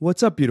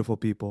What's up, beautiful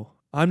people?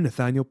 I'm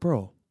Nathaniel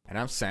Pearl, And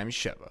I'm Sammy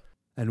Sheva.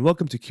 and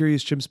welcome to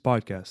Curious Chimps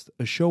Podcast,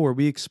 a show where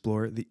we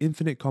explore the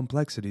infinite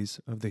complexities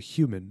of the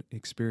human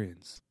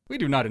experience. We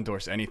do not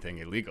endorse anything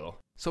illegal,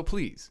 so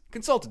please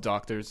consult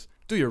doctors,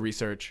 do your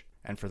research,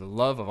 and for the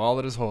love of all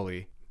that is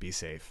holy, be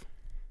safe.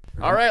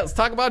 All right, let's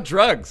talk about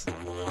drugs.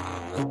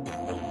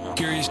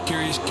 Curious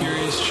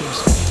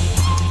Chimps.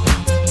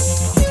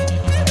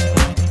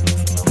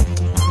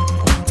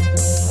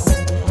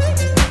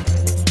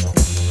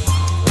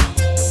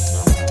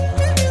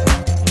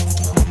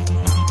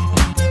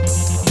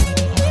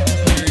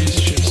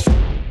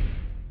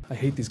 I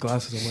hate these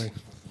glasses I'm wearing.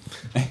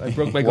 I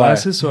broke my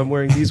glasses, so I'm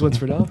wearing these ones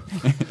for now.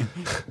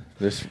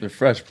 They're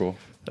fresh, bro.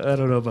 I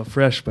don't know about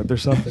fresh, but they're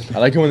something. I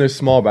like it when they're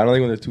small, but I don't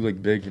like when they're too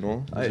big, you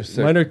know? Those are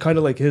sick. Mine are kind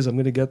of like his. I'm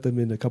going to get them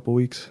in a couple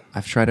weeks.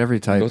 I've tried every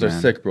type. Those are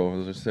man. sick,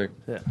 bro. Those are sick.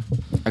 Yeah.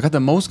 I got the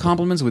most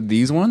compliments with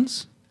these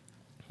ones,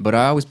 but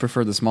I always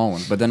prefer the small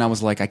ones. But then I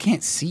was like, I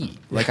can't see.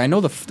 Like I know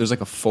there's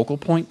like a focal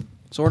point,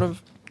 sort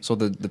of. So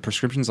the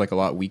prescription's like a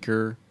lot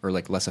weaker or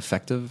like less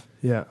effective.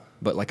 Yeah.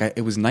 But like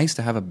it was nice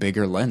to have a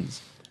bigger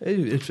lens. I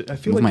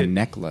feel Move like my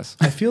neck less.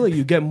 I feel like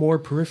you get more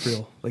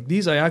peripheral. Like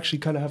these, I actually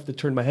kind of have to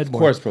turn my head Of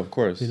more. course, bro. Of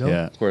course. You know?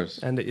 Yeah. Of course.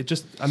 And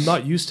I'm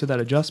not used to that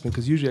adjustment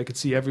because usually I could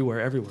see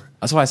everywhere.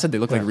 That's why I said they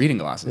look like Yeah. reading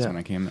glasses Yeah. when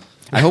I came in.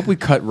 I hope we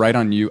cut right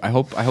on you. I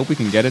hope we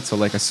can get it. So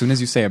like as soon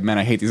as you say, "Man,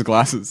 I hate these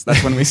glasses,"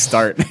 that's when we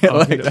start.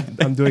 Like that.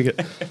 I'm doing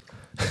it.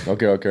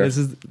 Okay. This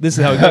is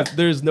how it goes.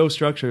 There's no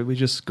structure. We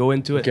just go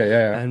into it Okay,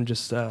 yeah. and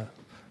just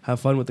have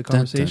fun with the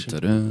conversation. Dun,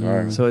 dun, dun, dun.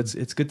 All right. So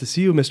it's good to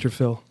see you, Mr.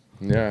 Phil.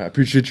 Yeah, I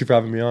appreciate you for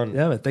having me on.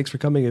 Yeah, man, thanks for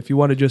coming. If you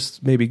want to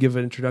just maybe give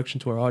an introduction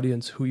to our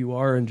audience, who you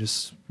are and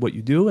just what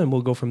you do, and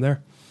we'll go from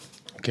there.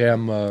 Okay,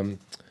 I'm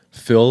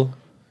Phil,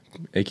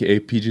 a.k.a.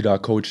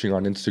 PG.coaching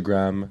on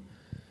Instagram,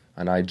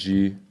 on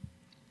IG,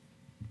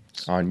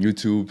 on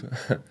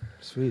YouTube.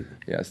 Sweet.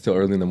 Yeah, it's still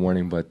early in the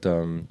morning, but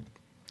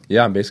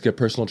yeah, I'm basically a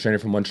personal trainer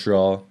from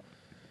Montreal,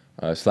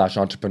 /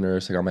 entrepreneur.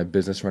 So I got my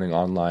business running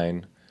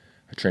online.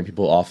 I train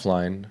people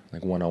offline,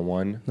 like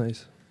one-on-one,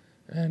 Nice.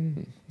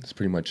 and that's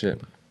pretty much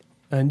it.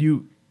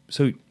 And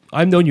so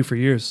I've known you for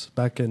years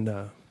back in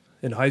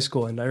high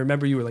school, and I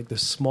remember you were like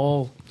this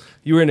small.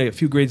 You were in a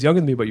few grades younger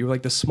than me, but you were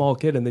like this small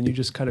kid, and then you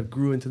just kind of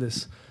grew into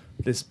this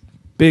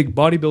big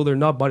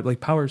bodybuilder, like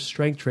power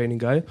strength training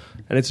guy,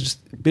 and it's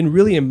just been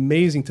really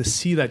amazing to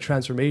see that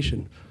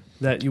transformation.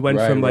 That you went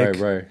from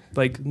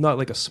like not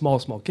like a small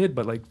kid,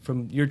 but like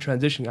from your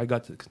transition, I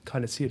got to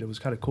kind of see it. It was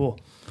kind of cool,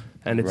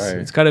 and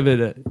it's kind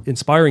of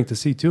inspiring to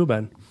see too,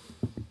 man.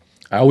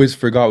 I always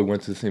forgot we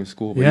went to the same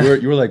school, but Yeah.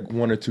 you were like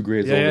 1 or 2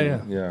 grades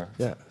older.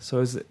 Yeah. So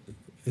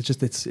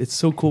it's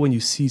so cool when you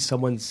see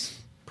someone's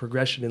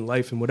progression in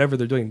life and whatever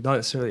they're doing. Not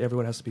necessarily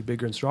everyone has to be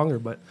bigger and stronger,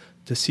 but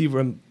to see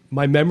from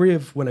my memory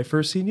of when I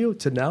first seen you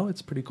to now,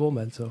 it's pretty cool,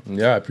 man. So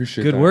Yeah, I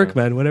appreciate good that. work,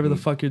 man. Whatever the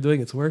fuck you're doing,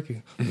 it's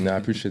working. Nah, I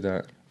appreciate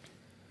that.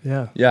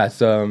 Yeah. Yeah,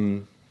 it's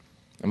I'm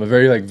a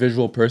very like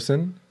visual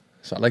person,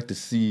 so I like to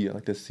see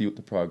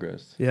the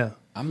progress. Yeah.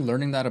 I'm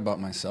learning that about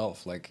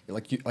myself. Like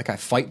I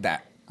fight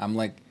that. I'm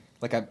like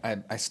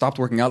I stopped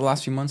working out the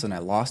last few months and I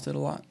lost it a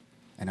lot.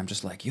 And I'm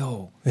just like,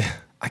 yo,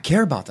 I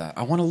care about that.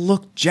 I want to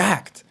look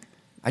jacked.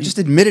 I just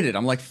admitted it.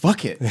 I'm like,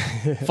 fuck it.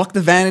 Fuck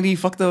the vanity.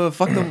 Fuck the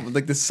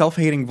like the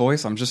self-hating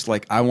voice. I'm just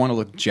like, I want to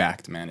look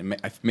jacked, man.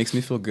 It makes me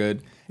feel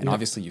good. And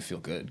obviously you feel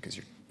good because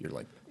you're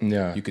like,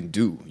 Yeah. you can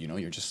do, you know,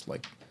 you're just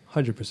like,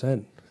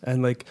 100%.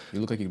 And like, you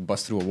look like you can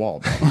bust through a wall,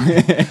 bro.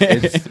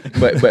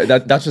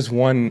 But that's just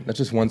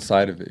one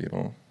side of it, you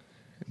know.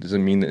 It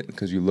doesn't mean that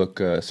because you look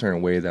a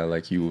certain way that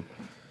like you.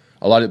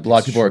 A lot of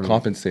people are true.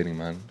 compensating,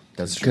 man.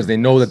 That's because true. they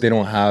know that they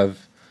don't have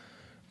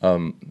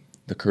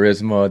the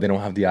charisma, they don't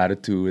have the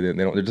attitude,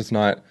 they're just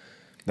not.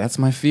 That's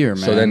my fear,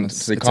 man. So then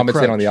It's they a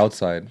compensate on the crutch.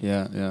 outside.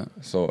 Yeah.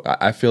 So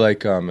I feel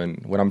like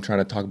and what I'm trying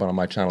to talk about on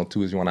my channel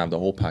too is you want to have the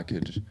whole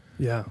package.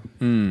 yeah.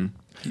 Hmm.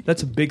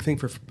 That's a big thing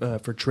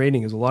for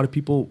training is a lot of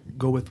people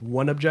go with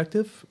one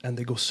objective and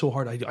they go so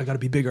hard. I got to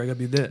be bigger. I got to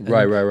be this.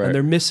 Right. And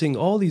they're missing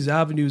all these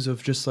avenues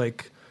of just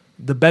like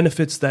the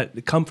benefits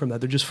that come from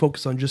that. They're just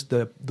focused on just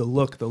the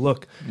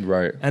look.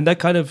 Right. And that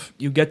kind of,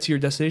 you get to your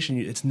destination,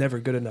 it's never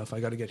good enough.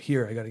 I got to get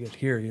here,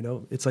 you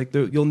know? It's like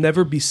you'll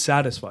never be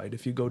satisfied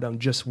if you go down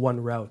just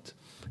one route.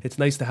 It's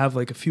nice to have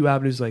like a few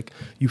avenues, like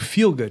you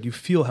feel good, you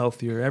feel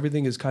healthier,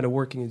 everything is kind of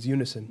working as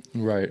unison,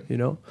 Right. you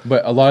know?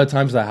 But a lot of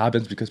times that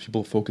happens because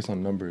people focus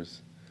on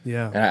numbers.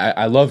 Yeah. And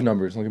I love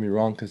numbers, don't get me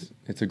wrong, because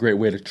it's a great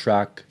way to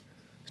track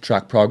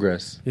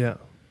progress. Yeah.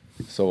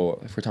 So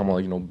if we're talking about,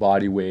 like, you know,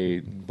 body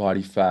weight,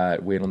 body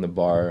fat, weight on the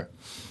bar,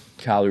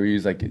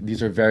 calories, like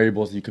these are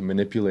variables that you can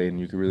manipulate and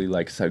you can really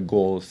like set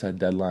goals, set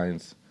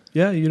deadlines.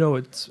 Yeah, you know,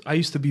 I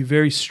used to be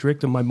very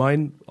strict in my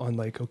mind on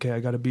like, okay, I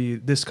got to be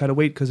this kind of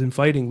weight because in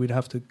fighting we'd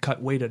have to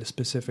cut weight at a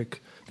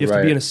specific. You have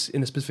to be in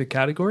a specific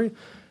category,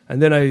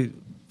 and then I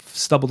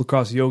stumbled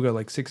across yoga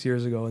like 6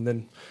 years ago, and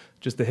then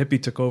just the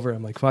hippie took over.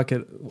 I'm like, fuck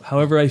it,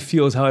 however I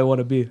feel is how I want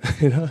to be.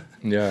 You know?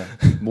 Yeah,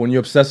 but when you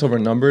obsess over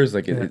numbers,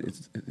 like Yeah. it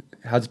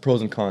has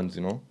pros and cons,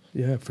 you know.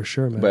 Yeah, for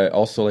sure, man. But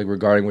also like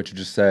regarding what you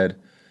just said,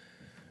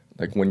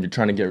 like when you're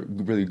trying to get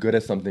really good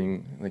at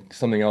something, like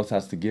something else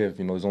has to give.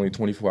 You know, there's only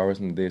 24 hours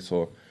in the day,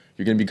 so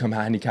you're gonna become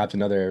handicapped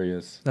in other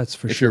areas. That's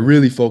for if sure. you're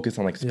really focused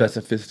on like Yeah.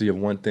 specificity of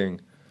one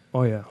thing.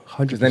 Oh yeah, 100%.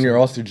 Because then you're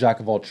also jack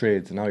of all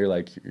trades, and now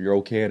you're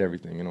okay at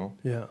everything. You know.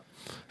 Yeah.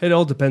 It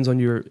all depends on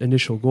your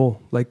initial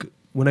goal. Like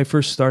when I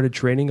first started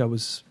training, I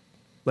was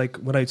like,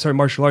 when I started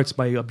martial arts,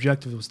 my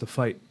objective was to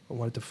fight. I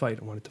wanted to fight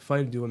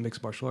and do a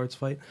mixed martial arts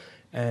fight.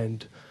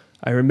 And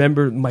I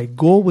remember my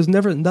goal was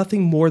never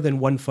nothing more than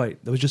one fight.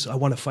 It was just, I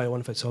want to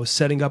fight. So I was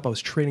setting up, I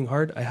was training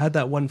hard. I had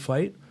that one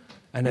fight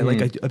and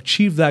I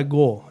achieved that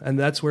goal. And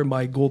that's where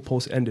my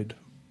goalpost ended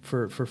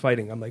for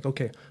fighting. I'm like,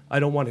 okay, I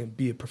don't want to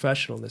be a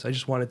professional in this. I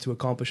just wanted to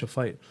accomplish a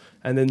fight.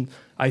 And then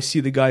I see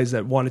the guys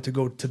that wanted to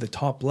go to the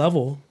top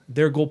level,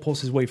 their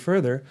goalpost is way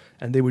further,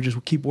 and they would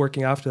just keep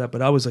working after that.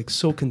 But I was like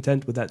so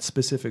content with that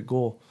specific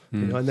goal, you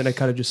know, and then I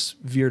kind of just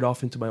veered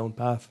off into my own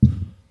path.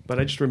 But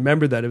I just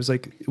remember that it was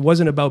like, it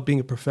wasn't about being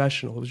a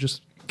professional. It was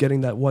just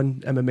getting that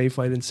one MMA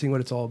fight and seeing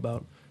what it's all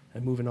about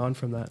and moving on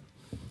from that.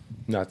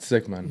 That's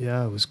sick, man.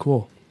 Yeah, it was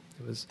cool.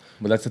 It was.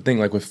 But that's the thing,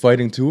 like with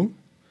fighting too,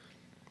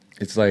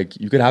 it's like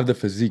you could have the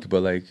physique,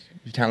 but like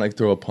you can't like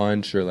throw a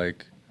punch or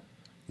like.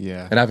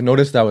 Yeah. And I've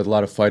noticed that with a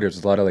lot of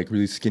fighters, a lot of like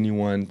really skinny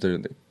ones, they're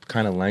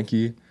kind of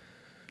lanky.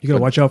 You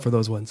gotta watch out for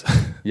those ones.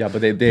 Yeah,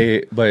 but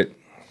they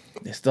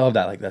still have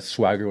that like that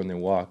swagger when they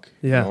walk.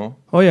 Yeah. You know?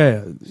 Oh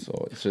yeah.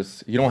 So it's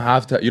just you don't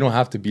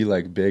have to be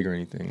like big or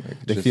anything.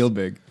 Like, They feel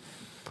big.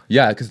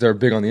 Yeah, because they're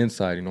big on the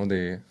inside. You know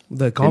they know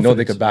they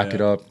confidence. could back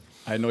it up.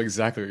 I know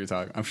exactly what you're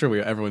talking. I'm sure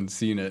everyone's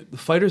seen it. The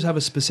fighters have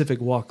a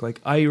specific walk.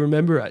 Like I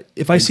remember,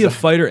 if I see a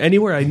fighter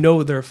anywhere, I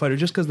know they're a fighter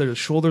just because their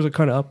shoulders are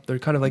kind of up. They're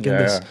kind of like in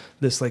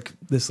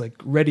this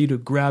ready to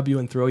grab you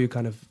and throw you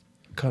kind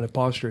of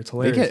posture. It's They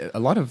hilarious. get a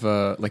lot of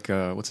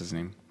what's his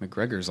name?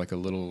 McGregor's like a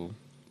little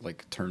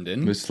like turned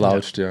in. It's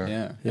slouched, yeah.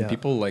 Yeah. Yeah. And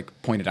people like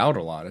point it out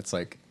a lot. It's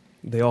like,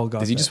 They all got.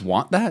 does he that. just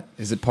want that?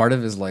 Is it part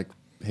of his like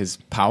his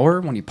power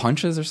when he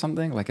punches or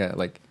something?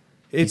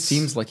 It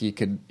seems like he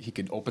could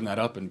open that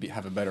up and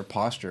have a better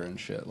posture and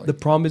shit. Like The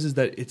problem is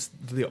that it's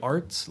the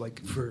arts.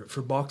 Like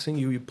for boxing,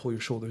 you pull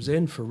your shoulders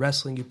in. For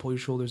wrestling, you pull your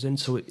shoulders in.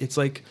 So it's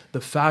like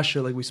the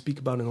fascia, like we speak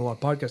about in a lot of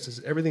podcasts, is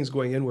everything's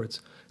going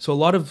inwards. So a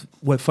lot of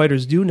what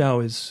fighters do now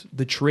is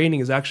the training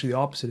is actually the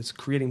opposite. It's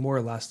creating more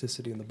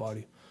elasticity in the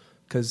body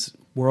because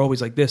we're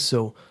always like this.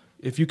 So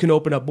if you can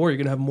open up more, you're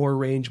gonna have more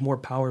range, more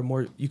power,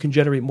 more. You can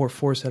generate more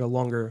force at a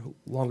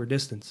longer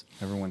distance.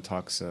 everyone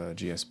talks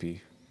GSP.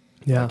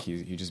 Yeah. Like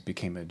he just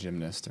became a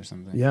gymnast or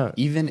something. Yeah.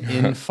 Even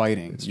in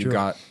fighting, you true.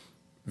 got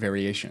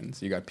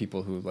variations. You got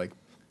people who like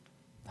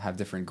have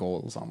different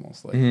goals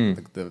almost.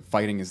 Like the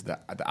fighting is the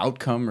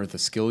outcome or the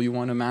skill you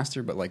want to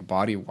master, but like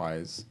body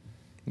wise,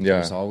 Yeah.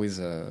 there's always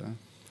a.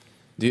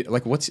 Do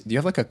you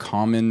have like a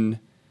common,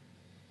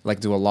 like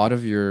do a lot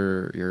of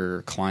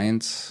your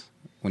clients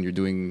when you're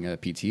doing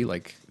PT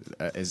like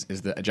is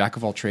the a jack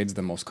of all trades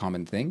the most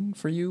common thing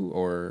for you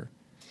or?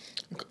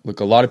 Look,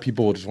 a lot of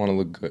people just want to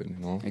look good, you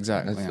know.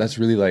 Exactly, yeah. That's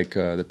really like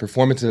the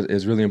performance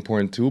is really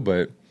important too.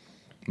 But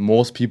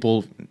most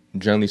people,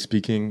 generally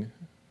speaking,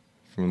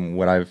 from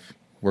what I've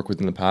worked with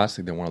in the past,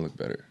 like they want to look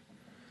better.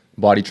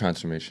 Body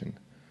transformation.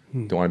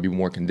 They want to be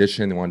more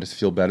conditioned. They want to just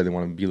feel better. They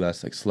want to be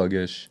less like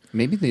sluggish.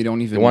 Maybe they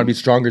don't even. They want to be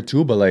stronger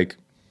too. But like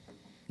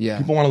Yeah.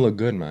 people want to look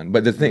good, man.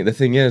 But the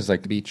thing is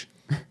like beach.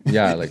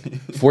 yeah, like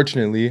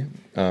fortunately,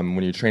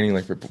 when you're training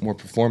like for more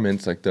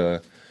performance, like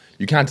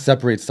you can't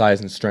separate size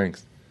and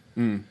strength.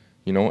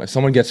 You know, if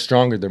someone gets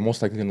stronger, they're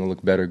most likely gonna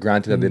look better.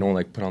 Granted that they don't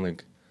like put on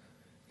like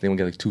they don't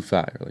get like too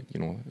fat or like you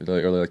know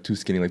or like too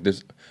skinny. Like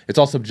this, it's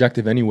all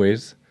subjective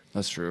anyways.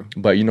 That's true.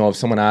 But you know, if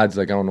someone adds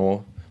like I don't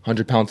know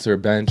 100 pounds to their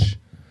bench,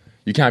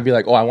 you can't be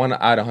like, oh, I want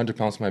to add 100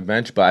 pounds to my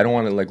bench, but I don't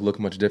want to like look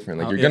much different.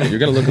 Like you're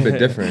gonna look a bit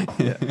different.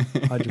 Yeah, So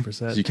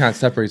 100%. you can't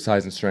separate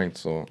size and strength.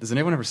 So Does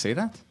anyone ever say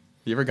that?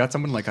 You ever got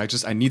someone like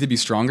I need to be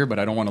stronger, but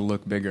I don't want to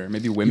look bigger?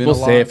 Maybe women. people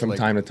a lot, say it from like-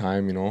 time to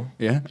time. You know,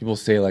 Yeah? People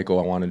say like, oh,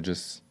 I want to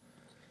just.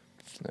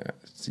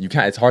 You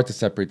can't. It's hard to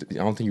separate. I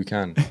don't think you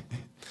can.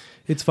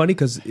 It's funny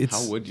because it's.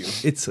 How would you?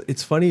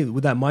 It's funny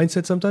with that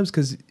mindset sometimes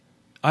because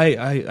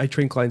I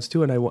train clients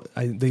too,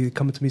 and they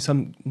come to me.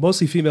 Some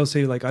mostly females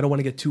say like I don't want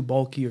to get too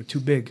bulky or too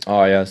big,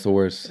 Oh yeah, it's the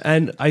worst.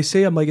 and I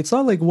say I'm like it's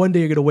not like one day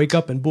you're gonna wake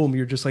up and boom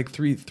you're just like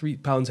three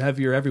pounds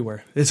heavier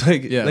everywhere. It's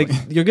like Yeah, like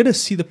like- you're gonna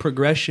see the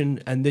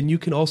progression, and then you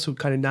can also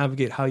kind of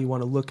navigate how you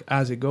want to look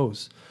as it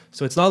goes.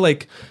 So it's not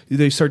like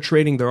they start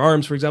training their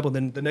arms, for example,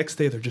 then the next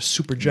day they're just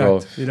super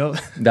jacked. Bro. You know?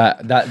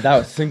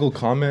 That single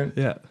comment.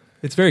 Yeah,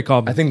 it's very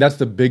common. I think that's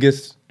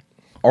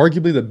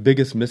arguably the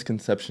biggest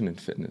misconception in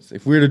fitness.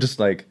 If we were to just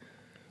like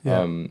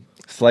Yeah.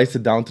 slice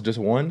it down to just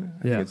one,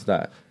 I think Yeah. it's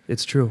that.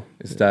 it's true.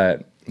 It's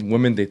that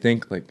women, they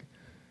think like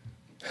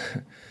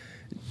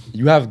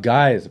you have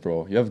guys,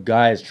 bro. You have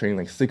guys training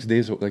like 6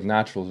 days, like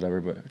naturals, whatever,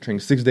 but training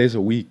 6 days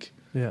a week,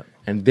 Yeah,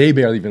 and they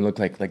barely even look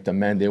like the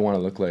men they want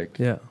to look like.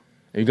 yeah.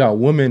 And you got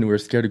women who are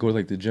scared to go to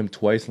like the gym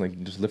twice and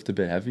like just lift a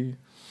bit heavy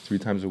 3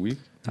 times a week.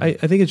 I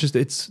think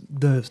it's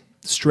the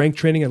strength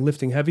training and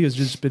lifting heavy has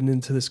just been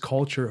into this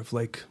culture of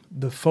like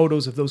the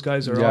photos of those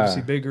guys are Yeah.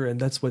 obviously bigger, and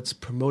that's what's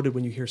promoted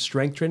when you hear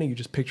strength training. You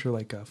just picture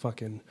like a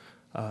fucking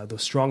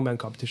those strongman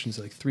competitions,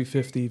 like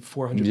 350,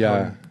 400 Yeah,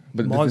 pound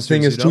but the monsters,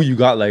 thing is you too, know? you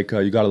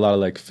got a lot of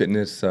like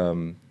fitness,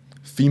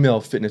 female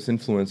fitness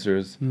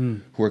influencers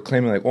who are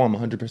claiming like, oh, I'm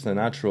 100%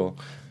 natural.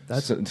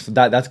 That's-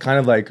 That's kind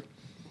of like,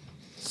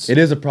 it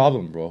is a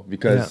problem, bro.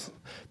 Because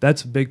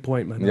That's a big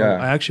point, man.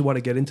 Yeah. I actually want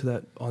to get into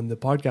that on the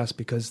podcast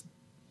because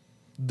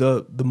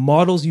the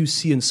models you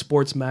see in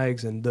sports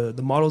mags and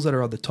the models that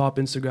are on the top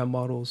Instagram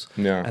models,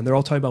 Yeah. and they're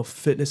all talking about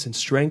fitness and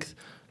strength.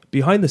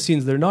 Behind the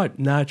scenes, they're not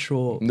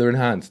natural. they're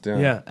enhanced. Yeah.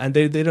 Yeah, and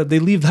they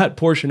leave that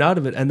portion out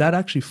of it, and that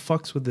actually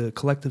fucks with the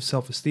collective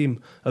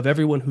self-esteem of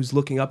everyone who's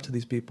looking up to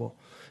these people.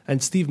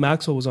 And Steve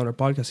Maxwell was on our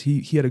podcast.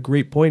 He had a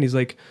great point. He's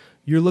like,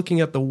 you're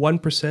looking at the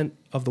 1%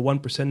 of the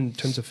 1% in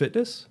terms of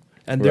fitness,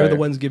 and they're the Right.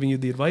 ones giving you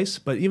the advice.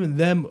 But even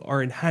them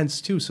are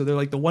enhanced too. So they're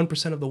like the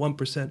 1% of the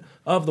 1%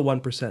 of the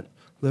 1%.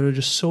 They're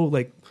just so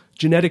like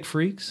genetic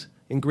freaks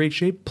in great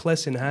shape,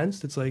 plus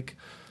enhanced. It's like,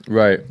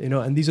 Right. you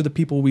know, and these are the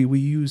people we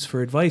use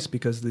for advice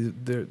because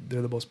they're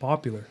the most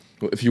popular.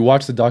 If you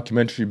watch the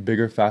documentary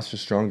Bigger, Faster,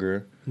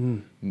 Stronger,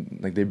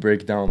 like they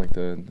break down like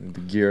the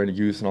gear and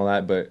use and all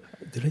that, but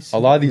Did I see a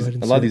lot of that? these No, I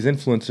didn't a lot of see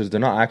these influencers, they're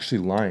not actually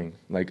lying.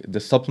 Like the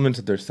supplements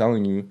that they're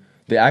selling you,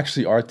 they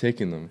actually are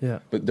taking them. Yeah.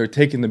 But they're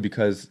taking them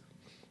because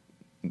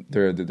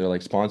they're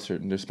like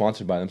sponsored. They're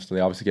sponsored by them, so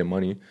they obviously get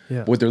money.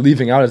 Yeah. What they're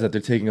leaving out is that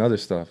they're taking other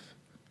stuff.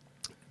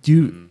 Do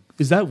you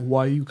is that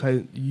why you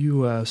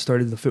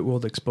started the Fit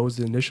World Exposed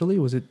initially?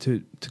 Was it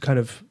to kind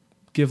of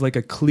give like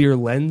a clear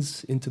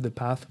lens into the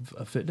path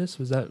of fitness?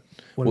 Was that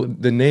one Well,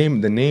 of the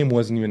name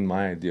wasn't even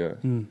my idea.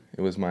 Mm.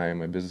 It was my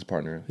business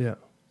partner. the? Yeah.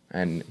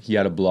 And he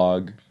had a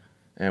blog,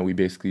 and we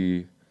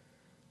basically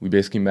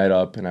met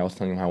up, and I was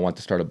telling him how I want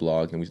to start a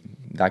blog, and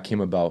that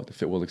came about, the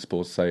Fit World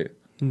Exposed site.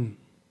 Mm.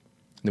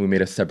 Then we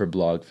made a separate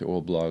blog, Fit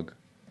World blog.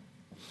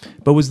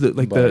 But was the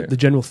But- the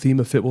general theme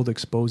of Fit World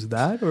Exposed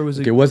that, or was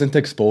it? It wasn't to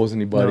expose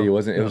anybody. No, It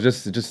wasn't. It no. was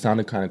just. It just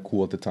sounded kind of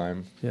cool at the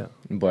time. Yeah,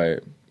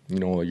 But you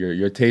know,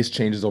 your taste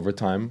changes over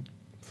time,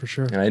 for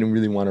sure. and I didn't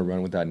really want to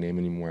run with that name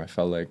anymore. I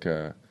felt like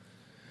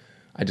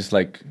I just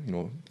like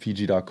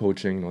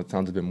Fiji.coaching. You know, it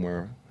sounds a bit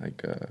more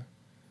like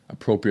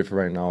appropriate for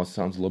right now. It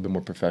sounds a little bit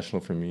more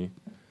professional for me.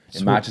 It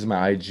Sweet. matches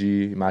my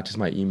IG. It matches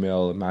my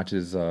email. It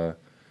matches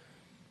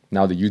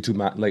now the YouTube.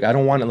 Like I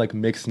don't want to like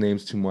mix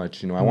names too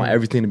much. You know, I want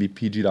everything to be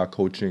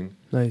PG.coaching.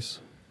 Nice.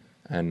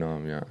 And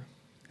yeah,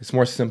 it's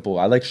more simple.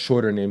 I like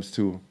shorter names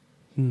too.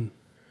 Mm.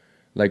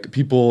 Like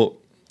people,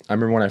 I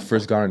remember when I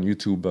first got on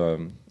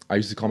YouTube, I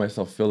used to call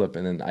myself Philip,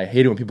 and then I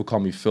hated when people call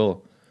me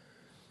Phil.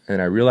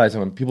 And I realized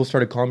when people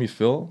started calling me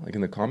Phil, like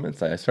in the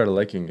comments, I started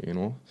liking it, you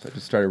know? So I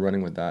just started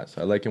running with that.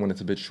 So I like it when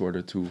it's a bit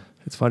shorter too.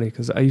 It's funny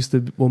because I used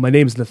to. Well, my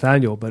name's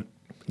Nathaniel, but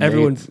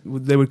everyone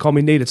they would call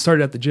me Nate. It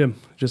started at the gym,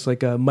 just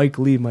like Mike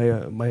Lee,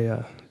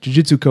 my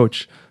jiu-jitsu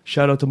coach.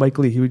 Shout out to Mike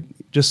Lee. He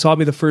just saw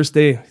me the first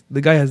day.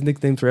 The guy has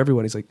nicknames for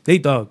everyone. He's like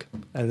Nate Dog,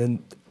 and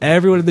then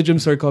everyone in the gym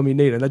started calling me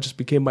Nate, and that just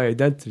became my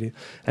identity.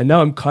 And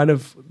now I'm kind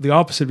of the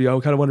opposite of you. I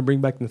kind of want to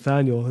bring back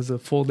Nathaniel as a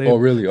full name. Oh,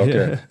 really?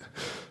 Okay. Yeah.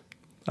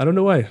 I don't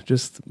know why.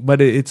 But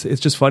it's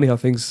just funny how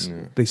things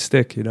Yeah. they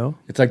stick. You know.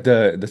 It's like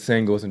the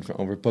saying goes in front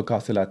over pas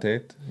casser la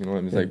tête. You know,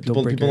 it's Yeah, like don't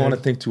people break don't your want to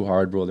head. think too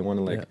hard, bro. They want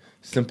to like Yeah.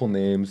 simple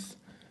names,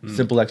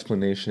 simple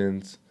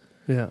explanations.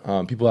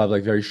 Yeah. People have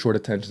like very short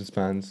attention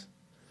spans.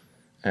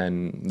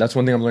 And that's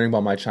one thing I'm learning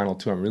about my channel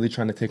too. I'm really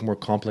trying to take more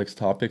complex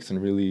topics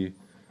and really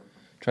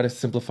try to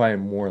simplify it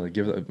more, like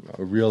give it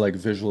a real like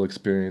visual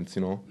experience,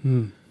 you know?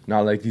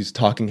 Not like these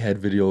talking head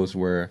videos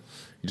where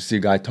you just see a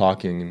guy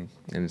talking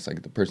and it's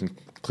like the person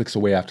clicks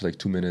away after like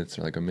 2 minutes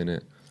or like a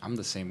minute. I'm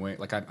the same way.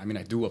 Like I mean,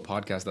 I do a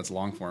podcast that's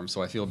long form,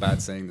 so I feel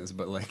bad saying this,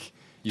 but like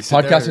you sit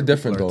Podcasts there, are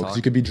different people though, because talking.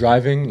 you could be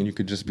driving and you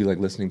could just be like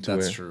listening to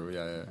That's it. true.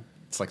 Yeah.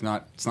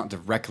 It's not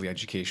directly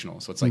educational.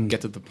 So it's like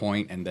get to the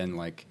point, and then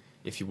like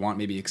if you want,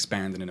 maybe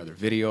expand in another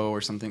video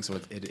or something. So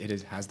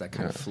it has that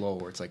kind of flow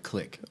where it's like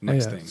click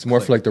next yeah. thing. It's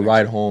more for click, like the next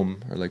ride thing. home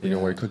or like, you know,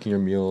 Yeah. where you're cooking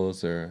your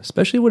meals or...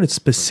 Especially when it's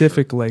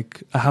specific,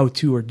 like a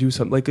how-to or do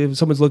something. Like if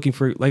someone's looking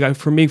for, like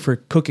for me for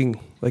cooking,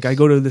 like I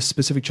go to this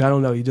specific channel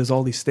now. He does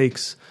all these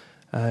steaks,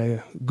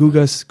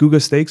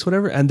 Guga steaks,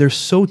 whatever, and they're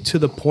so to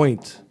the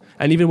point.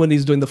 And even when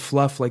he's doing the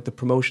fluff, like the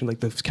promotion, like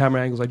the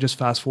camera angles, I just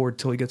fast forward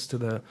till he gets to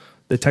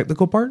the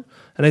technical part.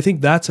 And I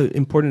think that's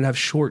important to have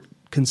short,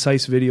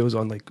 concise videos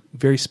on like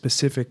very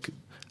specific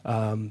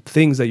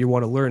things that you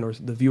want to learn or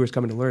the viewers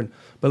coming to learn.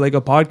 But like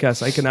a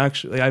podcast, I can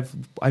actually,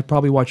 I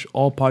probably watch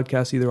all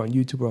podcasts either on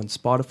YouTube or on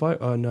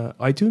Spotify, on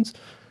iTunes.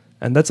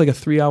 And that's like a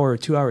 3-hour or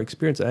 2-hour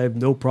experience. I have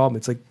no problem.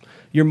 It's like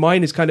your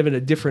mind is kind of in a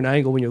different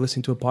angle when you're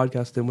listening to a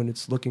podcast than when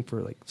it's looking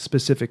for like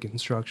specific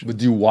instructions. But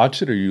do you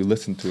watch it or you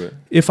listen to it?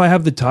 If I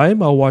have the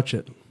time, I'll watch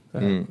it.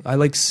 I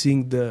like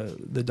seeing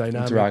the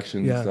dynamic. Interactions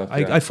and Yeah, stuff,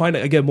 I find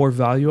I get more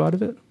value out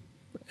of it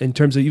in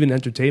terms of even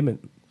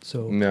entertainment.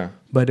 So, Yeah.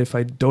 but if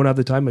I don't have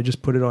the time, I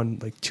just put it on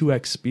like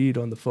 2x speed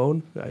on the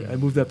phone. I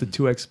moved up to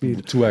 2x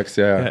speed. 2x,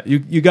 yeah. Yeah,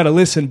 you got to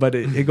listen, but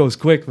it goes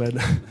quick, man.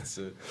 That's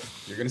it.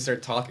 You're gonna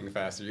start talking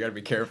faster. You gotta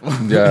be careful.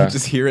 Yeah.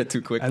 Just hear it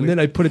too quickly. And then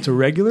I put it to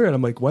regular, and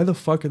I'm like, why the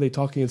fuck are they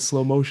talking in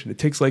slow motion? It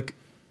takes like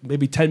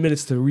maybe 10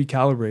 minutes to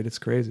recalibrate. It's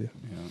crazy.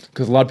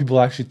 Because a lot of people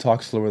actually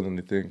talk slower than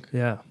they think.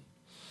 Yeah.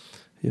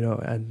 You know,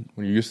 and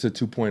When you're used to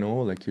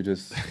 2.0, like you're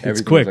just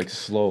everything's quick. like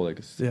slow, like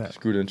it's Yeah.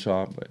 screwed in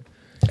shop. But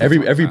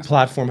every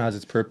platform has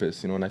its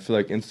purpose, you know. And I feel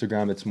like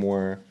Instagram, it's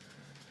more.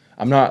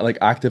 I'm not like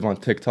active on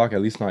TikTok,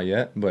 at least not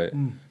yet. But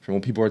from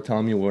what people are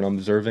telling me, what I'm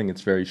observing,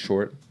 it's very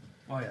short.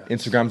 oh yeah.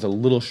 Instagram's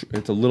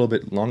it's a little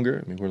bit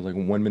longer. I mean, we're like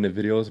 1 minute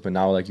videos, but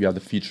now like you have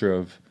the feature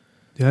of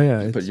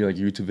Yeah. put your like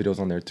YouTube videos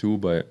on there too.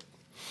 But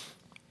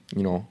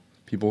you know,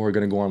 people who are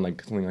gonna go on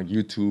like something like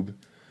YouTube,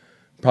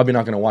 probably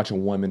not gonna watch a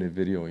 1 minute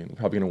video. You know,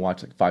 probably gonna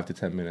watch like 5 to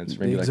 10 minutes,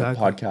 maybe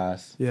Exactly. like a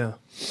podcast. Yeah.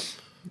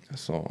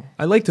 So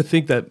I like to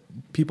think that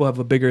people have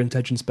a bigger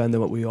attention span than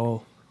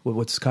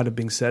what's kind of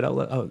being said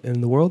out in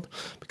the world,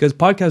 because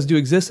podcasts do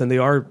exist and they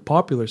are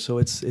popular. So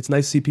it's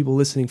nice to see people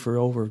listening for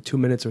over 2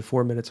 minutes or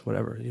 4 minutes,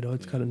 whatever. You know,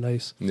 it's kind of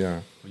nice. yeah,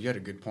 Well, you had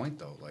a good point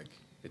though. Like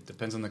it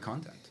depends on the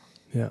content.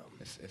 Yeah.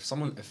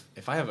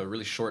 If I have a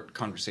really short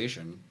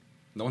conversation,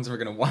 no one's ever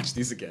gonna watch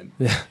these again.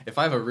 Yeah. If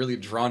I have a really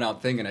drawn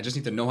out thing and I just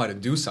need to know how to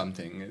do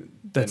something,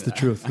 That's then the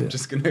truth, I'm yeah.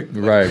 just gonna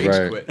Right, rage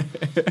right.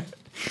 quit.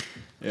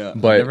 Yeah,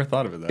 but I never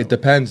thought of it that it way.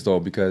 depends though,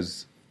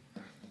 because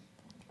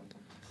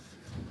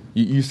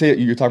you say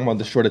you're talking about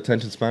the short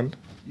attention span.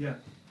 Yeah.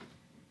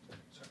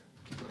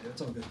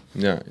 That's all good.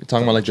 Yeah, you're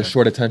talking about like the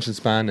short attention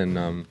span,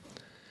 and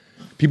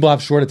people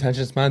have short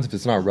attention spans if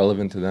it's not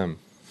relevant to them.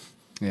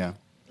 Yeah.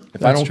 If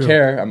I That's don't true.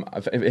 care,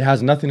 if it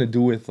has nothing to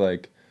do with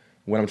like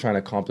what I'm trying to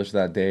accomplish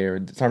that day, or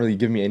it's not really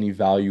giving me any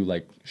value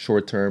like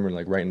short term or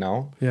like right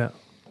now, Yeah.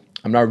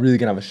 I'm not really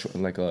gonna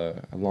have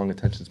a long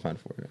attention span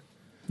for it.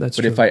 That's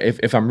But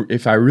true.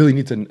 if I really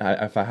need to,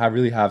 if I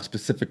really have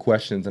specific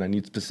questions and I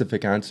need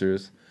specific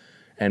answers,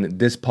 and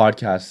this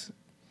podcast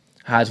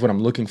has what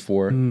I'm looking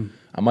for,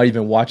 I might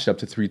even watch it up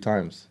to 3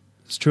 times.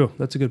 It's true.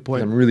 That's a good 'Cause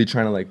point. I'm really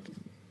trying to like.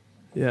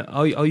 Yeah,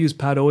 I'll use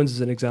Pat Owens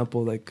as an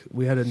example. Like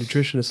we had a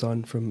nutritionist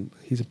on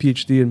he's a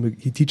PhD and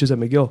he teaches at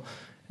McGill,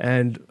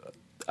 and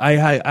I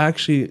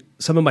actually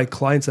some of my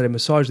clients that I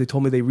massage, they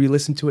told me they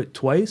re-listened to it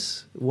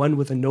twice, one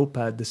with a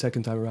notepad the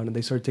second time around, and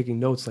they started taking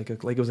notes like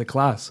it was a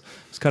class.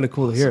 It's kind of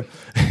cool to hear.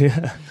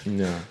 Yeah,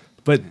 Yeah.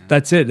 but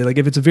that's it. Like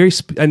if it's a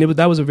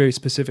that was a very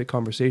specific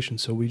conversation.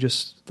 So we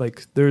just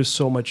like there's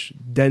so much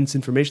dense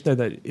information there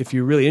that if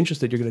you're really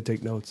interested, you're gonna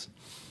take notes.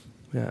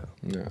 Yeah.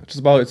 Yeah, it's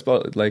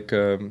about like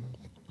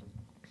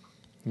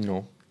you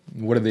know,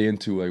 what are they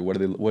into? Like,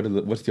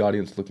 what's the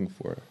audience looking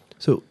for?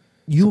 So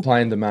you Supply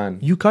and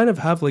demand. you kind of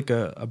have like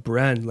a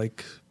brand.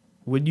 Like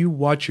when you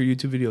watch your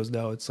YouTube videos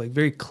now, it's like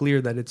very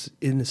clear that it's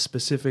in a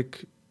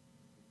specific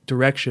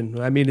direction.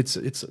 I mean, it's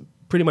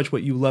pretty much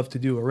what you love to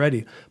do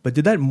already. But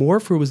did that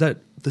morph, or was that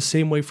the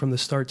same way from the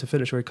start to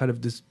finish, where it kind of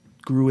just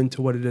grew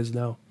into what it is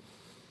now?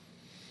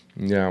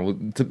 Yeah, well,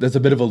 that's a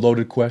bit of a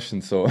loaded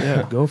question. So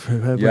Yeah, go for it.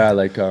 man. yeah,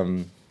 like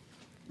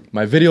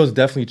my videos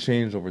definitely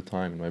changed over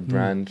time, and my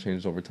brand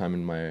changed over time,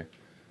 and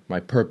my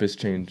purpose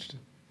changed.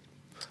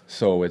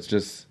 So it's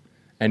just,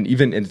 and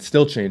even it's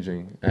still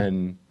changing,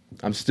 and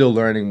I'm still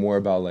learning more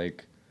about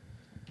like.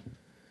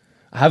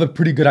 I have a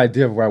pretty good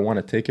idea of where I want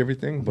to take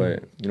everything,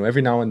 but you know,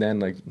 every now and then,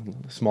 like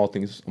small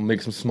things, I'll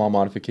make some small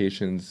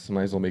modifications.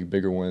 Sometimes I'll make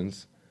bigger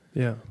ones.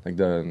 Yeah. Like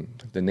the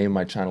name of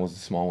my channel is a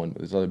small one, but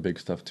there's other big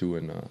stuff too,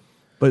 and.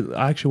 But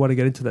I actually want to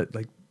get into that.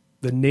 Like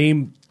the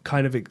name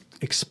kind of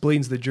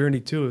explains the journey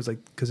too. It was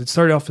like, because it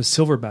started off as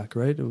Silverback,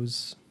 right? It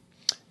was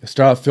It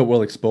started out Fit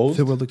World Exposed.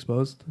 Fit World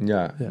Exposed.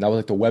 Yeah, Yeah. that was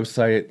like the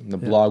website, and the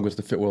Yeah. blog was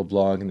the Fit World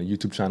blog, and the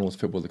YouTube channel was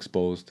Fit World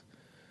Exposed.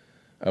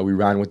 We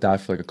ran with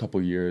that for like a couple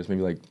of years,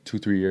 maybe like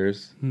 2-3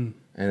 years, and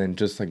then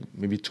just like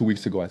maybe 2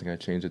 weeks ago, I think I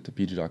changed it to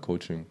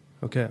PG.coaching.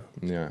 Okay.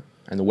 Yeah,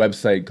 and the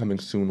website coming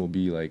soon will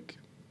be like,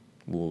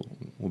 will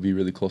be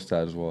really close to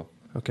that as well.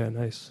 Okay,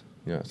 nice.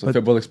 Yeah, so But-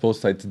 Fit World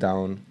Exposed site's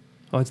down.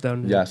 Oh, it's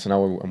down. Yeah, so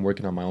now I'm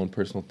working on my own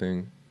personal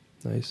thing,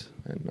 Nice.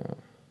 and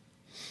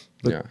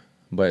But- yeah,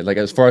 but like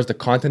as far as the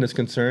content is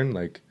concerned,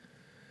 like.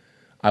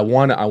 I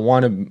want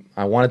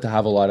it to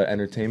have a lot of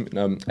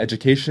entertainment,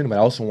 education, but I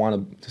also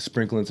want to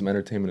sprinkle in some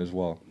entertainment as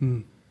well.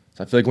 So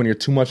I feel like when you're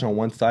too much on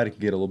one side, it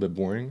can get a little bit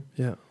boring.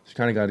 Yeah. So you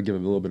kind of got to give a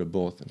little bit of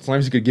both. And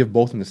sometimes you could give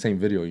both in the same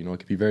video. You know, it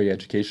could be very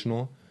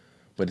educational,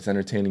 but it's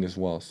entertaining as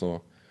well.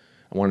 So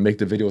I want to make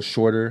the video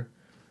shorter.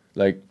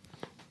 Like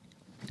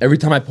every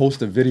time I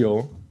post a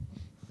video,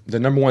 the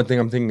number one thing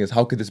I'm thinking is,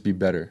 how could this be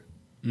better?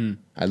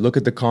 I look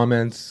at the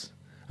comments.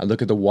 I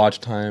look at the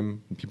watch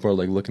time. People are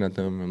like looking at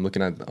them. I'm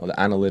looking at all the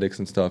analytics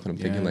and stuff, and I'm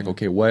thinking like,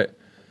 okay, where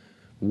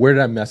did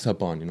I mess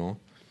up on? You know,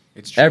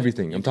 It's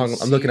everything. You I'm can talking.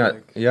 I'm see, looking at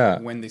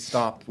like, when they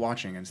stopped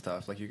watching and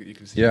stuff. Like you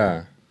can see.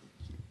 yeah.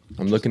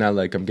 I'm looking at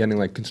like I'm getting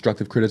like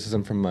constructive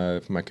criticism from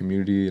my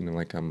community, and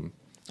like I'm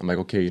like,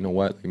 okay, you know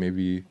what? Like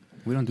maybe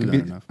We don't do Could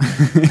that be-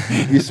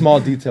 enough. these small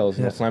details.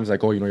 You know, Yeah. sometimes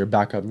like, oh, you know, your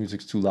backup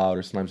music's too loud,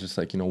 or sometimes just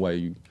like, you know what,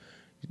 you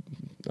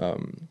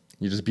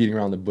you're just beating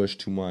around the bush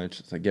too much.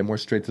 It's like get more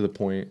straight to the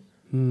point.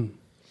 And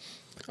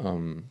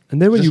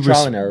then when Just you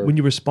trial and error. when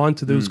you respond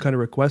to those kind of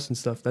requests and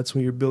stuff, that's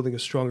when you're building a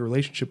stronger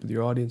relationship with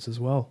your audience as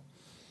well.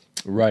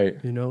 Right.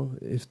 You know,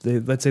 if they,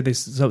 let's say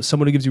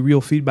someone who gives you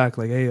real feedback,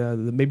 like, hey,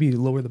 maybe you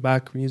lower the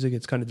back music,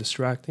 it's kind of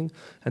distracting,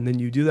 and then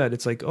you do that,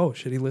 it's like, oh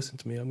shit, he listened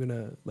to me. I'm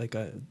gonna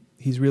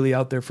he's really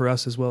out there for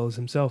us as well as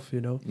himself.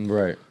 You know.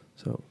 Right.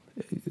 So,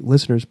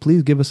 listeners,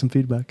 please give us some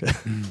feedback.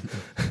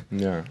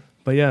 Yeah.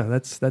 But yeah,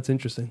 that's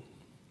interesting.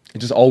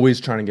 It's just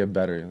always trying to get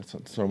better. That's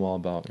what I'm all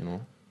about, you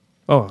know.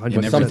 Oh, But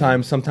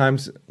 100%.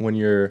 sometimes when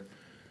you're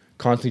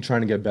constantly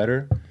trying to get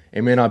better,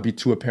 it may not be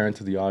too apparent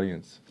to the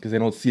audience because they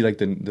don't see like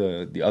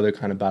the other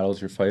kind of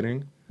battles you're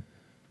fighting.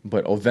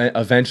 But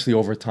eventually,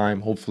 over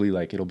time, hopefully,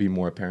 like it'll be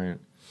more apparent.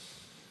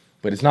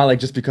 But it's not like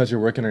just because you're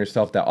working on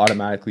yourself that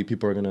automatically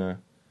people are gonna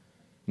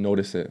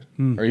notice it,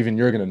 or even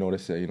you're gonna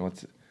notice it. You know,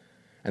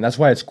 and that's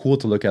why it's cool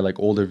to look at like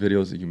older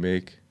videos that you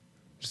make,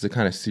 just to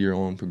kind of see your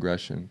own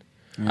progression.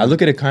 I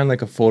look at it kind of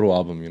like a photo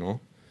album, you know.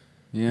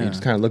 Yeah. You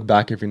just kind of look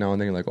back every now and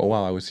then. You're like, oh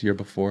wow, I was here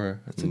before.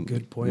 That's a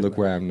good point, Look man.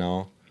 where I am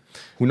now.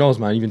 Who knows,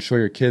 man? Even show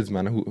your kids,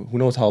 man. Who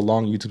knows how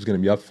long YouTube's gonna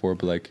be up for?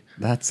 But like,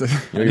 That's you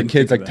know, your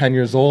kid's like 10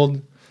 years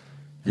old.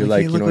 You're Like, like,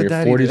 hey, you look know, what you're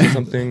Daddy 40s or did.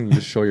 something. You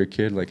just show your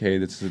kid, like, hey,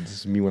 this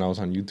is me when I was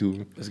on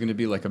YouTube. There's gonna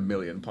be like 1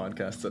 million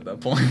podcasts at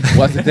that point.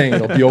 Well, that's the thing.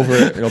 It'll be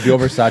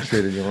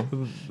oversaturated, you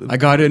know. I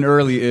got in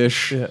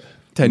early-ish. Yeah.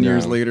 10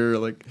 years Yeah. later,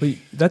 like But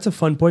that's a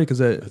fun point because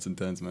that's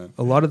intense, man.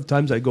 a lot of the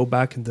times I go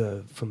back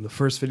from the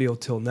first video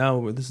till now,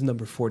 where this is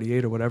number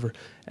 48 or whatever,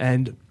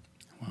 and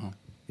Wow.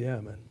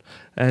 yeah, man,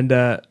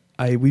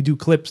 and we do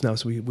clips now,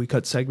 so we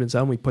cut segments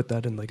out and we put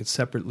that in like a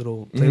separate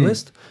little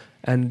playlist,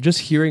 and just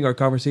hearing our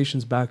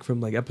conversations back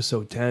from like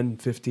episode 10,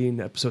 15,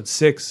 episode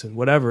 6 and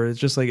whatever, it's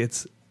just like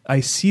I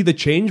see the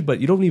change, but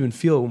you don't even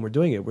feel it when we're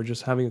doing it. We're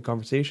just having a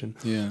conversation.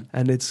 Yeah.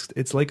 And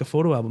it's like a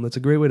photo album. That's a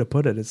great way to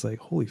put it. It's like,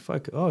 holy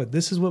fuck, oh,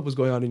 this is what was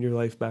going on in your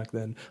life back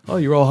then. Oh,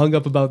 you're all hung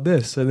up about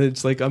this. And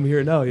it's like, I'm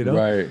here now, you know?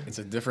 Right. It's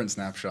a different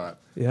snapshot.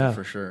 Yeah.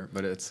 For sure.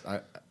 But it's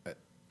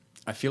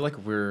I feel like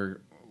we're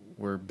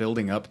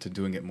building up to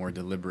doing it more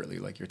deliberately,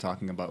 like you're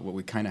talking about what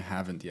we kind of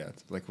haven't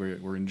yet. Like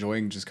we're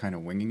enjoying just kind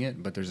of winging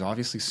it, but there's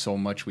obviously so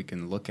much we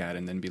can look at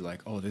and then be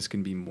like, oh, this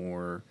can be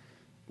more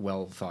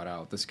well thought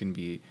out. This can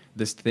be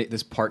this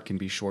part can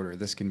be shorter.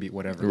 This can be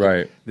whatever. Like,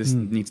 Right. this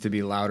needs to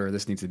be louder.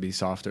 This needs to be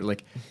softer.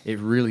 Like it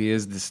really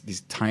is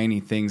these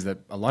tiny things that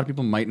a lot of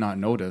people might not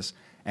notice,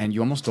 and you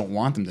almost don't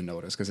want them to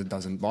notice because it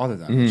doesn't bother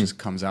them. It just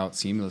comes out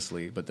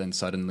seamlessly. But then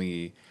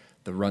suddenly,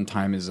 the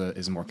runtime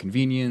is more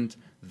convenient.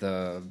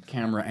 The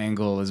camera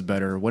angle is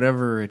better.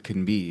 Whatever it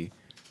can be,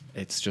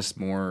 it's just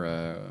more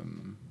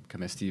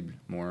comestible,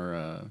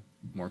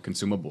 more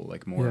consumable.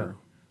 Like more,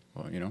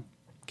 well, you know.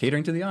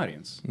 Catering to the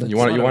audience. You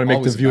want to make the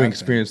always a viewing bad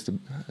thing. experience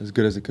as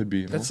good as it could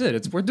be. You know? That's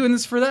it. We're doing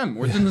this for them.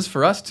 We're doing this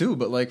for us too.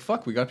 But like,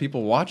 fuck, we got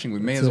people watching. We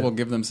may That's as it. well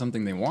give them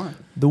something they want.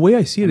 The way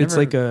I see it, it's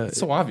like it's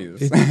so obvious.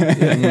 the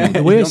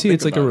way You I don't see it,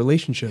 it's think like a about it.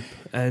 relationship,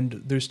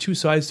 and there's two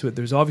sides to it.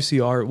 There's obviously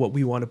what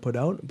we want to put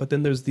out, but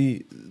then there's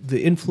the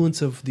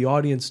influence of the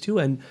audience too,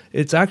 and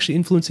it's actually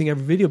influencing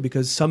every video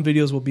because some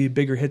videos will be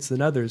bigger hits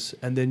than others,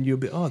 and then you'll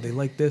be, oh, they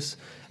like this,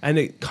 and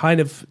it kind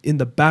of in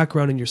the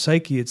background in your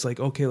psyche, it's like,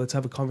 okay, let's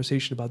have a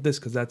conversation about this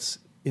because that's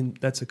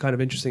a kind of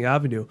interesting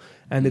avenue,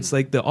 and it's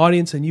like the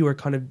audience and you are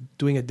kind of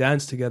doing a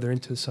dance together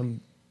into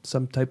some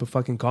type of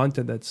fucking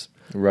content that's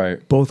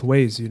Right. both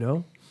ways, you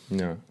know.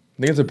 Yeah.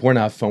 I think it's important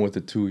to have fun with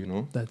it too, you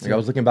know? That's like it. I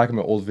was looking back at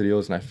my old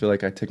videos and I feel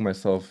like I take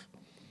myself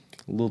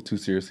a little too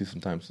seriously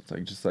sometimes. It's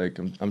like just like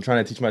I'm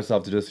trying to teach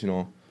myself to just, you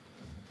know,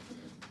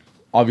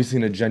 obviously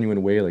in a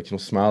genuine way, like, you know,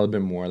 smile a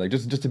bit more. Like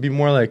just to be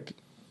more like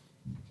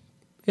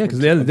Yeah, because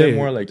at the end of the a bit day,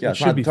 more like, yeah, it it's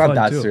should not, be it's not fun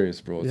that too. serious,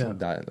 bro. It's Yeah. not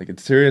that like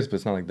it's serious, but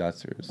it's not like that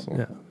serious. So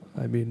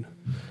Yeah, I mean,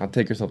 not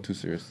take yourself too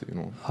seriously, you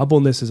know.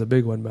 humbleness is a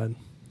big one, man.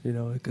 You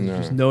know, 'cause Yeah.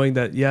 just knowing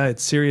that, yeah,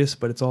 it's serious,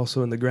 but it's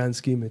also in the grand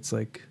scheme, it's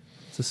like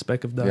it's a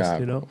speck of dust, Yeah,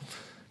 you know. bro.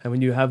 And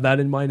when you have that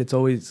in mind, it's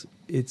always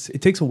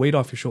it takes a weight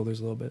off your shoulders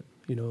a little bit.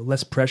 You know,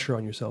 less pressure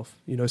on yourself.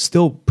 You know,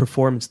 still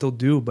perform and still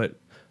do, but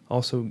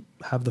also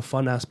have the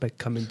fun aspect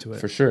come into it.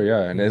 For sure,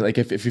 yeah. And like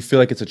if you feel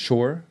like it's a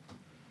chore,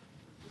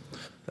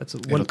 That's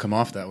It'll come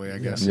off that way, I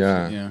guess.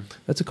 Yeah. Yeah.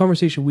 that's a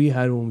conversation we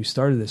had when we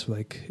started this.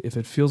 Like, if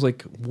it feels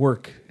like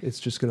work, it's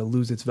just going to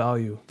lose its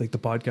value, like the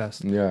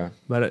podcast. yeah.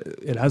 But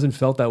it hasn't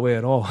felt that way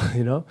at all.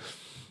 You know,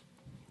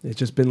 it's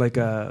just been like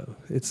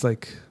it's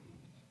like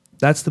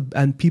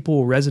and people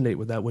will resonate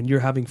with that when you're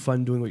having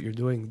fun doing what you're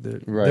doing.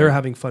 Right. They're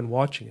having fun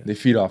watching it. They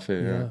feed off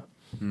it, yeah.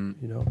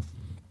 You know,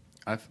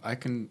 I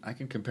can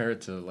compare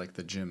it to like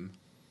the gym.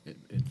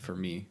 For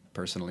me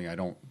personally,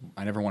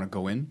 I never want to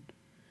go in,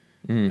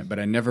 but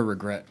I never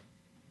regret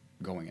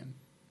going in.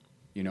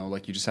 You know,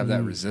 like you just have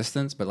that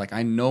resistance, but like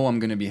I know I'm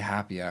gonna be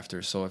happy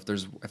after. So if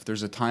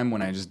there's a time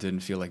when I just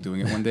didn't feel like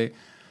doing it one day,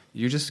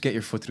 you just get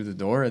your foot through the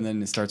door and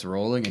then it starts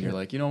rolling, and you're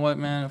like, you know what,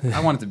 man, I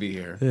wanted to be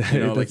here. You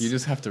know, like you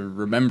just have to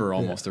remember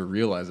almost to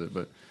realize it.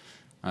 But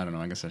I don't know.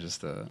 I guess I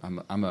just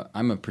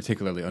I'm a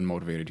particularly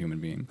unmotivated human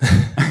being.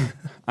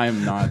 I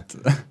am not.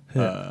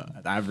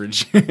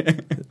 average.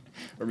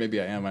 Or maybe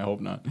I am. I hope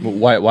not. But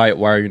why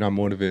are you not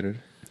motivated?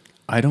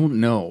 I don't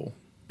know.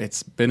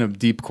 It's been a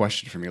deep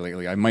question for me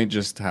lately. I might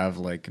just have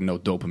like no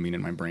dopamine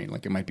in my brain.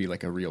 Like it might be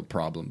like a real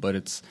problem. But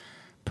it's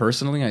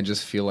personally, I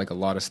just feel like a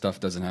lot of stuff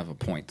doesn't have a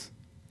point.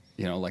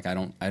 You know, like I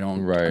don't.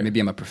 Right. Maybe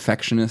I'm a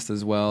perfectionist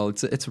as well.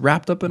 It's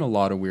wrapped up in a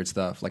lot of weird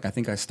stuff. Like I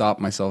think I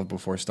stopped myself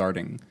before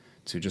starting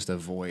to just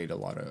avoid a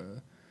lot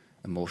of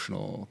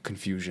emotional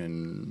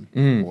confusion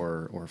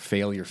or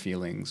failure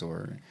feelings,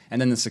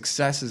 and then the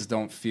successes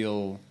don't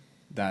feel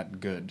that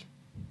good.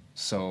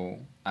 So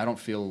I don't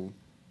feel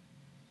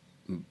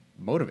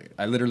motivated.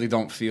 I literally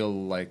don't feel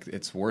like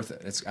it's worth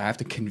it. I have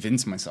to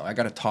convince myself. I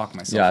got to talk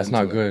myself. Yeah, it's into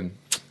not it. good.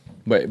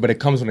 But it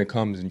comes when it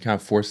comes, and you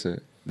can't force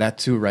it. That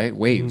too, right?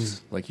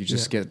 Waves. Like you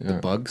just get the Yeah.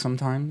 bug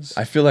sometimes.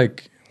 I feel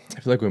like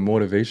with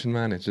motivation,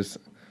 man, it's just.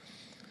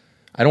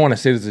 I don't want to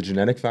say there's a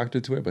genetic factor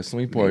to it, but some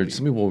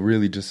people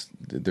really just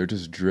they're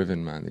just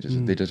driven, man.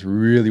 They just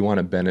really want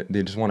to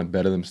they just want to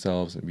better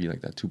themselves and be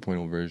like that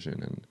 2.0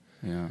 version.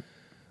 And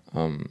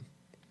Yeah.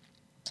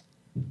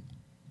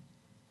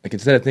 like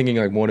instead of thinking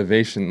like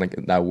motivation, like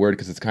that word,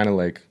 because it's kind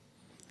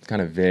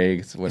of vague,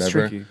 it's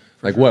whatever. tricky,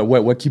 Like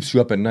what keeps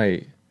you up at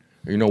night?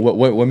 Or, you know,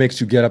 what makes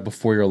you get up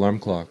before your alarm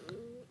clock?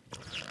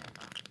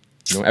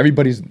 You know,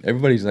 everybody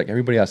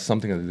has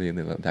something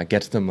that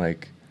gets them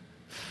like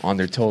on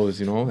their toes.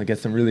 You know, that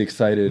gets them really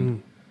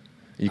excited.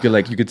 You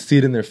could see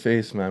it in their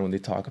face, man, when they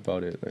talk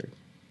about it. Like,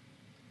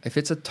 If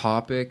it's a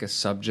topic, a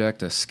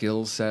subject, a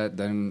skill set,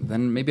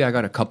 then maybe I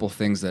got a couple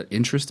things that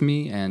interest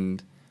me,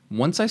 and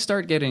once I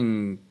start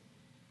getting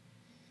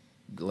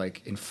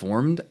like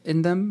informed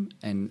in them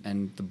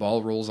and the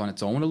ball rolls on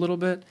its own a little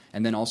bit,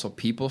 and then also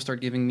people start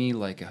giving me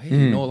like, hey,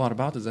 you know a lot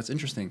about this, that's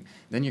interesting,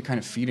 then you're kind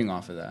of feeding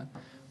off of that.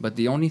 But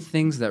the only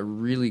things that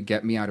really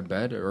get me out of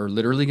bed, or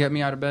literally get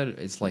me out of bed,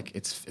 it's like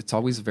it's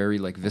always very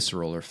like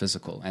visceral or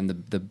physical, and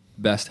the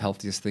best,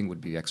 healthiest thing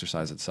would be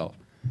exercise itself.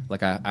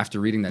 Like after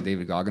reading that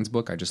David Goggins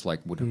book, I just like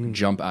would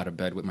jump out of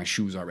bed with my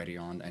shoes already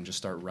on and just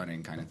start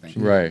running, kind of thing.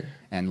 Right.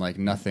 And like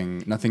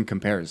nothing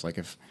compares. Like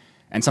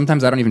and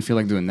sometimes I don't even feel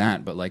like doing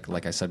that, but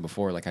like I said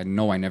before, like I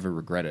know I never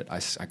regret it.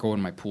 I go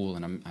in my pool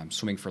and I'm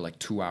swimming for like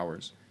 2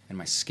 hours and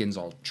my skin's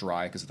all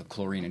dry because of the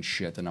chlorine and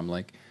shit, and I'm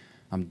like,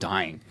 I'm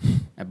dying,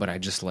 but I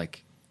just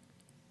like,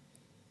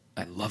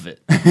 I love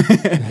it.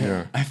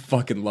 Yeah. I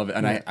fucking love it,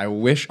 and I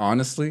wish,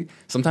 honestly,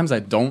 sometimes I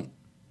don't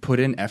put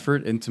in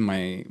effort into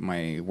my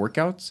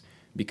workouts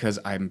because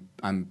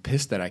I'm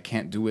pissed that I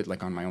can't do it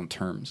like on my own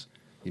terms.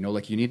 You know,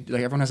 like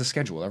everyone has a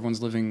schedule.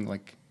 Everyone's living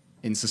like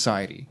in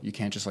society. You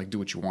can't just like do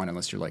what you want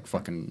unless you're like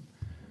fucking,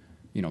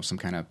 you know, some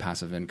kind of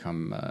passive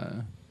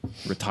income,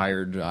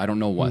 retired. I don't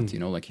know what. You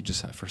know, like you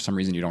just for some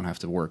reason you don't have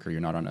to work, or you're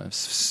not on a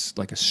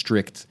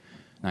strict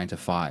 9 to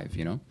 5.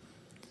 You know,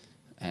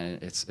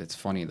 and it's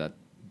funny that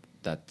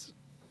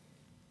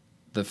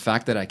the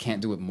fact that I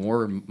can't do it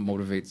more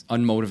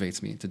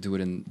unmotivates me to do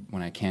it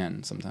when I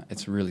can. Sometimes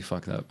it's really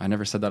fucked up. I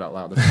never said that out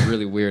loud. That's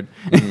really weird.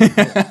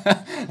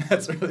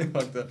 That's really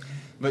fucked up.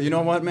 But you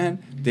know what,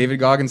 man? David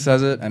Goggins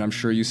says it, and I'm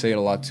sure you say it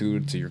a lot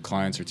too, to your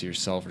clients or to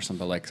yourself or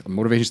something. Like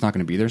motivation's not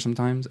going to be there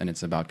sometimes, and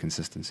it's about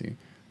consistency.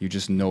 You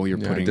just know you're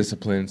putting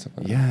discipline. Stuff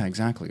like that. Yeah,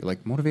 exactly.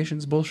 Like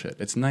motivation's bullshit.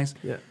 It's nice.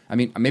 Yeah. I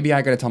mean, maybe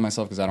I got to tell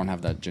myself because I don't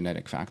have that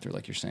genetic factor,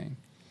 like you're saying.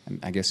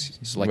 I guess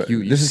it's like But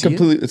you this is see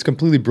completely. It's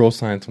completely bro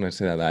science when I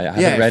say that. I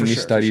haven't Yeah, read for any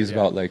sure, studies for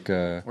sure, yeah. about like.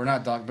 We're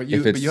not but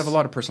if you have a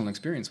lot of personal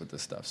experience with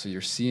this stuff, so you're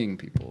seeing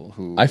people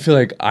who. I feel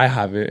like I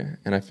have it,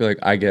 and I feel like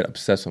I get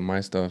obsessed with my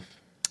stuff.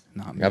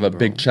 Not I have me, a bro.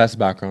 big chess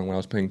background. When I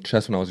was playing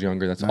chess when I was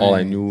younger, that's all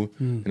I Nice. knew.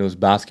 And it was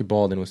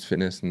basketball, then it was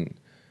fitness, and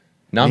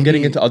now I'm Maybe-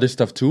 getting into other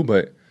stuff too.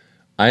 But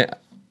I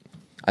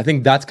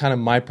think that's kind of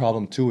my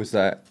problem too. Is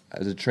that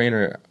as a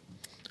trainer,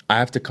 I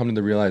have to come to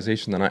the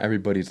realization that not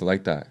everybody's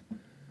like that.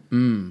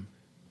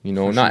 You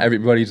know, not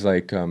everybody's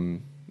like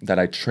that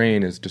I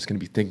train is just gonna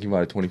be thinking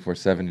about it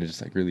 24/7 and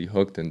just like really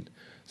hooked. And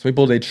some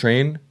people, they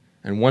train,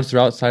 and once they're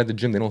outside the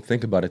gym, they don't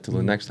think about it till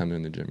the next time they're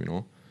in the gym. You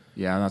know,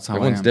 Yeah, that's how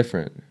everyone's I am.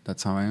 different.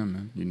 That's how I am,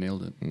 man. You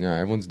nailed it. Yeah,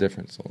 everyone's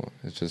different. So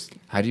it's just.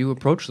 How do you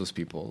approach those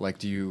people? Like,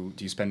 do you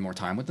spend more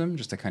time with them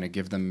just to kind of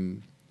give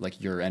them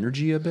like your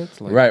energy a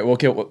bit? Like, Right. Well,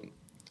 okay. Well,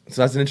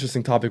 so that's an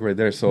interesting topic right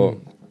there. So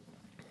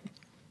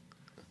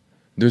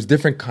there's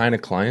different kind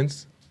of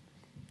clients,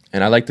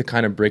 and I like to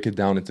kind of break it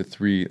down into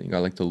 3. You got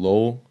like the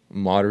low,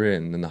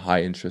 moderate, and then the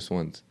high interest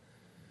ones.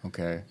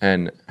 Okay.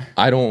 And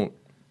I'm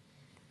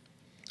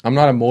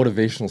not a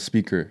motivational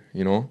speaker.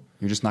 You know,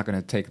 You're just not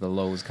gonna take the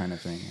lows kind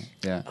of thing.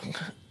 Yeah.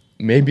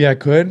 maybe I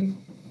could.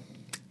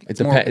 It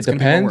It's gonna be more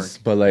depends.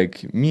 work. But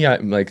like me,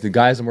 like the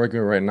guys I'm working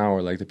with right now,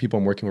 or like the people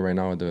I'm working with right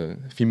now, or the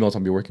females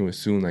I'll be working with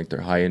soon, like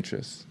they're high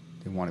interest.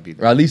 They want to be Or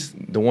there. at least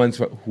the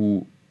ones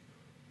who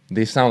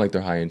they sound like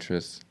they're high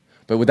interest.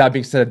 But with that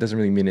being said, it doesn't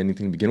really mean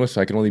anything to begin with.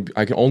 So I can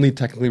only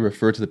technically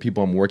refer to the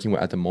people I'm working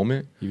with at the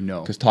moment. You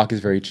know. Because talk is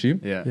very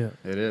cheap. Yeah. Yeah.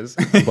 It is.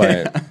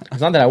 But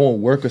it's not that I won't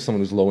work with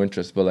someone who's low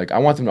interest, but like I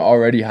want them to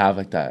already have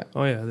like that.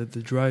 Oh yeah, the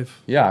drive.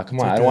 Yeah, come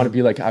on. like I don't want to that.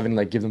 be like having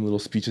like give them little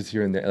speeches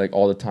here and there like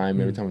all the time.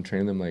 Every time I'm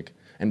training them, like,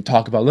 and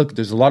talk about, look,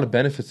 there's a lot of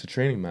benefits to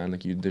training, man.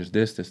 Like there's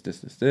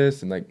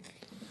this, and like,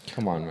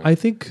 come on, man. I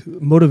think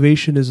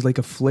motivation is like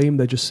a flame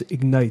that just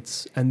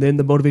ignites, and then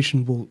the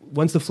motivation will,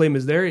 once the flame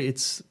is there,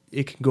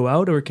 it can go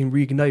out or it can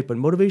reignite, but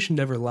motivation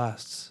never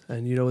lasts.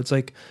 And you know, it's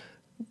like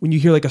when you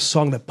hear like a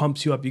song that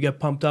pumps you up, you get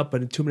pumped up,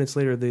 but 2 minutes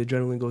later the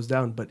adrenaline goes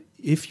down. But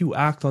if you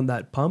act on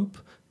that pump,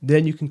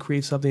 then you can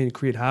create something and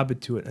create habit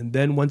to it. And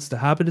then once the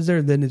habit is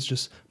there, then it's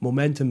just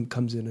momentum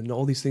comes in, and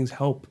all these things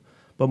help.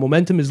 But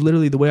momentum is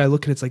literally, the way I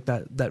look at it, it's like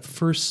that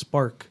first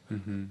spark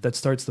that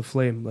starts the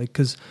flame. Like,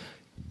 because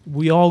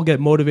we all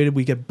get motivated,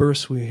 we get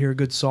bursts when we hear a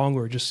good song,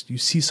 or just you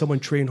see someone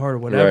train hard or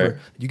whatever. Right.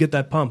 You get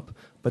that pump,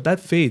 but that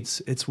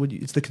fades. It's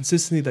it's the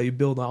consistency that you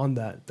build on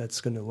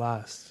that's going to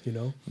last. You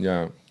know?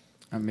 Yeah.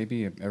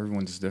 Maybe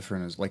everyone's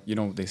different. Is like, you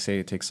know, they say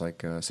it takes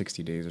like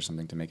 60 days or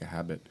something to make a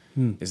habit.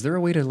 Is there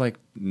a way to like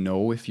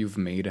know if you've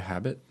made a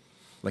habit?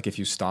 Like if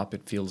you stop,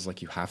 it feels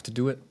like you have to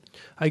do it.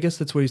 I guess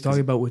that's what he's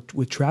talking about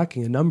with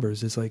tracking and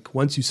numbers. It's like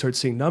once you start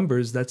seeing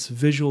numbers, that's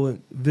visual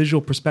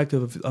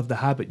perspective of the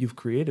habit you've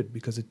created,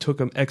 because it took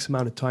them X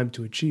amount of time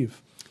to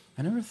achieve.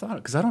 I never thought,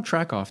 because I don't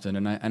track often,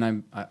 and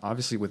I'm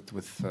obviously with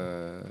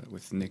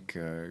Nick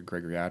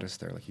Gregoriadis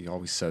there. Like he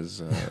always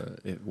says,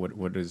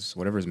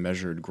 whatever is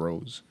measured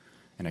grows,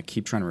 and I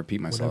keep trying to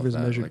repeat myself. Whatever's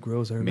measured like,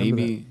 grows. I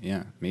remember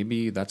that.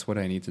 Maybe that's what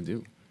I need to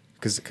do,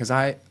 because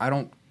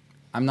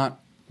I'm not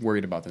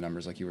worried about the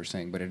numbers like you were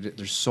saying, but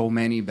there's so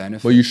many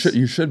benefits. Well, you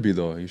should be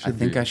though. You should. I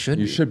think I should.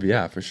 You should be.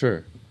 Yeah, for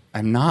sure.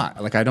 I'm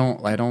not. Like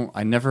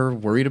I never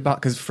worried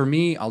about, because for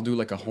me, I'll do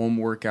like a home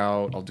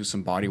workout. I'll do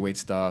some body weight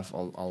stuff.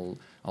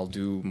 I'll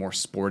do more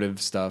sportive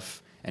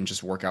stuff and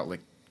just work out like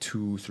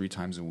 2-3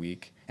 times a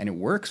week, and it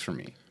works for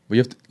me. But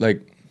you have to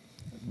like.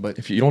 But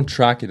if you don't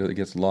track it, it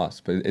gets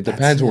lost. But it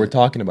depends what we're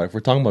talking about. If we're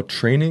talking about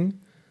training,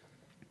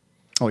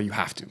 oh, you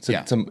have to. It's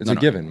a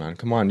given, man.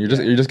 Come on, you're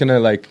just gonna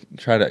like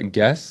try to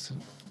guess.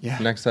 Yeah.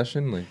 Next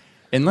session, like,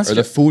 unless or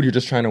the food, you're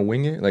just trying to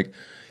wing it. Like,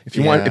 if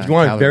you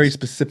want very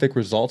specific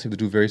results, you have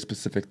to do very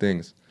specific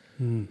things.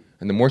 And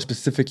the more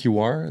specific you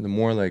are, the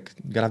more like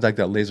you gotta have like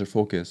that laser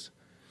focus.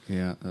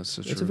 Yeah, that's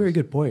the truth. That's a very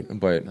good point.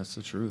 But that's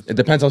the truth. It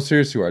depends how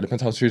serious you are. It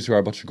depends how serious you are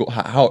about your goal.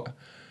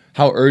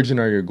 How urgent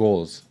are your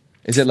goals?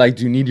 Is it like,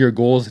 do you need your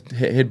goals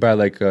hit by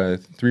like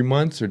 3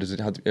 months, or does it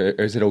have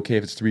to, or is it okay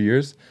if it's 3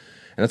 years?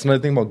 And that's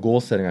another thing about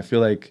goal setting. I feel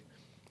like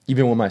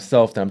even with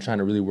myself, that I'm trying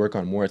to really work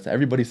on more. It's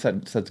everybody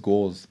sets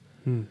goals,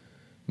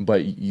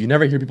 but you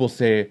never hear people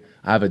say,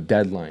 "I have a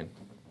deadline."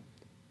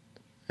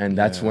 And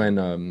that's when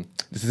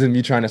this isn't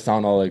me trying to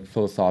sound all like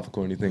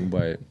philosophical or anything,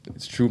 but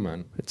it's true,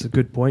 man. It's a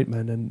good point,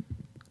 man. And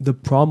the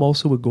problem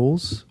also with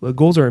goals, well,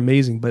 goals are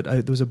amazing, but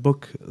there was a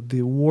book,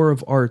 The War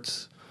of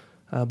Art,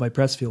 by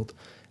Pressfield.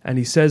 And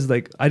he says,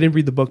 like, I didn't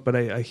read the book, but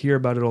I hear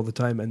about it all the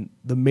time. And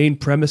the main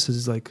premise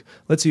is like,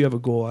 let's say you have a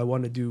goal. I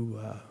want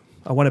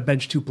to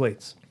bench 2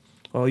 plates.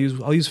 I'll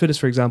use fitness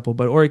for example,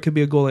 or it could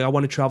be a goal like I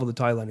want to travel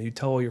to Thailand. And you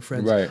tell all your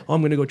friends, right. Oh,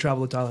 I'm going to go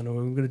travel to Thailand, or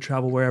I'm going to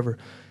travel wherever.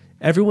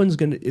 Everyone's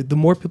going to, the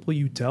more people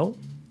you tell,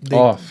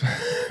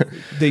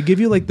 they give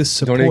you like the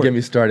support. Don't even get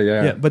me started,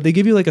 yeah. But they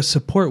give you like a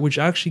support, which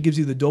actually gives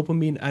you the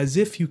dopamine as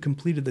if you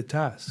completed the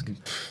task.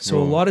 So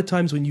a lot of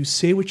times when you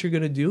say what you're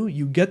going to do,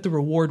 you get the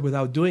reward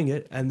without doing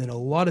it. And then a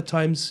lot of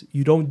times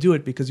you don't do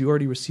it because you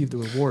already received the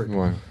reward.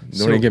 Wow.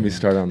 Don't even get me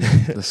started on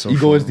that.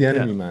 Ego is the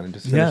enemy, man. I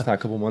just finished that a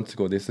couple months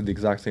ago. They said the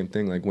exact same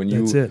thing. Like when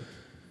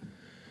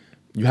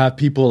you have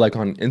people like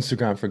on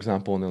Instagram, for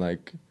example, and they're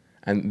like,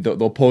 and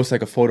they'll post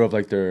like a photo of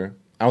like their,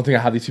 I don't think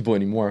I have these people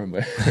anymore,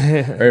 but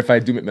or if I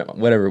do,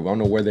 whatever, I don't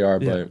know where they are,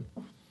 but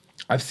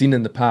I've seen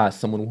in the past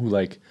someone who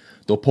like,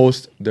 they'll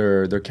post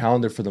their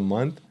calendar for the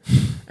month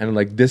and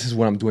like, this is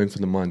what I'm doing for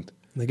the month.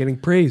 They're getting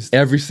praised.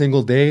 Every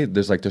single day,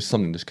 there's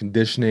something, there's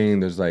conditioning,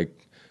 there's like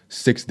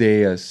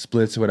 6-day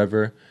splits or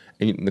whatever.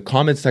 And the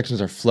comment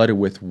sections are flooded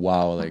with,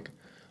 wow, like,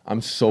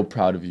 I'm so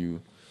proud of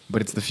you.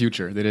 But it's the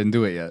future. They didn't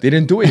do it yet. They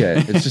didn't do it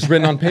yet. It's just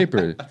written on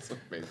paper. That's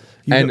amazing.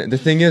 And the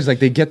thing is, like,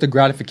 they get the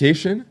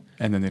gratification.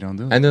 And then they don't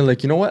do it. And then,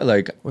 like, you know what?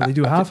 Like, or they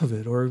do half of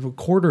it or a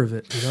quarter of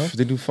it, you know?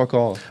 They do fuck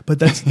all. But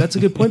that's a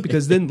good point,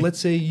 because then let's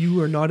say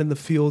you are not in the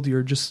field,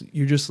 you're just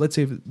let's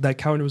say that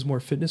calendar was more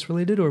fitness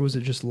related, or was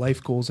it just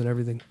life goals and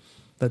everything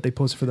that they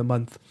posted for the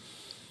month?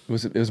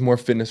 It was more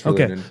fitness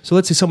related. Okay. So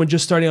let's say someone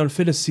just starting out in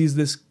fitness sees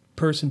this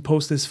person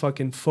post this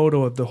fucking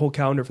photo of the whole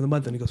calendar for the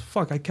month, and he goes,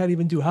 fuck, I can't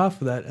even do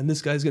half of that, and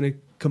this guy's going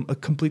to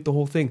complete the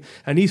whole thing,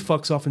 and he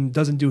fucks off and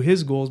doesn't do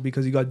his goals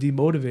because he got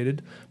demotivated.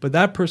 But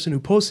that person who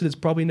posted it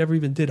probably never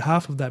even did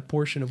half of that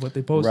portion of what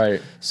they posted.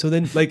 Right. So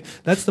then, like,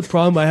 that's the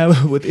problem I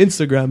have with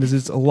Instagram, is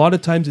it's a lot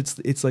of times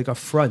it's like a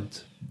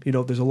front. You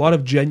know, there's a lot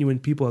of genuine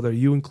people out there,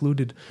 you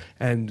included,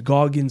 and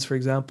Goggins, for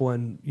example,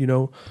 and, you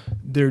know,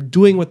 they're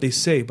doing what they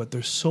say, but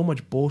there's so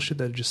much bullshit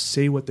that just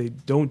say what they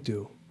don't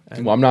do.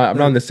 And well, I'm not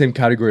in the same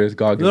category as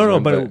Goggins. No,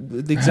 but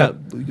the exact.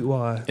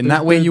 In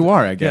that way, you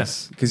are, I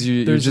guess, because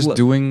you're just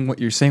doing what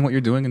you're saying, what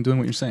you're doing, and doing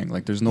what you're saying.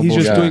 Like, there's no. He's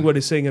bullshit. just doing what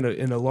he's saying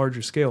in a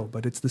larger scale,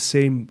 but it's the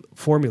same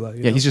formula.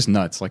 You know? He's just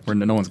nuts. Like,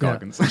 no one's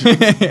Goggins.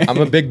 I'm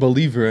a big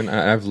believer, and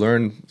I've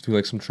learned through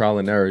like some trial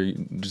and error.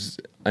 You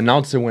just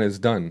announce it when it's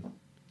done.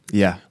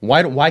 Yeah.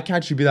 Why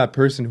can't you be that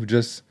person who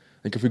just,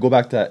 like, if we go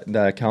back to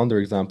that calendar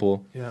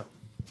example, Yeah.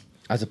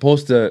 as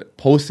opposed to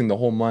posting the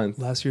whole month,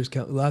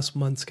 Last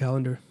month's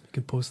calendar. You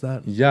can post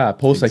that. yeah,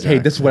 post like, hey,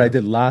 this is Exactly. what I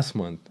did last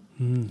month.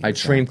 Mm-hmm. I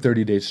trained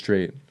 30 days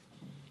straight.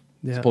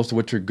 Yeah. As opposed to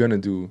what you're gonna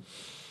do.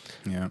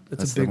 Yeah,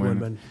 That's a the big way, one,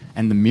 man.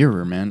 And the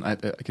mirror, man,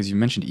 because you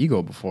mentioned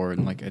ego before,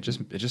 and like it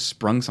just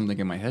sprung something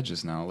in my head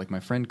just now. Like my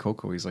friend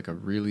Coco, he's like a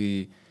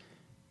really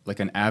like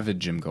an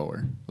avid gym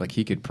goer. Like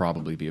he could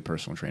probably be a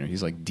personal trainer.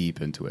 He's like deep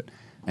into it,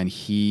 and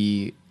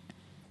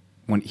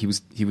when he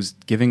was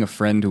giving a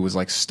friend who was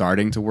like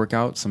starting to work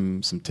out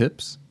some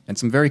tips and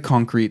some very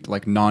concrete,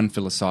 like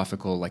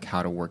non-philosophical, like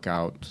how to work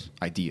out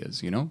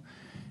ideas, you know,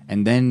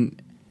 and then.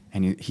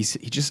 And he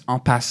just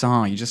en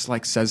passant, he just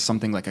like says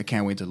something like, I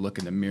can't wait to look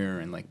in the mirror,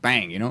 and like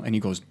bang, you know? And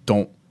he goes,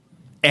 don't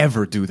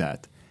ever do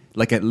that.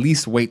 Like at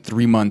least wait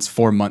 3 months,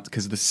 4 months,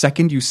 because the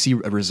second you see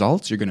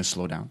results, you're going to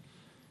slow down.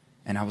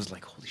 And I was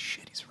like, holy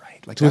shit, he's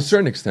right. Like To a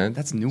certain extent.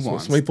 that's So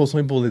nuanced.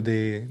 some people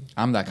they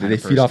I'm that kind they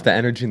of feed off person. the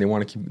energy and they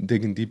want to keep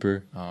digging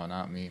deeper. Oh,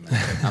 not me,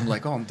 man. I'm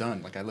like, oh, I'm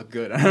done. Like I look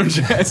good.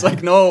 It's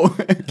like, no,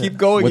 keep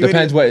going. Well, you it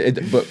depends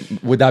idiot. but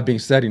with that being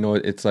said, you know,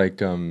 it's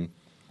like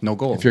No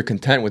goal. if you're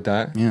content with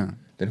that, Yeah.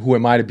 then who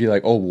am I to be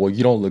like, oh, well,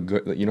 you don't look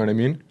good. You know what I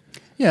mean?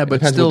 Yeah, but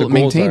depends still what the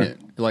goals maintain are. it.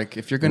 Like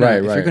if you're gonna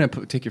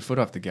Right. take your foot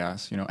off the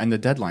gas, you know, and the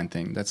deadline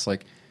thing, that's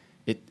like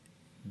it.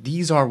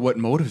 These are what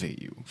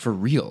motivate you for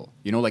real.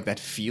 You know, like that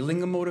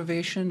feeling of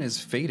motivation is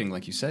fading,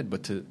 like you said.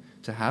 But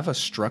to have a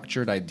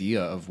structured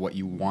idea of what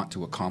you want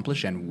to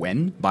accomplish and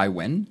when,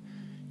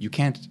 you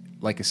can't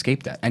like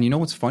escape that. And you know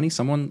what's funny?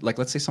 Someone like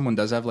let's say someone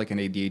does have like an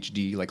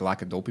ADHD, like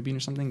lack of dopamine or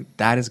something.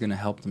 That is going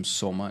to help them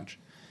so much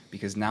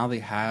because now they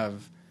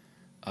have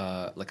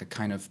like a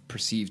kind of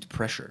perceived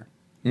pressure.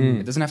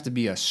 It doesn't have to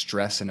be a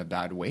stress in a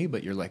bad way,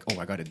 but you're like, oh,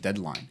 I got a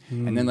deadline.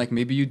 And then like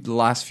maybe the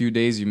last few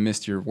days you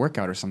missed your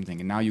workout or something,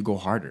 and now you go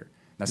harder.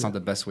 That's not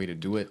the best way to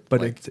do it. But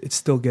like, it's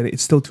still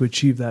to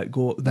achieve that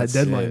goal, that that's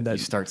deadline. it. That you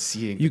start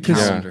seeing you the can-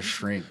 calendar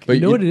shrink. But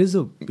you know you- what it is?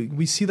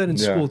 We see that in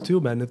Yeah. school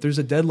too, man. If there's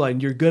a deadline,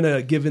 you're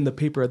gonna give in the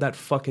paper that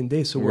fucking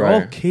day. So we're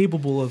all Right.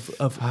 capable of.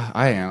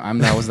 I am.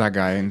 That was that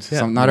guy, and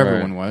Yeah. not Right.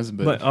 everyone was,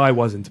 but, But I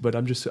wasn't. But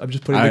I'm just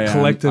putting I the am.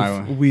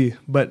 collective we.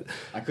 But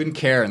I couldn't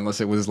care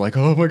unless it was like,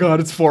 oh my god,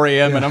 it's 4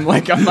 a.m. and I'm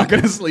like, I'm not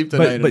gonna sleep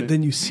tonight. but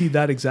then you see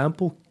that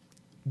example.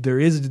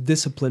 There is a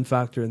discipline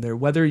factor in there.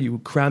 Whether you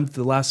crammed to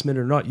the last minute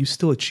or not, you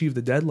still achieve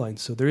the deadline.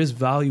 So there is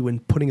value in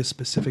putting a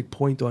specific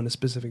point on a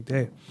specific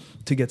day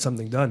to get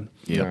something done.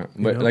 Yeah.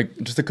 But know? like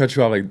just to cut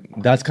you off, like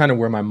that's kind of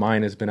where my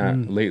mind has been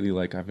at lately.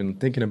 Like I've been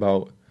thinking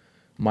about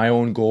my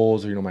own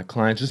goals or, you know, my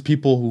clients, just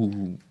people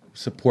who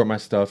support my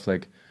stuff,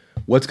 like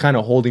what's kind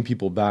of holding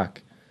people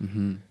back.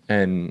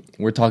 And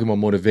we're talking about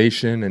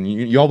motivation, and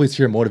you always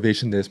hear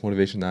motivation this,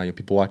 motivation that. You know,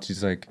 people watch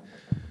these like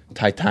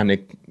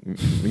Titanic,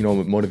 you know,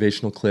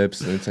 motivational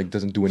clips, and it's like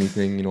doesn't do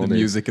anything. You know, the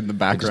music in the they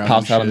background. just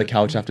pass and out on the shit.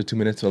 couch after 2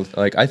 minutes. So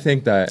like I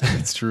think that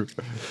It's true.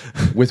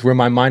 with where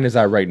my mind is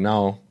at right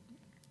now,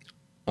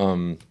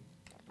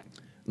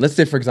 let's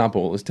say for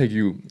example, let's say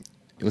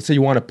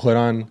you want to put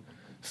on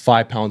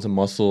 5 pounds of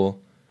muscle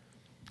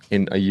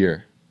in a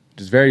year,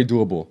 which is very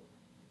doable.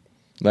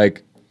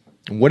 Like,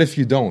 what if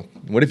you don't?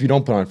 What if you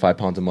don't put on 5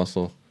 pounds of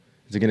muscle?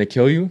 Is it gonna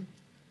kill you?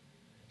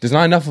 There's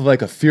not enough of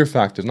like a fear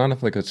factor. There's not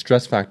enough like a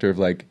stress factor of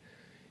like,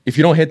 if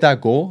you don't hit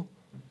that goal,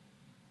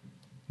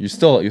 you're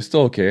still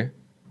okay.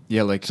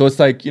 Yeah, like So it's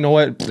like, you know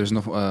what? there's no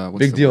what's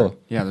Big the deal. word?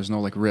 Yeah, there's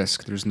no like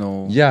risk. There's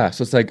no. Yeah,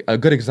 so it's like a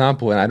good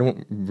example, and I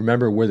don't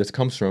remember where this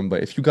comes from,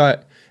 but if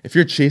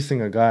you're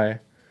chasing a guy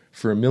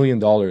for $1 million,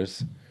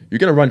 you're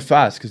gonna run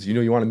fast because you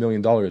know you want $1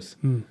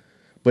 million.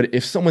 But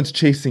if someone's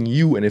chasing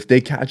you, and if they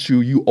catch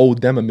you, you owe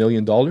them $1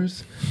 million.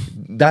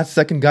 That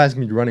second guy's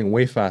gonna be running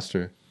way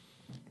faster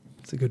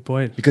That's a good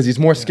point. because he's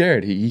more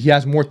scared. He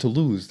has more to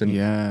lose than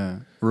Yeah,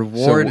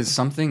 reward So- is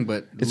something,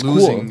 but it's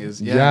losing cool.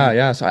 is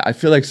yeah. So I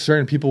feel like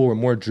certain people were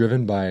more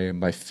driven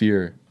by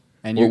fear,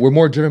 And we're you-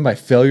 more driven by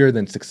failure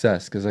than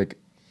success because like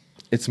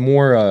it's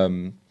more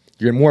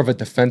you're in more of a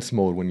defense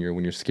mode when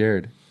you're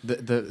scared.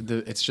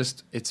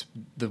 It's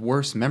the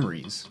worst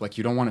memories. Like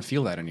you don't want to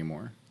feel that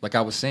anymore. Like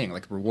I was saying,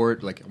 like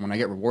reward. Like when I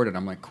get rewarded,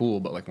 I'm like cool,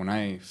 but like when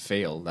I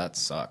fail, that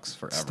sucks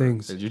forever.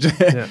 Stings. You just-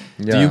 Yeah.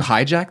 Do Yeah. you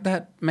hijack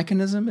that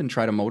mechanism and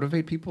try to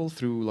motivate people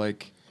through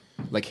like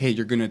hey,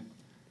 you're gonna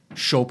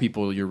show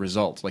people your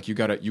results. Like you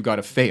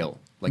gotta fail.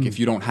 Like if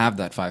you don't have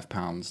that 5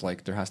 pounds,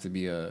 like there has to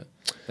be a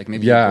like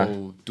maybe Yeah. you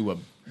go do a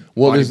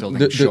Well,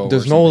 bodybuilding show.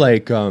 there's or no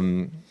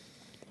something.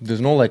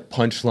 there's no like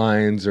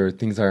punchlines or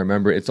things I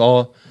remember. It's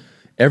all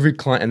every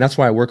client, and that's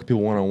why I work with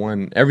people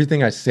one-on-one.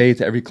 Everything I say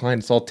to every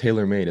client, it's all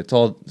tailor-made. It's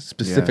all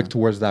specific Yeah.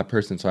 towards that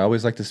person. So I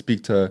always like to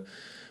speak to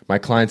my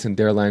clients in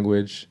their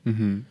language.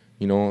 Mm-hmm.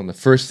 You know, in the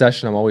first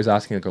session, I'm always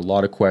asking like a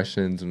lot of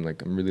questions, and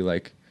like I'm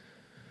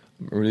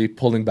really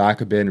pulling back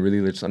a bit and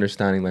really just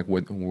understanding like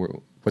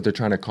what they're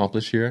trying to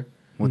accomplish here.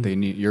 What they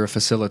need. You're a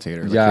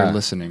facilitator. Like Yeah. you're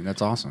listening.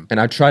 That's awesome. And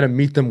I try to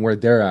meet them where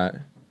they're at.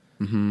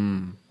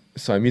 Mm-hmm.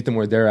 So I meet them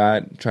where they're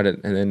at,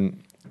 and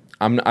then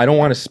I don't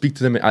want to speak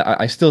to them.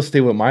 I still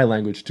stay with my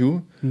language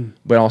too,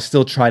 but I'll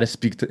still try to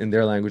speak in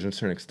their language to a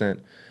certain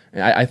extent.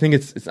 And I think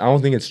it's I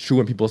don't think it's true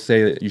when people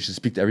say that you should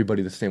speak to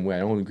everybody the same way. I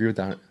don't agree with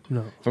that.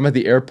 No. If I'm at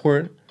the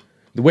airport,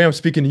 the way I'm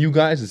speaking to you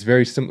guys is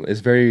very simple.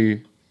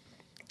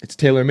 It's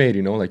tailor made.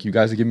 You know, like you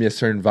guys give me a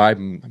certain vibe,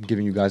 and I'm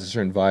giving you guys a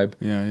certain vibe.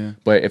 Yeah.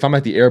 But if I'm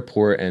at the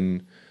airport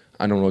and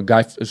I don't know, a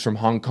guy is from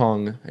Hong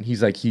Kong and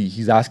he's like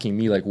he's asking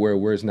me like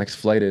where his next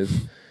flight is,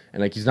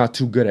 and like he's not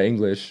too good at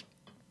English.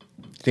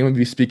 I think I'm gonna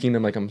be speaking to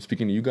him like I'm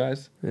speaking to you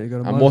guys. Yeah, you gotta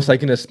I'm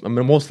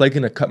modify. most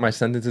likely to cut my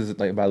sentences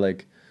like by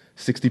like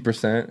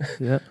 60%.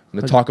 Yeah. I'm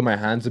gonna talk with my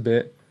hands a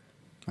bit.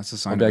 That's a I'll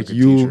sign be of like a good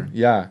you, teacher.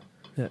 yeah.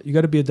 Yeah, you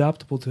got to be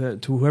adaptable to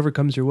whoever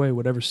comes your way,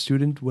 whatever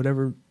student,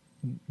 whatever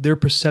their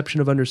perception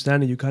of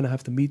understanding. You kind of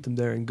have to meet them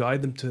there and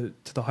guide them to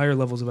the higher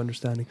levels of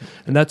understanding,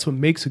 and that's what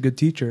makes a good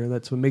teacher.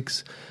 That's what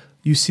makes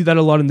you see that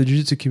a lot in the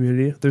jiu-jitsu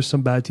community. There's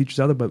some bad teachers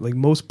out there, but like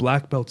most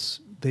black belts,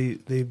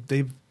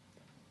 they've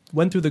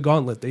went through the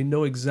gauntlet. They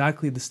know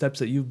exactly the steps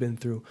that you've been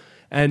through,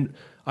 and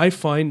I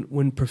find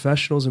when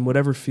professionals in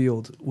whatever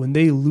field, when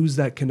they lose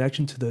that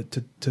connection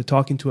to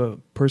talking to a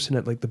person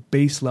at like the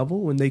base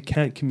level, when they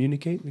can't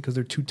communicate because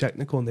they're too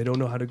technical and they don't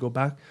know how to go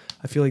back,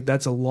 I feel like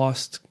that's a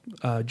lost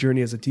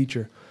journey as a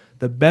teacher.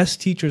 The best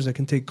teachers that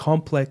can take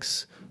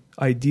complex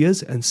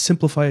ideas and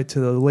simplify it to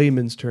the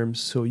layman's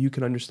terms so you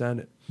can understand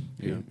it.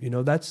 Yeah. You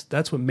know,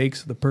 that's what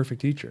makes the perfect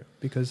teacher,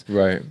 because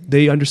Right.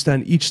 they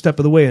understand each step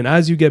of the way. And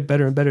as you get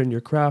better and better in your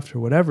craft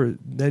or whatever,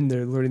 then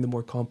they're learning the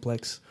more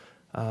complex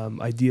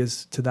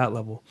ideas to that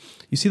level.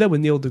 You see that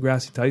with Neil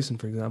deGrasse Tyson,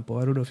 for example.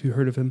 I don't know if you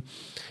heard of him.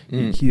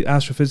 He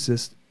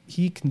astrophysicist.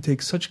 He can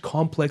take such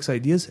complex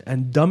ideas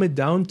and dumb it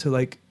down to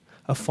like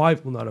not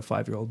a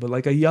 5-year-old, but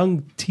like a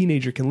young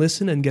teenager can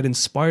listen and get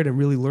inspired and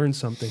really learn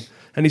something.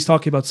 And he's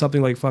talking about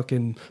something like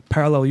fucking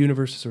parallel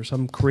universes or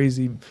some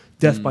crazy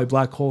death by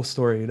black hole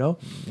story, you know?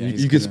 Yeah,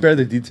 You could spare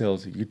the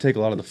details. You could take a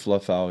lot of the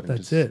fluff out. And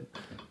That's just, it.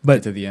 Get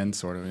But to the end,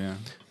 sort of. Yeah.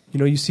 you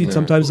know, you see it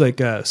sometimes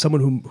like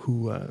someone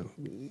who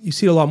you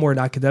see it a lot more in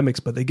academics,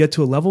 but they get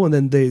to a level and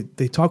then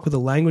they talk with a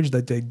language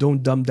that they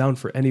don't dumb down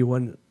for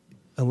anyone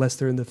unless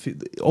they're in the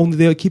field. Only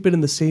they'll keep it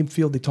in the same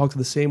field. They talk to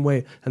the same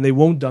way and they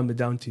won't dumb it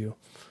down to you.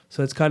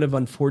 So it's kind of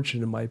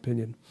unfortunate in my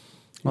opinion.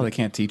 Well, they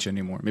can't teach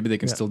anymore. Maybe they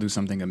can Yeah. still do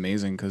something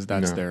amazing because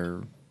that's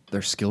No.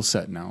 their skill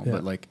set now.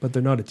 Yeah. But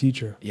they're not a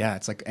teacher. yeah,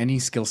 it's like any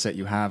skill set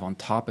you have on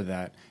top of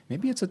that.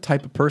 Maybe it's a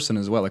type of person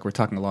as well. Like we're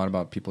talking a lot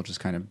about people just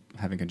kind of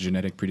having a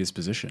genetic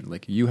predisposition.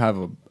 Like you have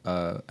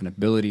an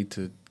ability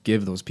to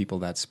give those people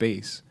that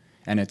space,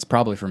 and it's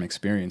probably from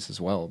experience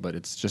as well. But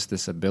it's just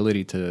this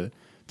ability to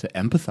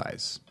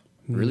empathize,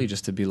 really,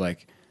 just to be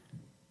like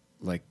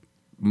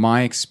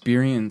my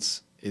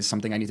experience is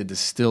something I need to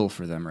distill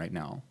for them right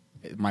now.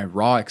 My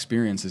raw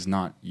experience is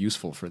not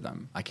useful for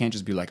them. I can't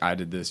just be like, I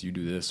did this, you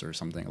do this, or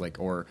something like,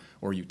 or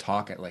you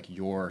talk at like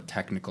your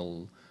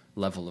technical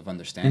level of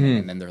understanding,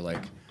 and then they're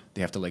like,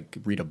 they have to like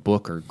read a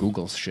book or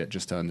Google shit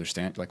just to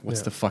understand. Like, what's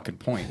Yeah. the fucking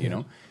point, you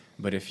know?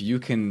 But if you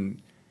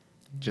can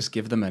just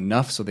give them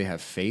enough so they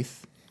have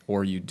faith,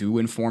 or you do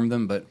inform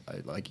them, but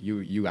like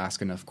you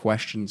ask enough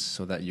questions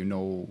so that you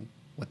know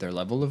what their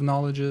level of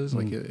knowledge is,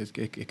 like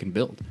it can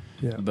build.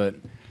 Yeah. But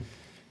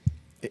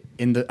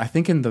I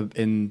think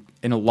in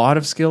a lot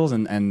of skills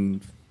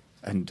and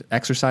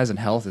exercise and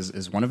health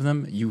is one of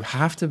them. You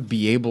have to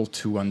be able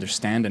to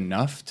understand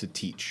enough to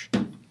teach.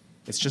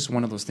 It's just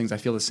one of those things. I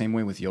feel the same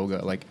way with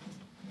yoga. Like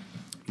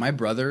my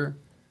brother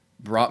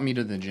brought me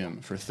to the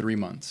gym for 3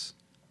 months,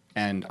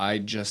 and I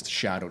just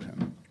shadowed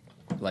him.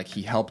 Like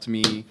he helped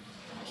me.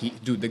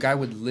 The guy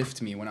would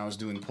lift me when I was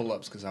doing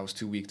pull-ups because I was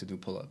too weak to do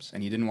pull-ups,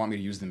 and he didn't want me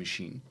to use the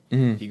machine.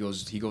 He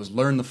goes,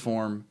 learn the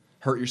form.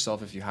 Hurt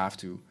yourself if you have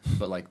to,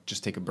 but like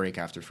just take a break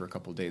after for a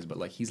couple of days. But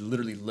like he's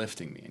literally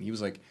lifting me, and he was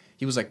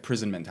like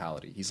prison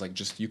mentality. He's like,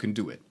 just you can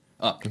do it.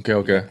 Up.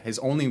 Okay. His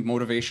only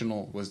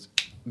motivational was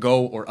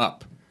go or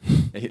up.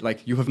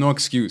 Like you have no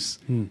excuse,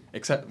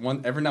 except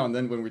every now and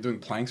then when we're doing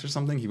planks or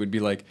something, he would be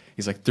like,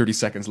 he's like 30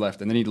 seconds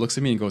left, and then he looks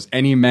at me and goes,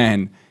 any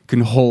man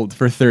can hold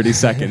for 30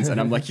 seconds, and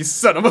I'm like, you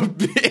son of a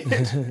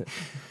bitch.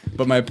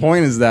 But my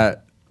point is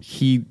that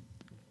he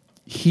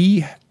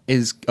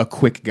is a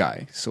quick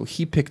guy, so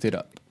he picked it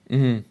up.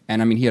 And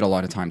I mean, he had a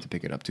lot of time to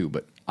pick it up too,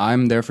 but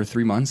I'm there for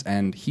 3 months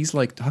and he's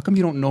like, how come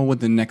you don't know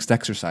what the next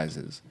exercise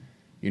is?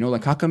 You know,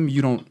 like how come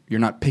you're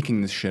not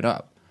picking this shit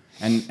up?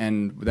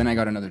 And then I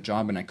got another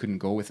job and I couldn't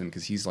go with him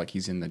because he's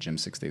in the gym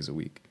 6 days a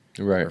week.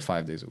 Right. Or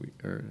 5 days a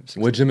week. Or 6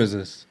 What gym is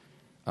this?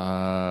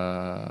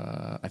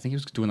 I think he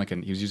was doing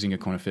he was using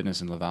Icona Fitness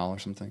in Laval or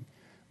something.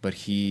 But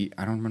I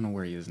don't remember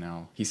where he is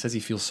now. He says he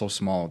feels so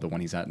small, the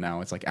one he's at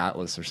now. It's like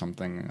Atlas or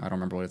something. I don't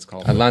remember what it's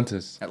called.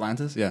 Atlantis.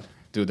 Atlantis? Yeah.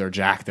 Dude, they're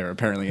jacked there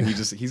apparently. And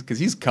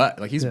he's cut.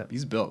 Like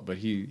he's built, but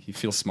he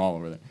feels small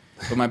over there.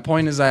 But my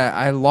point is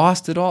I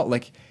lost it all.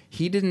 Like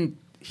he didn't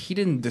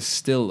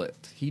distill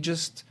it. He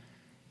just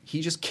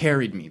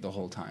carried me the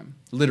whole time.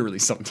 Literally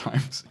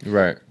sometimes.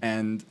 Right.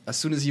 And as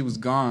soon as he was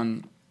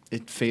gone,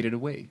 it faded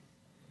away.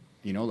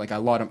 You know, like a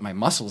lot of my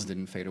muscles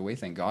didn't fade away,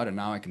 thank God, and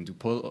now I can do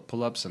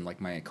pull-ups, and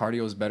like my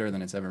cardio is better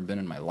than it's ever been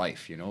in my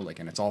life. You know, like,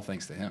 and it's all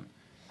thanks to him.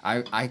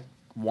 I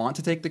want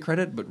to take the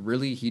credit, but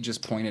really he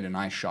just pointed and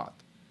I shot.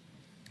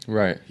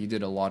 Right. He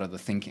did a lot of the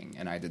thinking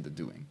and I did the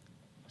doing.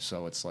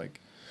 So it's like,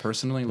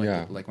 personally,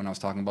 like like when I was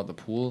talking about the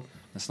pool,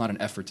 that's not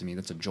an effort to me,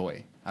 that's a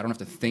joy. I don't have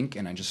to think,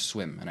 and I just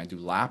swim and I do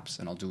laps,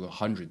 and I'll do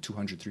 100,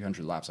 200,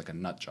 300 laps like a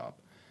nut job.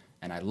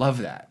 And I love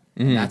that.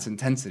 And that's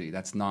intensity.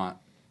 That's not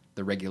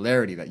the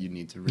regularity that you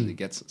need to really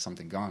get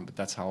something going, but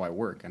that's how I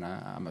work. And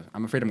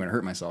I'm afraid I'm going to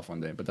hurt myself one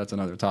day, but that's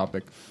another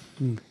topic.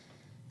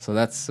 So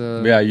that's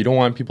you don't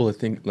want people to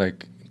think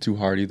like too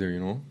hard either, you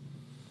know.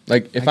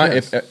 Like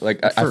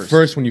at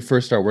first when I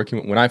first start working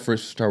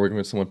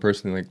with someone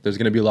personally, like there's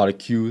gonna be a lot of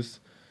cues,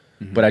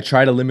 but I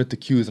try to limit the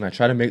cues and I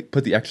try to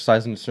put the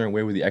exercise in a certain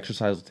way where the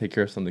exercise will take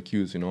care of some of the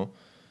cues, you know.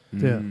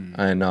 Yeah.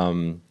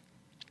 And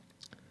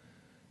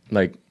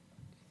like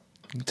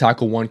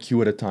tackle one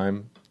cue at a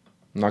time.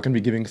 I'm not gonna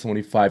be giving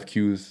somebody 5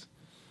 cues.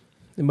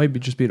 It might be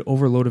just be an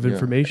overload of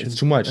information. It's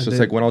too much. And Just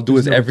like what I'll do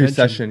there's is no every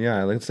attention.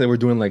 session, let's say we're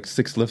doing like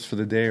 6 lifts for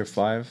the day or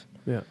 5.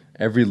 Yeah.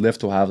 Every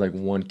lift will have like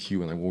one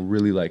cue, and like we'll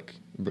really like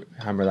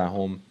hammer that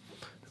home.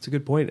 That's a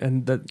good point.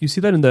 And that you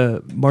see that in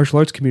the martial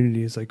arts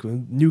community. Is like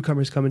when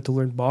newcomers come in to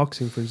learn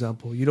boxing, for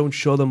example, you don't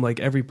show them like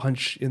every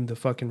punch in the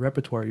fucking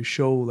repertoire. You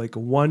show like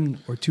 1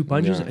 or 2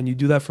 punches, and you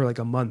do that for like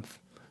a month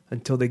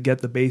until they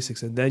get the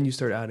basics, and then you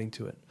start adding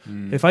to it.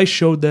 If I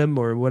showed them,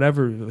 or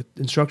whatever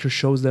instructor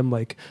shows them,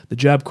 like the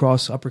jab,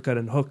 cross, uppercut,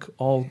 and hook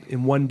all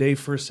in one day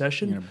first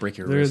session, You're gonna break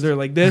your they're, wrist. they're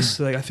like this,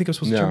 like I think I'm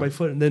supposed to turn my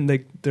foot, and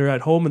then they're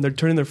at home and they're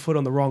turning their foot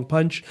on the wrong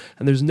punch,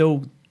 and there's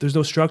no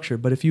structure.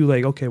 But if you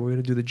like, okay, we're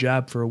gonna do the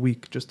jab for a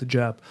week, just the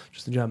jab,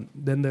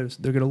 then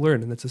they're gonna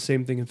learn, and it's the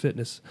same thing in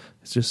fitness.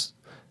 It's just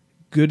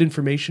good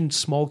information,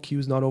 small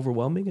cues, not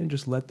overwhelming, and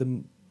just let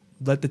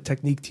the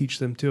technique teach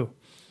them too.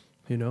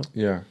 You know.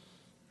 Yeah.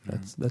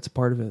 That's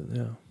part of it.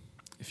 Yeah.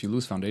 if you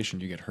lose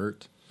foundation, you get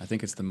hurt. I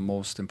think it's the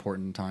most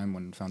important time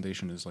when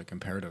foundation is like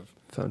imperative.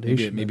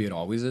 Foundation. Maybe it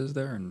always is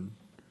there, and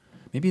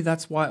maybe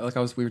that's why. Like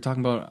we were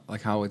talking about,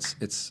 like how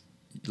it's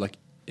like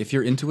if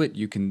you're into it,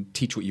 you can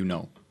teach what you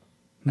know,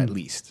 at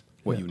least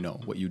what you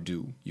know, what you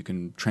do. You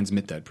can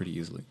transmit that pretty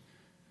easily,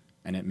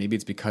 and maybe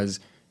it's because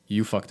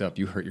you fucked up,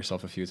 you hurt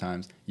yourself a few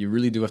times. You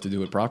really do have to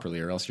do it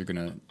properly, or else you're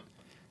gonna.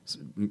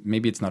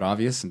 Maybe it's not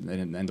obvious,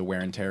 and the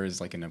wear and tear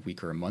is like in a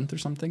week or a month or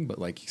something. But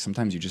like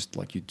sometimes you just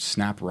like you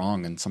snap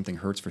wrong and something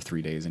hurts for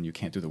 3 days and you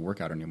can't do the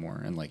workout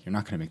anymore, and like you're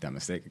not gonna make that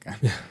mistake again.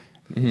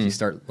 You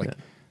start like.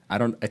 I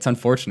don't. It's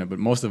unfortunate, but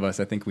most of us,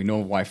 I think, we know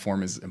why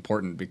form is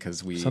important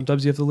because we.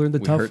 Sometimes you have to learn the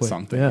we tough hurt way.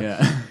 something.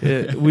 Yeah.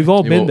 Yeah. We've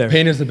all been there.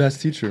 Pain is the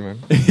best teacher, man.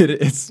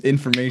 It's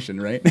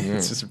information, right?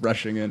 It's just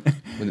rushing in.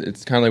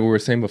 It's kind of like what we were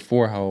saying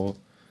before, how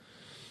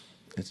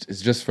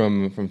it's just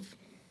from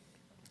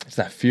it's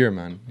that fear,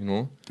 man. You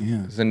know.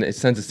 Yeah. Then it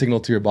sends a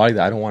signal to your body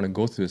that I don't want to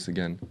go through this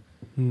again.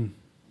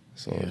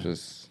 So Yeah.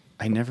 just.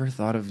 I never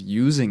thought of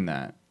using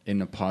that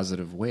in a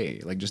positive way,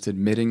 like just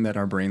admitting that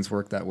our brains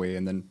work that way,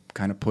 and then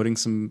kind of putting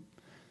some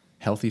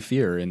healthy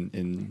fear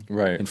in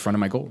front of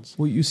my goals.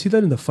 Well, you see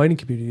that in the fighting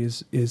community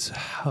is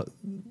how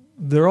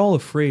they're all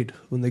afraid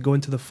when they go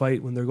into the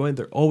fight. When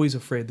they're always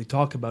afraid. They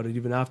talk about it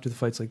even after the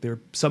fights. Like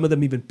some of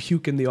them even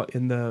puke in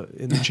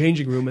the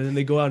changing room, and then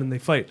they go out and they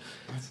fight.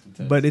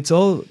 But it's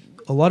all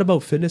a lot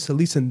about fitness, at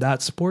least in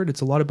that sport.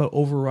 It's a lot about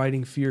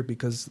overriding fear,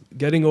 because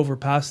getting over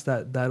past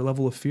that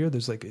level of fear,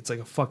 it's like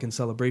a fucking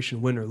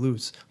celebration, win or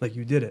lose, like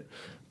you did it.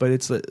 But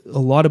it's a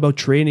lot about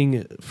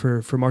training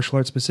for martial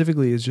arts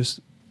specifically is just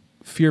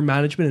fear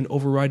management and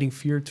overriding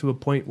fear to a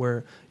point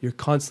where you're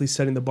constantly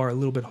setting the bar a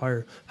little bit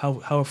higher.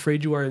 How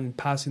afraid you are in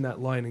passing that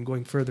line and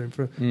going further and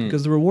further,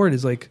 because the reward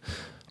is like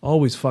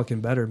always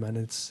fucking better, man.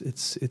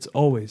 It's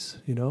always,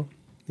 you know,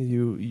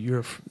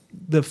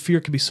 the fear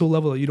can be so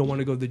level that you don't want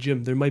to go to the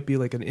gym. There might be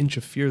like an inch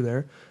of fear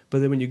there, but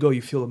then when you go,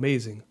 you feel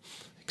amazing.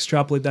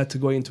 Extrapolate that to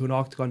going into an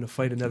octagon to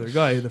fight another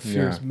guy. The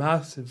fear is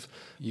massive.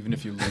 Even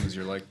if you lose,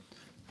 you're like,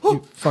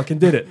 you fucking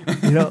did it,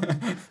 you know.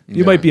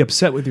 You might be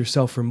upset with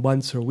yourself for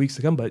months or weeks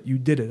to come, but you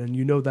did it, and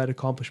you know that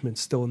accomplishment's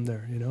still in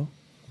there, you know.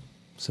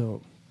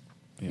 So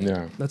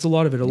that's a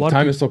lot of it.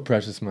 Time is so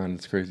precious, man.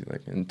 It's crazy.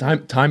 Like, and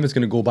time is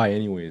gonna go by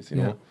anyways, you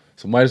know.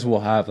 So might as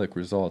well have like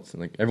results,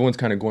 and like everyone's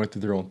kind of going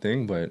through their own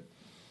thing, but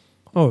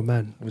oh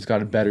man, it's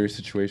got a better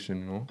situation,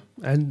 you know.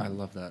 And I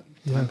love that.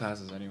 Time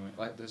passes anyway.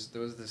 Like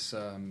there was this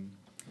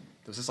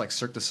like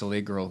Cirque du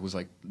Soleil girl who was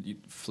like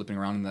flipping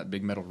around in that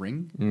big metal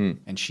ring,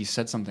 and she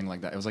said something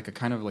like that. It was like a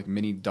kind of like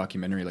mini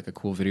documentary, like a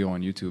cool video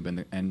on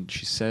YouTube, and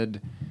she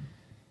said,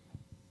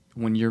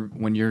 when you're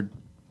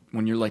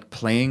like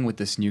playing with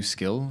this new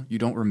skill, you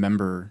don't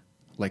remember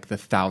like the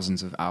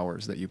thousands of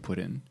hours that you put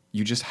in.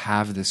 You just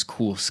have this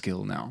cool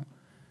skill now,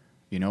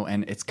 you know,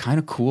 and it's kind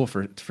of cool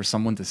for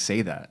someone to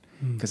say that,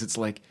 because it's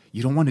like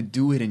you don't want to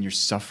do it and you're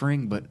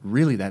suffering, but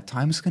really that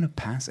time is gonna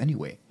pass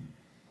anyway.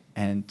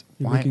 And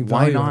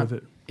why not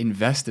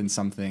invest in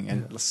something?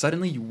 And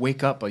suddenly you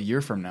wake up a year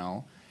from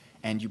now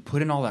and you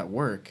put in all that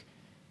work,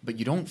 but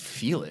you don't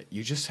feel it.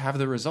 You just have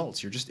the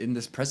results. You're just in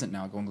this present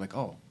now going like,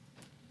 oh,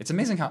 It's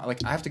amazing how like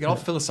I have to get all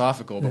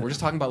philosophical, but we're just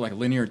talking about like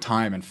linear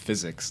time and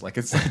physics. Like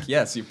it's like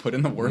yes, you put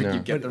in the work, Yeah. you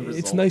get But the result.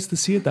 it's nice to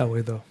see it that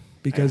way though,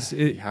 because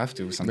You it, have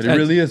to But sometimes. it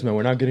really is, man.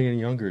 We're not getting any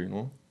younger, you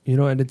know. you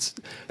know, and it's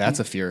That's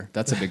a fear.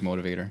 That's a big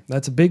motivator.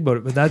 that's a big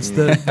motive. But that's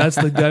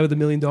the guy with $1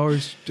 million.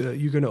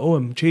 You're gonna owe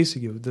him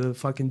chasing you, the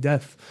fucking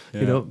death. You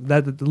Yeah. know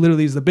that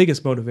literally is the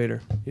biggest motivator.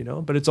 You know,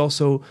 but it's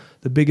also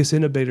the biggest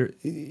inhibitor,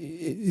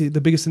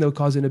 the biggest thing that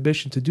will cause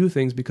inhibition to do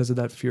things because of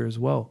that fear as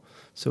well.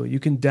 So you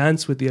can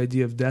dance with the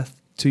idea of death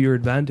to your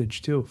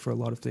advantage too for a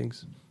lot of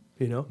things.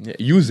 You know. Yeah,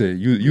 use it.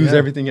 Use Yeah.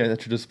 everything at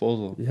your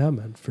disposal. Yeah,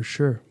 man, for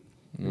sure.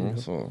 You know, Yeah.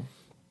 so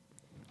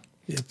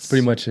It's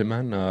pretty much it,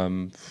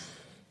 man.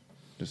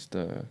 Just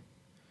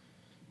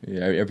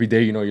yeah, every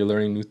day, you know, you're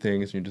learning new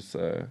things. And you're just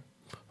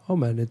Oh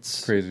man,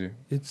 it's crazy.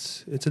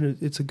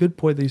 it's a good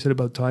point that you said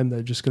about time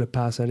that's just going to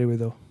pass anyway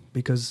though,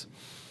 because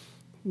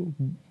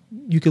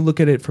you can look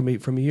at it from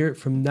a year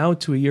from now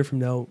to a year from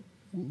now,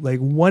 like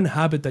one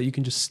habit that you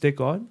can just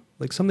stick on,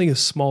 like something as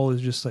small as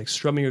just like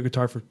strumming your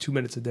guitar for 2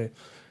 minutes a day.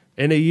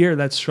 In a year,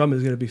 that strum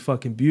is going to be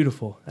fucking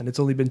beautiful, and it's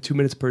only been 2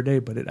 minutes per day,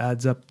 but it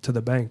adds up to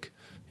the bank.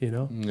 You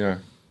know, Yeah.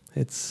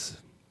 it's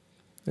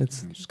You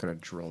just gotta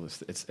drill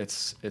this.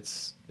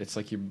 It's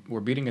like we're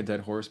beating a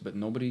dead horse, but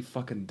nobody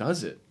fucking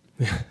does it.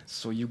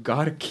 So you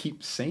gotta keep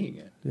saying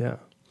it. yeah.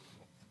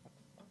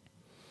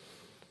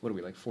 What are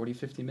we like 40,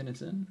 50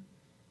 minutes in?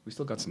 We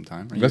still got some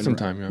time. Are We you got some in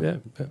the- time, yeah. Yeah,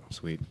 yeah.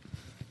 Sweet.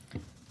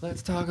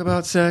 Let's talk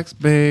about sex,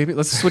 baby.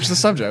 Let's switch the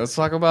subject. Let's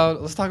talk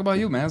about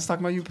you, man. Let's talk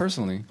about you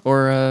personally,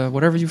 or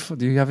whatever you.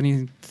 Do you have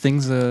any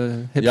things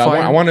hit Yeah,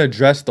 fire? I want to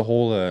address the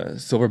whole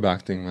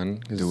silverback thing, man.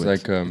 'Cause Do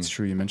it's it. like It's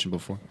true. You mentioned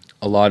before.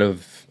 a lot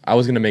of. I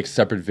was gonna make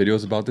separate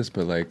videos about this,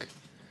 but like,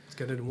 Let's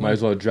get it in might one.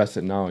 as well address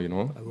it now, you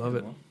know, I love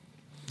it.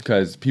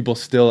 because people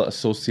still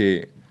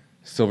associate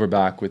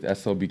silverback with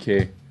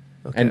SLBK,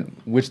 and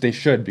which they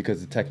should,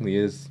 because it technically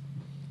is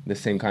the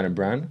same kind of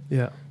brand.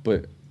 Yeah.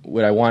 But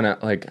what I want to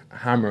like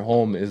hammer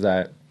home is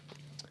that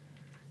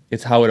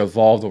it's how it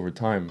evolved over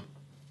time.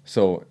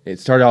 So it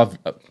started off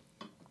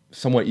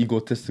somewhat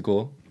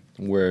egotistical,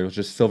 where it was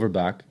just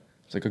silverback.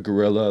 It's like a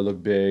gorilla, it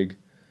looked big.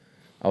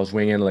 I was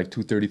weighing in at like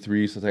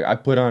 233, so it's like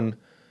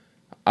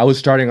I was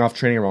starting off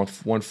training around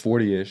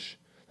 140-ish.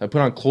 I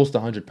put on close to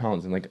 100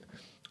 pounds, and like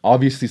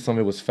obviously some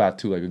of it was fat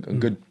too, like a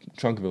good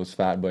chunk of it was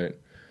fat, but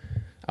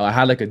I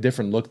had like a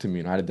different look to me,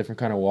 and I had a different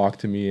kind of walk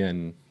to me,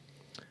 and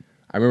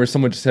I remember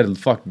someone just said,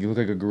 "Fuck, you look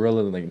like a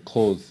gorilla in like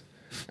clothes."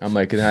 I'm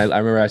like, and I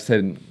remember I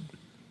said,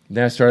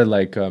 then I started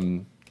like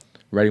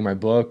writing my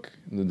book,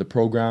 the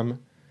program,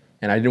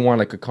 and I didn't want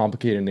like a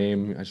complicated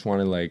name. I just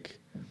wanted like,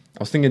 I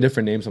was thinking of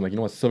different names. I'm like, you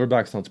know what,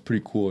 silverback sounds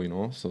pretty cool, you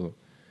know. So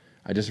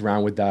I just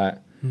ran with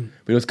that,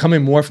 but it was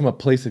coming more from a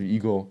place of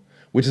ego,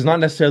 which is not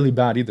necessarily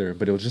bad either.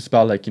 But it was just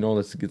about like, you know,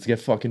 let's get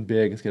fucking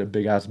big, let's get a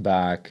big ass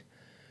back,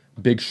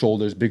 big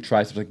shoulders, big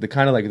triceps, like the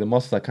kind of like the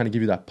muscles that kind of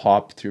give you that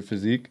pop to your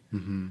physique.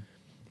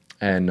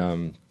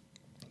 And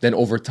then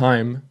over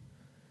time,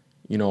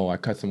 you know, I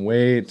cut some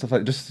weight,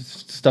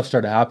 stuff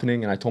started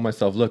happening, and I told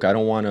myself, look, I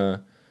don't want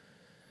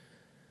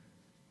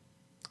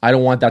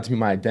that to be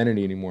my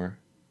identity anymore.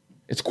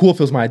 It's cool if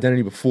it was my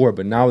identity before,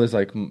 but now there's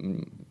like,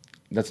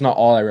 that's not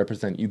all I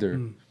represent either.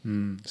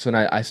 So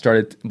then I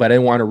started, but I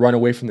didn't want to run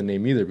away from the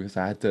name either, because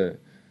I have to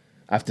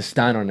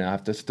stand on it. I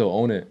have to still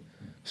own it.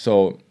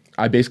 So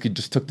I basically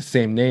just took the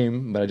same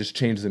name, but I just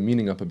changed the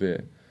meaning up a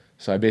bit.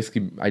 So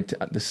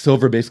the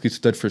silver basically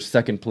stood for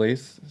second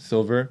place,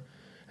 silver,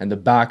 and the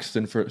back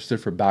stood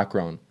for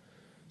background.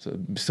 So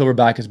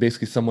silverback is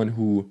basically someone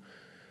who,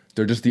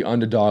 they're just the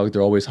underdog.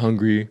 They're always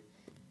hungry,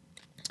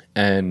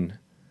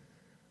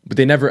 but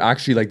they never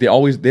actually they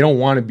don't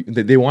want to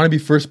be. They want to be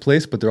first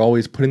place, but they're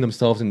always putting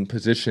themselves in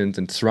positions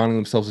and surrounding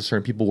themselves with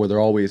certain people where they're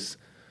always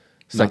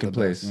second Not the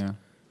place. best,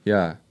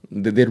 Yeah,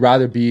 they'd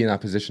rather be in that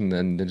position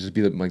than just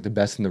be like the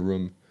best in the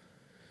room.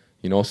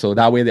 You know, so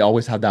that way they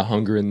always have that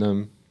hunger in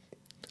them.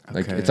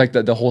 Like Okay. it's like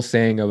the whole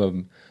saying of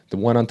the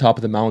one on top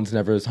of the mountain's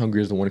never as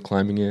hungry as the one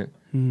climbing it.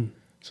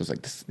 So it's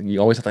like this, you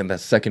always have like that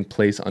second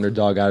place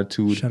underdog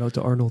attitude. Shout out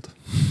to Arnold.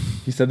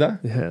 He said that?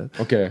 Yeah.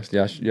 Okay.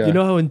 Yeah. Yeah. You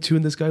know how in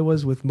tune this guy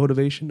was with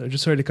motivation? I'm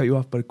just sorry to cut you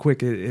off, but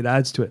quick, it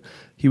adds to it.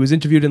 He was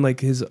interviewed in like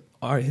his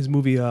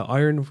movie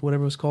Iron,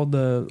 whatever it was called,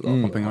 the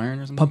Pumping Iron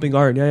or something? Pumping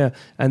Iron, yeah.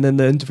 And then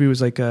the interview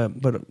was like,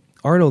 but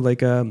Arnold, what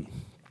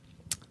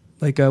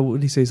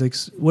did he say? He's like,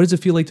 what does it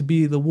feel like to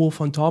be the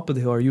wolf on top of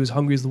the hill? Are you as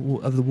hungry as the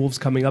wolves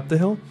coming up the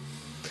hill?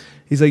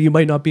 He's like, you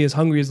might not be as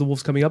hungry as the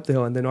wolves coming up the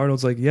hill. And then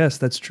Arnold's like, yes,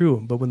 that's true.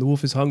 But when the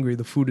wolf is hungry,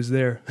 the food is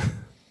there.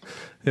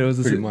 It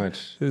was Pretty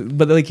much.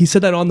 But like he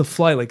said that on the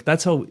fly, like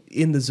that's how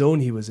in the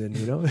zone he was in,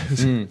 you know?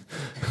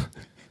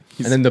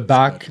 And then the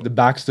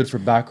back stood for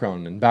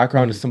background, and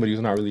background is somebody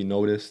who's not really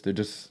noticed.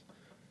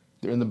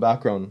 They're in the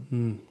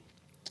background,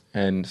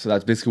 and so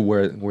that's basically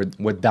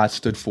what that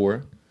stood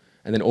for.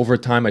 And then over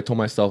time, I told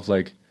myself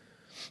like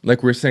we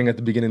were saying at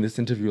the beginning of this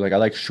interview, like I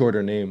like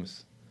shorter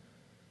names.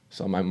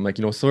 So I'm like,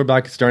 you know,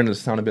 silverback is starting to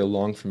sound a bit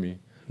long for me,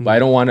 but I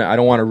don't want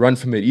to run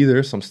from it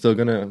either. So I'm still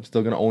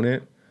gonna own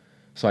it.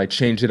 So I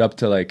changed it up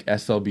to like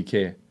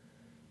SLBK,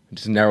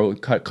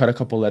 just cut a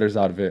couple letters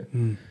out of it.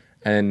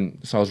 And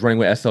so I was running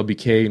with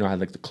SLBK. You know, I had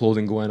like the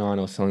clothing going on.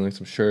 I was selling like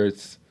some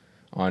shirts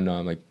on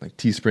like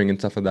Teespring and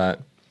stuff like that.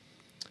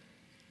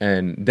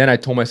 And then I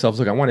told myself,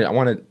 look, I want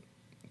to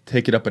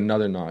take it up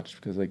another notch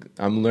because like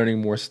I'm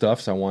learning more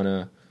stuff. So I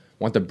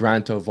want the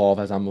brand to evolve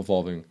as I'm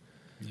evolving.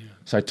 Yeah.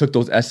 So I took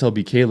those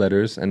SLBK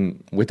letters,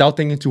 and without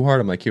thinking too hard,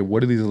 I'm like, hey,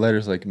 what do these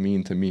letters like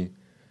mean to me?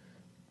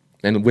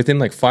 And within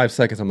like 5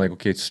 seconds, I'm like,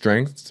 okay,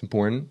 strength, it's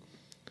important.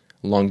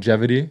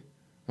 Longevity,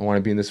 I want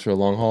to be in this for a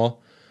long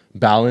haul.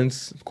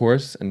 Balance, of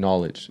course, and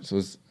knowledge.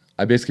 So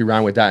I basically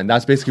ran with that, and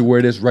that's basically where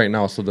it is right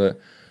now. So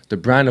the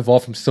brand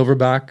evolved from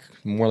Silverback,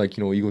 more like,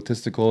 you know,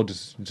 egotistical,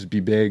 just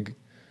be big,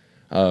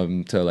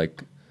 to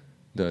like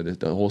the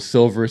whole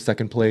silver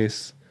second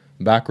place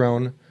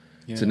background.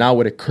 Yeah. So now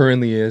what it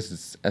currently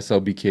is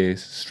SLBK,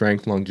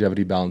 strength,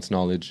 longevity, balance,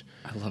 knowledge.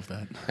 I love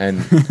that.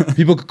 And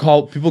people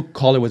call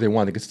it what they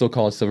want. They could still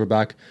call it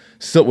Silverback.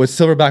 So what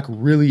Silverback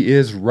really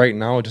is right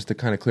now, just to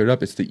kind of clear it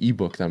up, it's the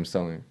ebook that I'm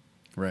selling.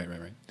 Right.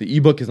 The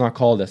ebook is not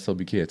called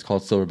SLBK. It's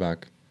called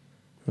Silverback.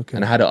 Okay.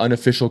 And I had an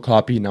unofficial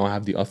copy. Now I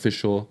have the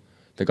official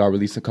that got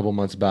released a couple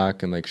months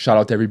back. And like, shout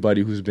out to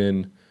everybody who's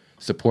been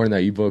supporting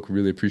that ebook.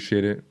 Really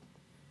appreciate it.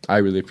 I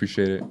really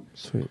appreciate it.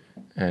 Sweet.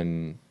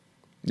 And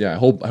yeah, I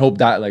hope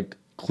that like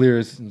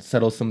clears and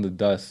settles some of the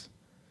dust.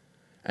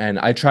 And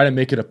I try to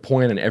make it a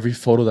point in every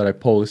photo that I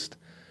post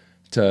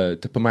to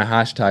put my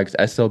hashtags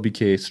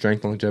SLBK,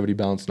 strength, longevity,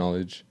 balance,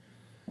 knowledge.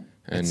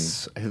 And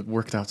it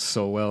worked out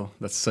so well.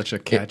 That's such a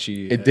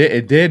catchy. It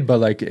did, but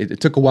like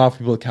it took a while for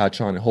people to catch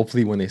on. And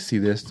hopefully, when they see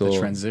this, they'll the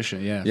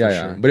transition. Yeah.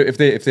 Sure. But if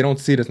they don't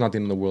see it, it's not the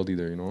end of the world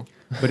either, you know.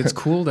 But it's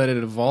cool that it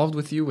evolved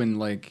with you, and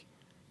like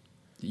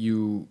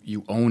you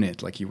own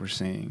it, like you were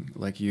saying,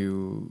 like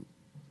you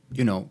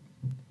know.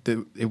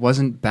 It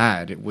wasn't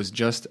bad. It was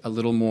just a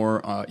little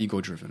more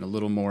ego driven, a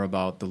little more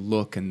about the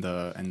look and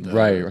the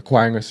right,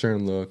 acquiring a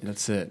certain look.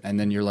 That's it. And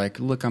then you're like,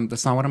 look,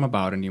 that's not what I'm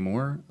about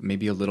anymore.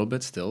 Maybe a little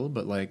bit still,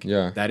 but like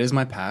that is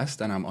my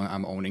past, and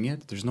I'm owning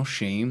it. There's no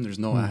shame. There's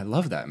no. I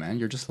love that, man.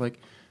 You're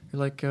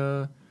like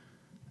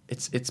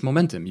it's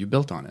momentum. You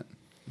built on it.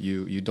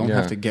 You don't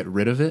have to get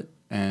rid of it.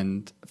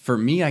 And for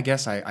me, I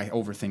guess I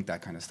overthink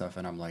that kind of stuff,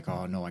 and I'm like,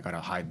 oh no, I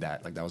gotta hide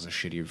that. Like that was a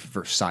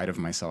shitty side of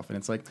myself, and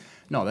it's like,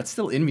 no, that's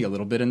still in me a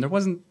little bit, and there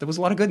was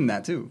a lot of good in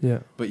that too. Yeah.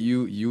 But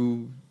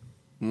you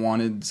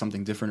wanted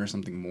something different or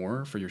something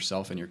more for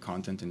yourself and your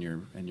content and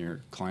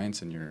your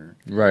clients and your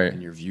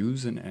and your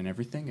views and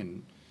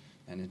everything,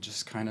 and it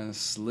just kind of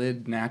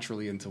slid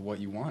naturally into what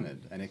you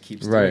wanted, and it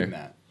keeps doing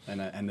that.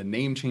 And the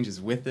name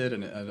changes with it,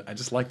 and I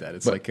just like that.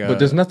 It's but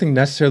there's nothing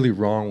necessarily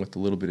wrong with a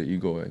little bit of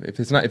ego. If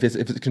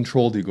it's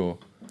controlled ego.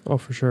 Oh,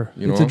 for sure.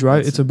 It's a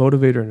drive. It's a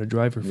motivator and a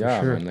driver for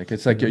sure. Man, like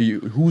it's like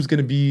who's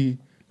gonna be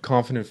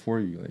confident for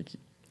you? Like,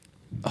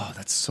 oh,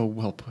 that's so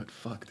well put.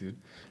 Fuck, dude.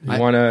 You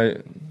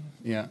wanna.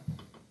 Yeah.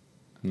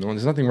 No,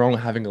 there's nothing wrong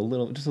with having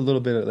just a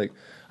little bit of like.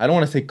 I don't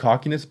want to say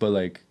cockiness, but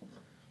like.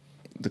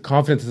 The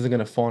confidence isn't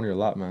gonna fall on your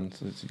lap, man.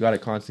 So you gotta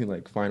constantly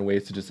like find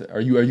ways to just. Are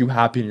you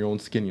happy in your own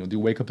skin? Do you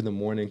wake up in the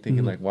morning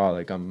thinking like, wow,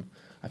 like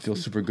I feel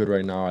super good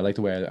right now. I like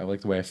the way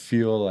I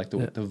feel. I like the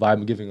vibe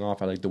I'm giving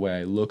off. I like the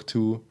way I look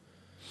too.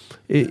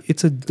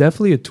 It's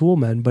definitely a tool,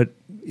 man. But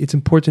it's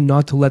important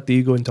not to let the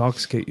ego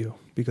intoxicate you,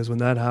 because when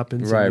that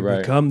happens, and you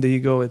become the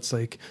ego, it's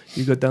like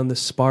you go down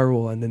this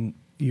spiral, and then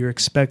you're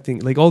expecting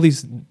like all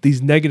these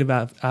negative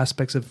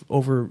aspects of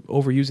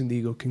overusing the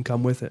ego can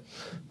come with it.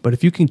 But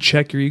if you can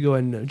check your ego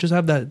and just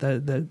have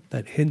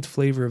that hint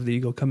flavor of the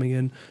ego coming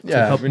in to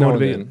help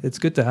motivate, it's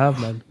good to have,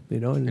 man.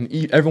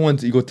 And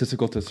everyone's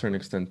egotistical to a certain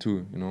extent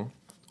too.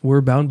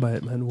 We're bound by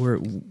it, man.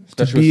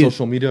 Especially with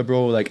social media,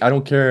 bro. Like I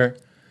don't care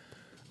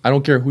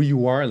who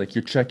you are. Like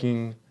you're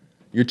checking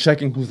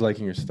who's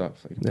liking your stuff.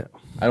 Like,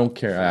 I don't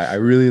care. I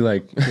really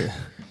like.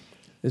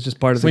 It's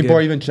just part of the game. Some people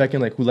are even checking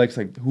like who likes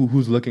like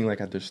who's looking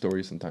like at their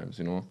stories sometimes,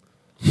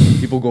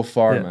 People go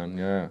far, man.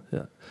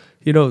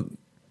 Yeah.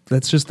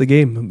 That's just the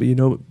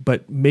game,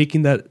 but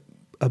making that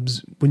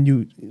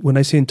when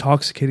I say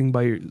intoxicated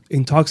by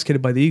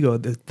the ego,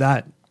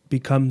 that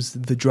becomes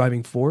the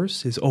driving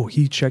force is,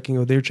 he's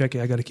checking, they're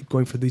checking, I got to keep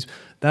going for these.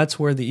 That's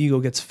where the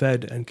ego gets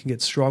fed and can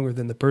get stronger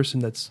than the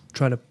person that's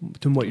trying to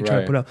do what you're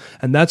trying to put out.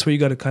 And that's where you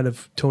got to kind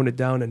of tone it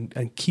down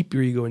and keep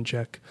your ego in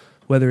check,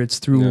 whether it's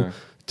through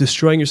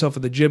destroying yourself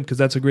at the gym, because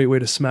that's a great way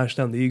to smash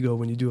down the ego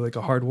when you do like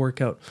a hard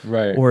workout,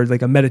 or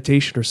like a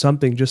meditation or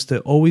something, just to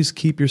always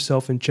keep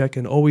yourself in check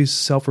and always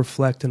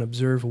self-reflect and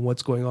observe on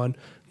what's going on.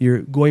 You're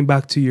going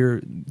back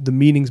to the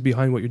meanings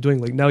behind what you're doing.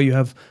 Like now you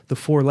have the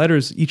 4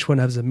 letters, each one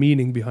has a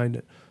meaning behind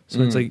it.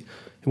 So it's like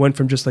it went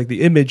from just like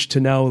the image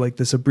to now like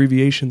this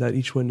abbreviation that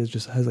each one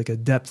has like a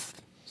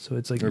depth. So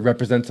it's like it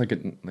represents like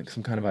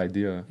some kind of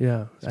idea.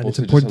 Yeah, and it's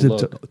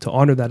important to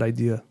honor that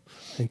idea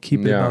and keep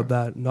it about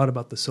that, not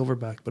about the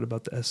Silverback, but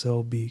about the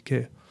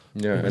SLBK.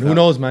 Yeah, and who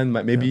knows, man?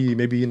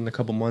 Maybe in a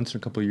couple months or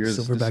a couple years,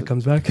 Silverback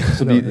comes back.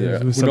 Who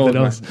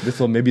knows? This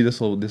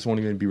won't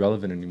even be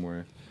relevant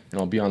anymore, and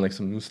I'll be on like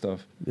some new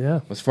stuff.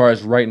 Yeah. As far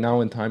as right now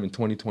in time in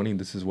 2020,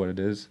 this is what it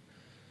is.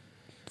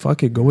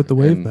 Fuck it, go with the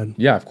wave, And, man.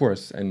 yeah, of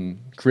course, and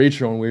create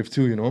your own wave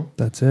too. You know.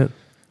 That's it.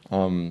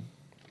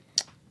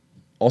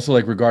 Also,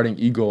 like regarding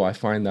ego, I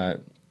find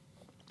that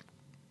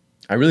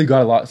I really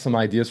got some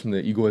ideas from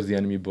the Ego is the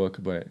Enemy book,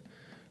 but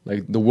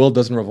like the world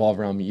doesn't revolve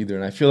around me either.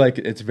 And I feel like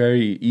it's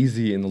very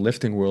easy in the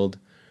lifting world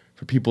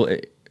for people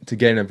to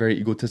get in a very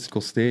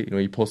egotistical state. You know,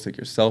 you post like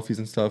your selfies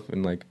and stuff,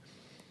 and like,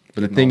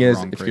 but the Getting thing all the is,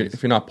 wrong praise.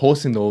 if you're not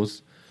posting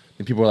those,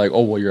 then people are like,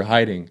 oh, well, you're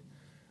hiding,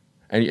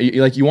 and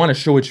you want to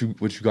show what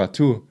you got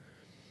too.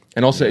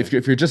 And also, if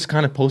you're just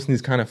kind of posting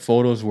these kind of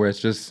photos where it's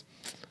just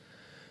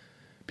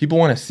people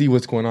want to see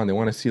what's going on. They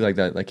want to see like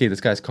that, like, hey, this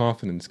guy's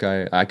confident. This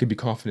guy, I could be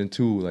confident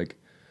too. Like,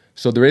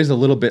 so there is a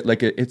little bit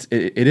like it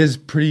is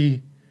pretty.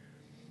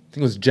 I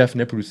think it was Jeff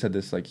Nipper who said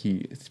this. Like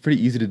it's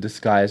pretty easy to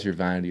disguise your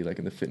vanity, like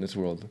in the fitness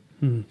world.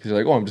 Because you're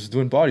like, oh, I'm just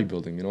doing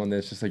bodybuilding, you know, and then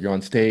it's just like you're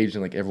on stage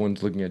and like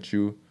everyone's looking at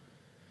you.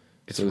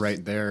 It's So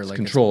right there, It's like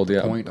controlled, it's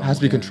yeah. the point It has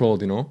to be almost, yeah.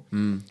 controlled, you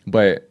know.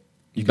 But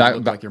You can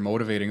look like you're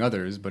motivating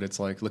others, but it's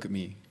like, look at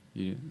me.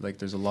 You, like,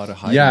 there's a lot of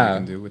hiding you yeah,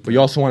 can do with but you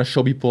also want to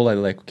show people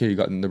like okay, you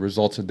got the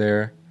results are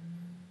there.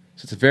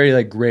 So it's a very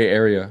like gray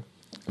area.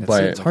 That's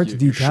But it. It's hard to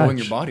You're detach. showing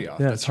your body off.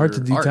 Yeah, That's it's hard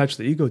to your art. detach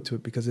the ego to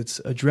it because it's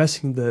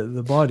addressing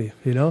the body,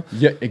 you know?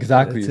 yeah,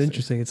 exactly. It's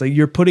interesting. It's like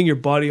you're putting your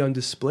body on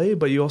display,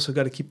 but you also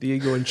got to keep the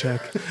ego in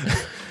check.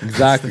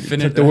 Exactly. the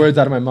Took the words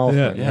out of my mouth.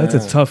 yeah, man.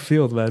 that's a tough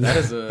field, man. That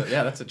is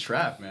that's a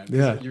trap, man. 'Cause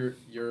Yeah.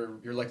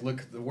 You're like,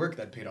 look at the work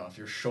that paid off.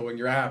 You're showing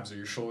your abs or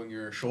you're showing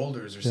your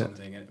shoulders or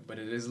something, but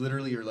it is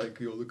literally you're like,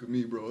 yo, look at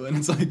me, bro. And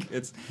it's like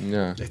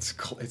Yeah.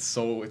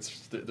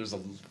 there's a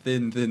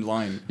thin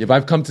line. Yeah, but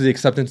I've come to the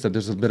acceptance that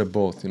there's a bit of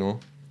both, you know.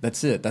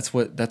 That's it. That's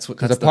Because that's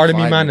a part of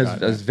me, the vibe man, I as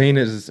got, as vain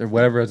as or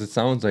whatever as it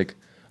sounds, like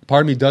a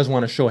part of me does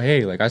want to show,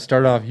 hey, like I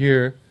started off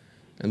here,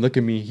 and look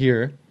at me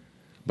here,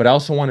 but I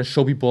also want to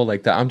show people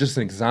like that I'm just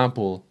an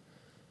example,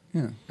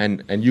 Yeah.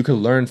 and you can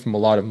learn from a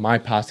lot of my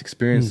past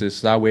experiences.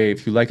 So that way,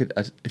 if you like it,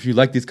 if you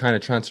like these kind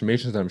of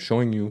transformations that I'm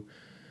showing you,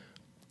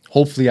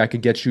 hopefully I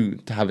could get you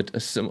to have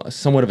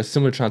somewhat of a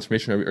similar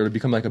transformation or to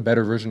become like a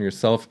better version of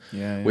yourself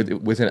Yeah.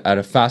 at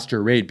a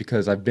faster rate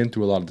because I've been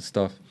through a lot of the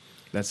stuff.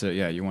 That's it.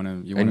 Yeah. You want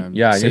to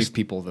yeah, save just-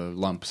 people the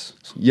lumps.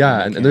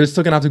 Yeah, and they're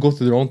still gonna have to go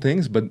through their own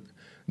things, but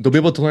they'll be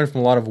able to learn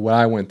from a lot of what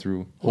I went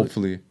through.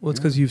 Hopefully, Well, it's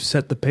because you've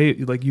set the pay,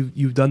 like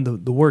you've done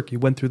the work, you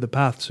went through the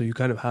path, so you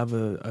kind of have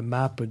a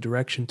map, a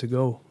direction to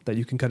go that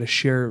you can kind of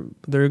share.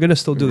 They're gonna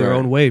still do their Right.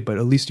 own way, but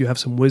at least you have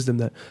some wisdom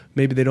that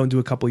maybe they don't do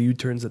a couple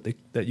U-turns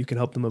that you can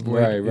help them avoid.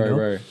 right, you know?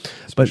 right.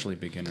 Especially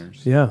beginners.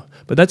 Yeah,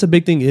 but that's a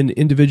big thing in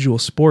individual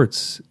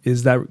sports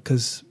is that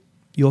because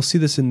you'll see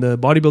this in the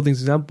bodybuilding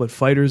example, but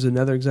fighters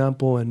another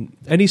example, and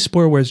any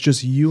sport where it's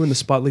just you and the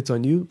spotlight's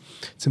on you,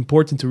 it's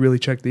important to really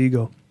check the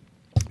ego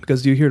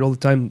because you hear it all the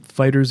time.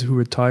 Fighters who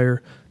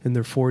retire in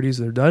their 40s,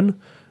 they're done.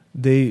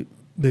 They've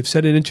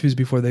said in interviews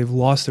before they've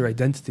lost their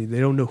identity. They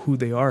don't know who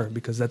they are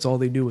because that's all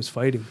they knew was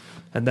fighting,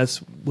 and that's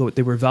what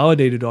they were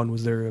validated on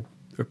was their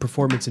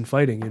performance in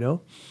fighting. You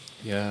know.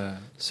 Yeah.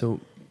 So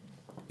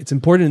it's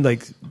important,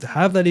 like, to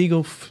have that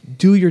ego,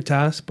 do your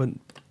task, but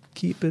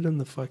keep it in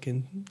the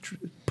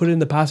put it in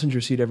the passenger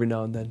seat every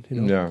now and then.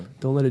 You know, Yeah.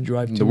 don't let it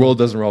drive. The too world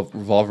doesn't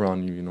revolve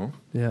around you. You know,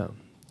 much.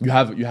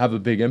 Yeah, you have a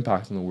big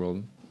impact in the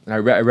world. And I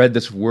read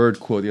this word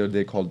quote the other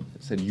day it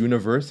said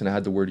universe, and it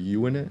had the word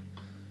you in it,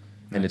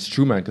 and it's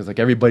true, man, because like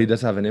everybody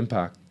does have an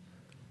impact.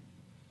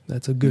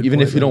 that's a good. Even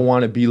point, if you man. don't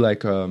want to be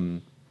like a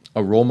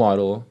role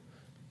model,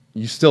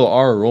 you still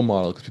are a role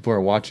model because people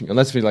are watching.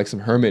 Unless you're like some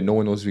hermit, no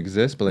one knows you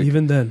exist. But like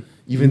even then,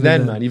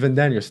 man, even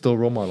then, you're still a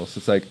role model. So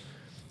it's like,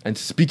 and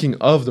speaking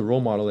of the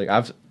role model, like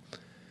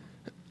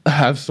I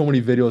have so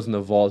many videos in the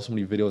vault, so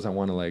many videos I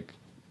want to like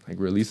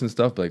release and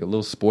stuff. But like a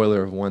little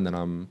spoiler of one that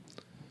I'm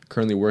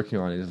currently working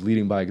on is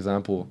leading by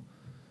example,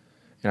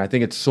 and I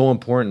think it's so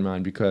important,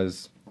 man,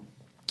 because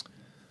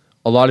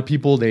a lot of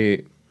people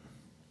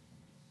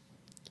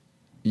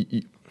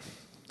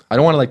I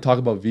don't want to like talk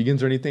about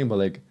vegans or anything, but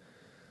like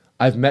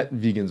I've met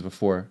vegans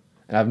before,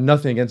 and I have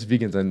nothing against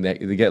vegans, and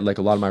they get like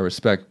a lot of my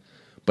respect.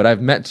 But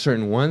I've met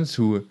certain ones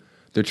who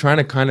they're trying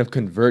to kind of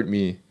convert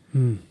me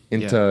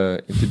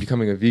into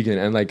becoming a vegan.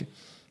 And like,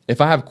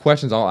 if I have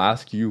questions, I'll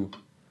ask you.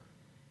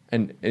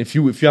 And if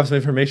you have some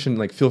information,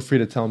 like feel free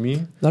to tell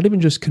me. not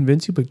even just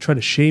convince you, but try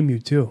to shame you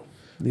too.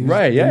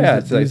 Right, yeah.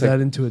 Use It's like- that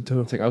into it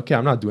too. It's like, okay,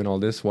 I'm not doing all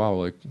this. Wow,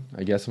 like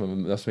I guess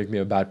that's make me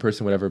a bad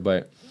person, whatever.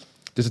 But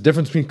there's a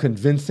difference between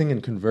convincing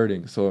and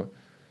converting. So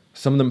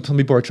some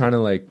people are trying to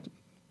like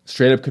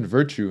straight up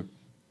convert you,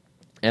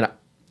 and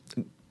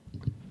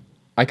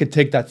I could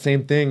take that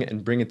same thing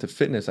and bring it to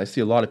fitness. I see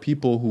a lot of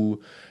people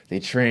who they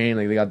train,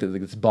 like they got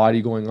this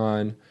body going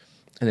on,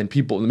 and then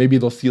maybe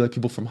they'll see like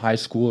people from high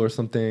school or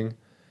something,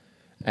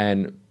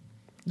 and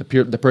the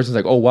person's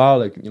like, oh wow,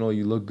 like, you know,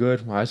 you look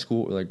good from high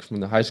school, like from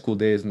the high school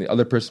days, and the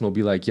other person will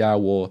be like, yeah,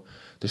 well,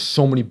 there's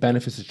so many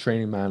benefits to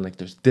training, man. Like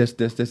there's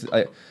this.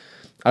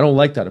 I don't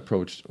like that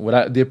approach.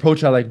 The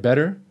approach I like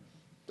better,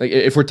 like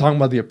if we're talking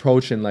about the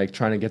approach and like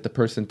trying to get the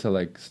person to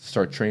like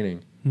start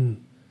training,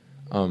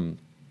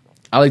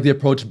 I like the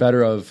approach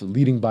better of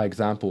leading by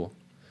example,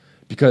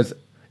 because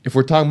if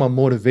we're talking about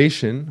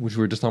motivation, which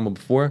we were just talking about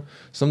before,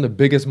 some of the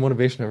biggest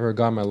motivation I've ever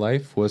got in my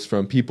life was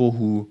from people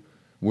who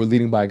were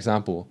leading by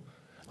example.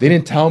 They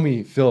didn't tell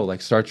me, Phil,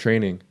 like, start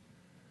training.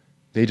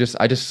 I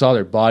just saw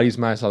their bodies,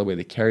 man. I saw the way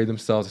they carried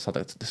themselves. I saw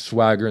the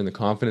swagger and the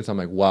confidence. I'm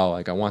like, wow,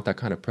 like, I want that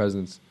kind of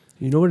presence.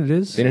 You know what it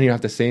is? They didn't even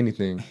have to say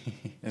anything.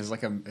 It's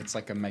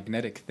like a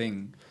magnetic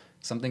thing.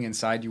 Something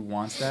inside you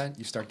wants that.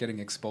 You start getting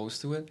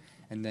exposed to it,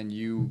 and then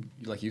you,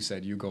 like you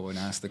said, you go and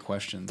ask the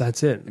questions.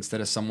 That's it. Instead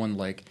of someone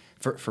like,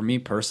 for me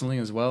personally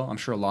as well, I'm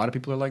sure a lot of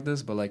people are like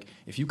this, but like,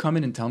 if you come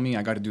in and tell me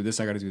I got to do this,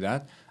 I got to do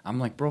that, I'm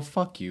like, bro,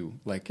 fuck you.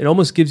 Like, It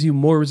almost gives you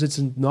more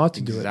resistance not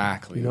to do it.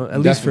 Exactly. You know,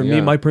 at least for Definitely, me,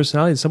 yeah. my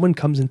personality, someone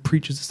comes and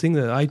preaches this thing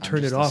that I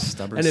turn just it a off.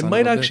 stubborn And it son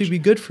might of a actually bitch. be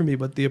good for me,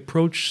 but the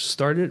approach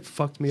started,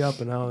 fucked me up,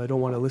 and now I don't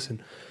want to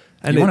listen.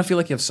 And you want to feel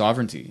like you have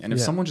sovereignty, and if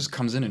Yeah. someone just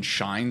comes in and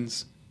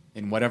shines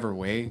in whatever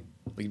way,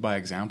 lead by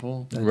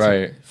example,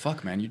 Right.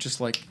 fuck, man, you just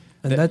like,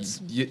 And that's-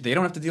 they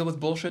don't have to deal with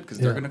bullshit because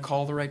Yeah. they're gonna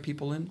call the right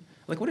people in.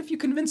 Like, what if you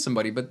convince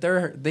somebody, but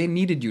they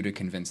needed you to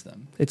convince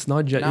them? It's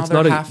not Now it's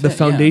they're not half the in, yeah.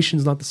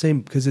 foundation's not the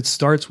same because it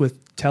starts with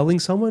telling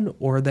someone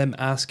or them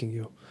asking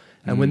you.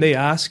 And when they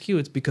ask you,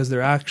 it's because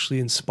they're actually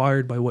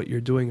inspired by what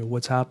you're doing or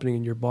what's happening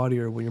in your body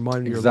or when your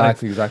mind or your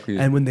life. Exactly.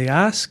 And when they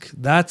ask,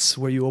 that's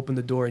where you open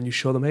the door and you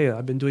show them, hey,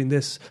 I've been doing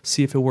this.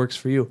 See if it works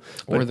for you.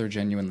 Or they're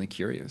genuinely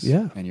curious.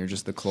 Yeah. And you're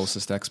just the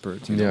closest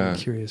expert. To Yeah.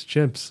 Curious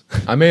chimps.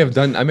 I may have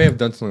done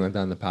something like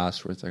that in the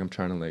past where it's like I'm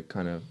trying to like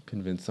kind of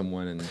convince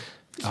someone, and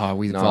Oh,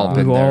 we've Nah. all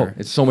been We've all- there.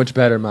 it's so much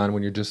better, man,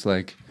 when you're just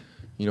like,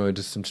 you know, I'm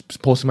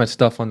just posting my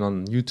stuff on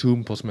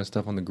YouTube, posting my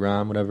stuff on the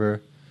gram,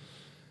 whatever,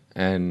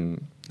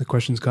 and The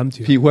questions come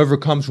to you. whoever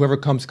comes,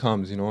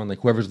 you know, and like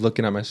whoever's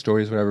looking at my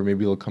stories, whatever,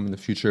 maybe they'll come in the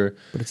future.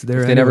 But it's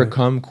there If they never anyway.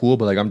 come, cool.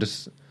 But like I'm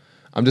just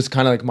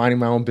kind of like minding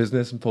my own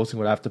business and posting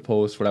what I have to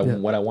post, what Yeah.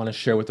 I want to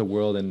share with the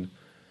world, and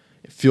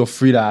feel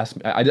free to ask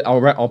me.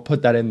 I'll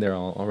put that in there.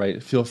 I'll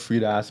write. Feel free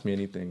to ask me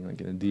anything,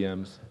 like in the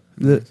DMs.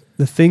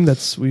 The thing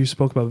that's when you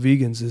spoke about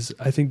vegans is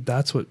I think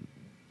that's what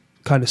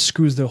kind of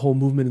screws the whole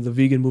movement and the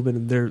vegan movement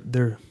and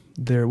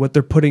their what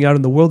they're putting out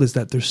in the world is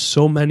that there's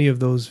so many of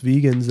those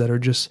vegans that are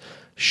just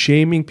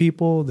shaming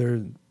people.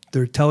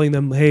 They're telling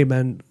them, hey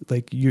man,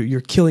 like you're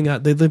killing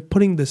out. They're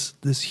putting this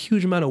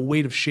huge amount of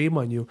weight of shame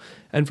on you.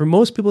 And for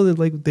most people,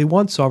 they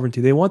want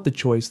sovereignty. They want the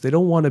choice. They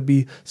don't want to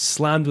be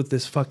slammed with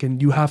this fucking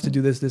you have to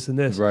do this, this, and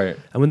this. Right.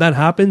 And when that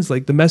happens,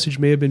 like the message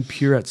may have been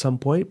pure at some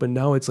point, but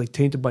now it's like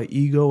tainted by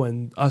ego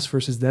and us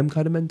versus them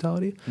kind of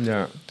mentality.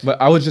 Yeah, but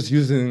I was just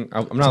using.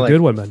 I'm It's not a like good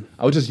one, man.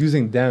 I was just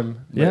using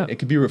them. Like, Yeah. it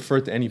could be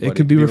referred to anybody. It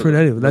could be referred to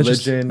anyone. That's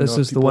religion, just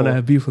you know, the one I people-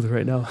 have beef with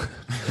right now.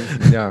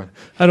 Yeah,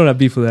 I don't have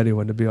beef with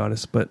anyone, to be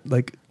honest, but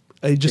like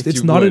I just If it's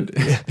you not would.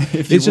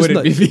 If you it's just wouldn't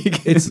not, be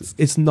vegan.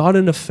 it's not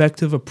an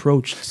effective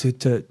approach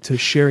to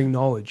sharing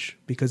knowledge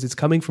because it's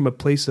coming from a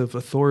place of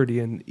authority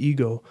and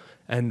ego,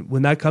 and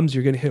when that comes,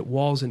 you're going to hit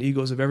walls and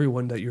egos of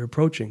everyone that you're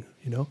approaching.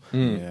 You know,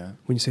 Yeah.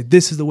 when you say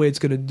this is the way it's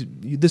going to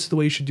do, this is the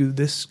way you should do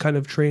this kind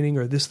of training,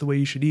 or this is the way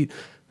you should eat,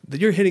 that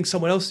you're hitting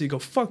someone else. You go,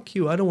 fuck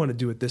you, I don't want to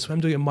do it this way.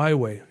 I'm doing it my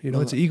way. You know,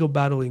 it's ego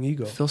battling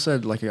ego. Phil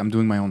said, like, I'm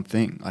doing my own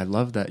thing. I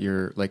love that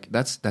you're like,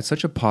 that's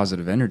such a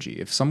positive energy.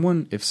 If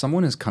someone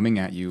is coming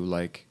at you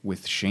like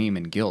with shame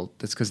and guilt,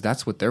 that's because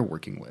that's what they're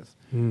working with.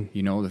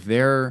 You know,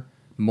 their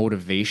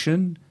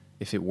motivation,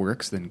 if it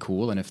works, then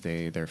cool. And if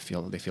they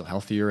feel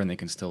healthier and they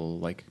can still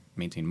like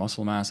maintain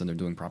muscle mass and they're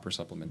doing proper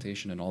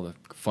supplementation and all the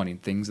funny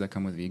things that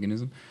come with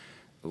veganism,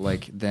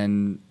 like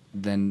then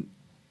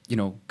you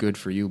know, good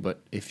for you.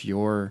 But if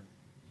you're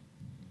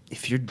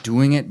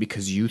doing it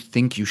because you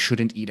think you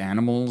shouldn't eat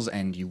animals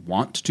and you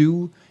want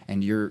to,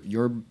 and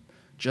you're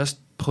just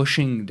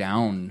pushing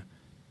down,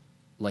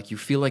 like you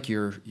feel like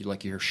you're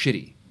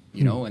shitty,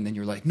 you know, and then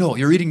you're like, no,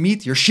 you're eating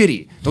meat, you're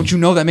shitty. Don't you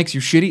know that makes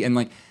you shitty? And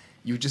like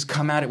you just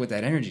come at it with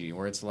that energy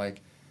where it's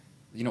like,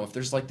 you know, if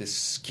there's like this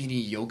skinny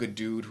yoga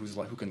dude who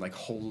can like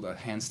hold a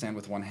handstand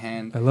with one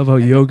hand. I love how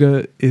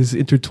yoga is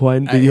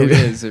intertwined. The It yoga.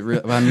 is. It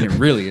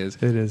really is.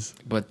 It is.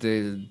 But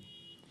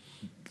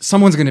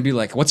someone's going to be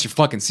like, what's your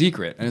fucking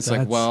secret? And it's like,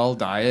 That's- well,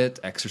 diet,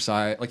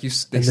 exercise. Like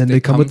And then they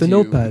come with the to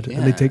you. notepad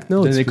and they Yeah. take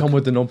notes. then they come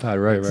with the notepad,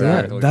 right? Yeah,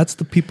 Exactly. that's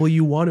the people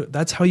you want to.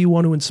 That's how you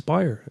want to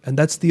inspire, and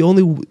that's the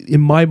only,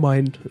 in my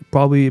mind,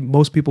 probably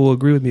most people will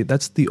agree with me.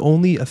 That's the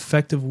only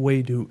effective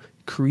way to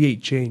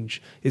create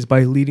change is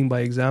by leading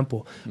by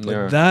example. But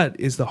Yeah. that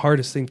is the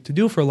hardest thing to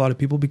do for a lot of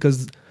people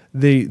because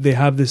they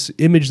have this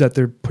image that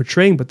they're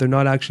portraying, but they're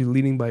not actually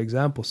leading by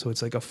example. So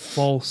it's like a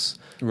false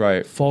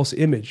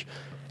image,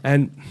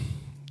 and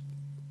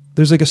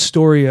there's like a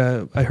story.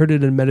 I heard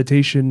it in a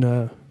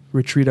meditation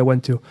retreat I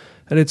went to,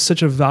 and it's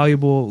such a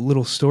valuable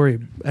little story,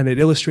 and it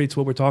illustrates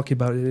what we're talking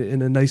about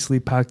in a nicely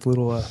packed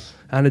little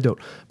anecdote.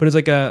 But it's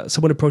like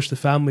someone approached the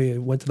family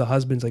and went to the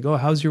husband's like, "Oh,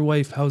 how's your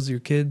wife? How's your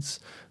kids?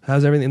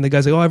 How's everything?" And the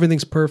guy's like, "Oh,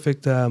 everything's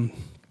perfect.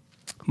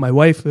 My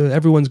wife,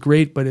 everyone's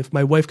great, but if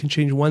my wife can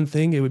change one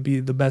thing, it would be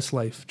the best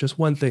life. Just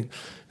one thing."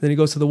 Then he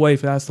goes to the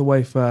wife, asks the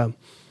wife,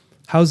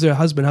 how's their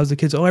husband? How's the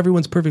kids? Oh,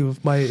 everyone's perfect.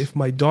 If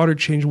my daughter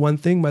changed one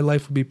thing, my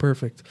life would be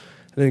perfect.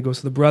 And then he goes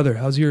to the brother.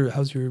 How's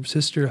your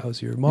sister?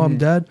 How's your mom,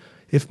 dad?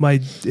 if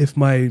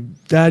my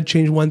dad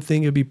changed one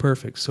thing, it'd be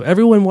perfect. So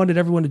everyone wanted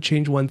everyone to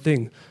change one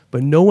thing,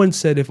 but no one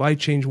said if I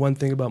change one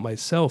thing about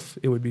myself,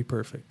 it would be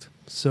perfect.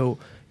 So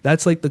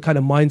that's like the kind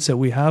of mindset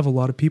we have. A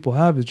lot of people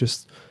have is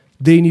just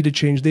they need to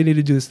change, they need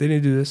to do this, they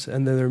need to do this,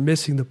 and then they're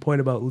missing the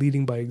point about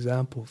leading by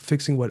example,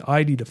 fixing what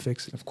I need to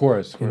fix. Of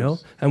course. You know,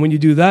 and when you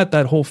do that,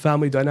 that whole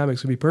family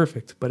dynamics would be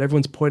perfect. But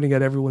everyone's pointing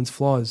at everyone's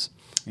flaws.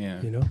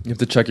 Yeah. You know. You have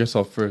to check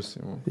yourself first.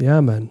 You know?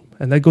 Yeah, man,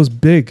 and that goes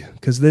big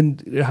because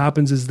then it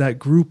happens is that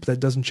group that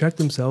doesn't check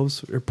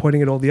themselves are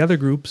pointing at all the other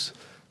groups,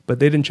 but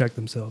they didn't check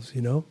themselves.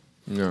 You know.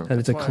 Yeah. And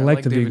it's a That's why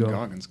collective I like David ego.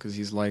 Goggins because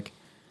he's like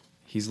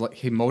he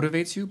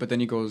motivates you, but then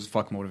he goes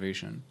fuck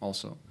motivation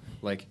also.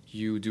 Like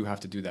you do have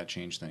to do that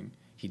change thing.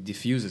 He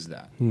diffuses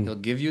that. He'll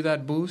give you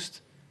that boost,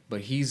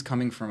 but he's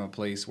coming from a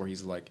place where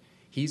he's like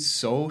he's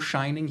so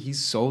shining, he's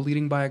so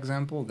leading by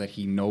example that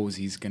he knows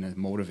he's gonna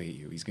motivate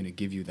you. He's gonna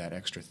give you that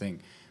extra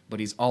thing. But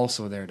he's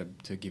also there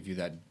to give you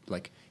that,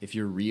 like, if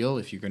you're real,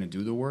 if you're gonna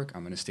do the work,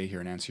 I'm gonna stay here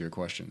and answer your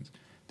questions.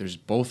 There's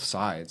both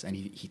sides, and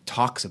he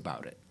talks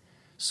about it.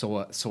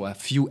 So a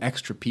few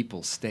extra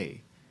people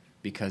stay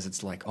because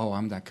it's like, oh,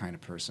 I'm that kind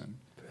of person.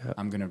 Yeah.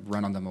 I'm gonna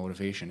run on the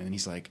motivation, and then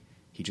he's like,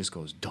 he just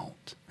goes,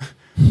 don't.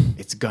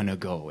 It's gonna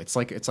go. It's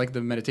like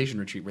the meditation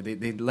retreat where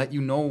they let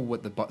you know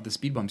what the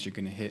speed bumps you're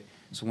gonna hit.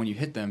 So when you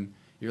hit them,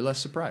 you're less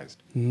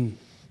surprised. And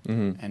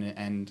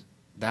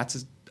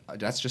that's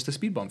just a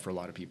speed bump for a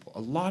lot of people.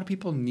 A lot of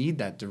people need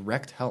that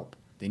direct help.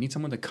 They need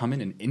someone to come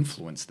in and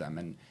influence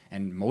them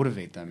and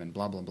motivate them and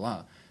blah blah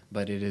blah.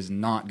 But it is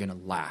not gonna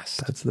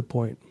last. That's the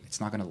point. It's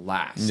not gonna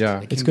last.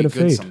 Yeah, it's gonna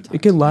fade. Sometimes.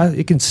 It can last.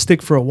 It can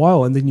stick for a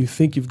while, and then you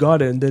think you've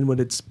got it, and then when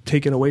it's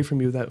taken away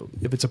from you, that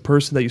if it's a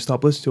person that you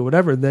stop listening to, or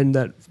whatever, then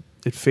that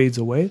it fades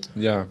away.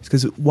 Yeah.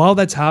 Because while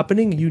that's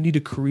happening, you need to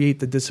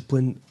create the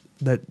discipline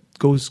that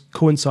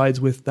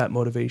coincides with that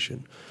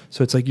motivation.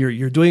 So it's like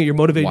you're doing it, you're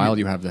motivated while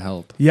you have the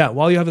help. Yeah,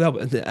 while you have the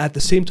help. At the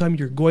same time,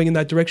 you're going in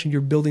that direction. You're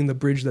building the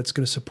bridge that's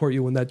going to support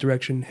you when that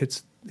direction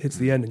hits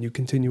the end, and you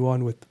continue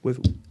on with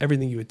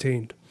everything you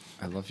attained.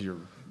 I love your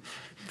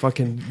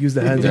fucking use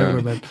the hands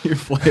everywhere, man. You're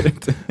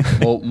flighted.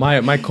 Well,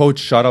 my coach,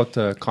 shout out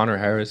to Connor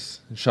Harris,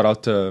 shout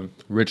out to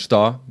Rich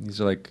Daw. These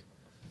are like,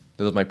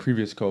 that was my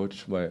previous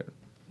coach, but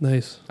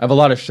nice. I have a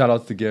lot of shout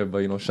outs to give, but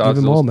you know, shout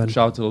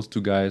out to those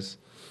two guys.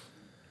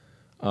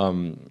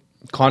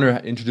 Connor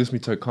introduced me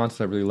to a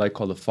concept I really like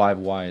called the 5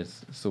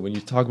 whys. So when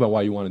you talk about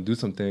why you want to do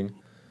something,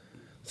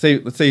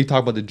 let's say you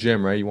talk about the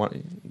gym, right? You want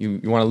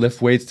to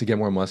lift weights to get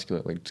more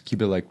muscular, like to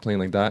keep it like plain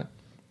like that.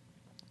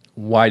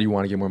 Why do you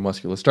want to get more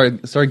muscular?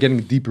 Start getting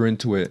deeper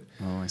into it.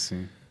 Oh, I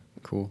see.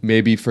 Cool.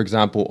 Maybe, for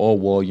example,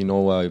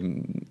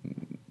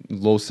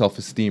 low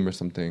self-esteem or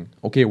something.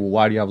 Okay, well,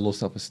 why do you have low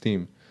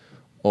self-esteem?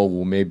 Oh,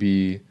 well,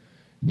 maybe,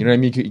 you know what I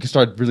mean? You can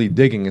start really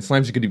digging. And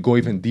sometimes you could go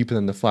even deeper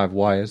than the 5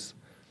 whys.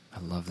 I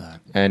love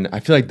that. And I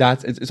feel like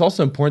it's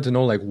also important to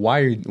know, like,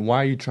 why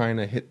are you trying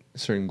to hit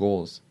certain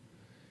goals?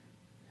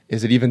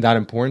 Is it even that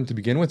important to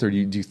begin with? Or do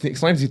you think,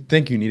 sometimes you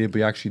think you need it, but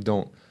you actually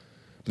don't.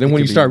 But then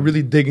when you start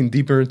really digging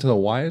deeper into the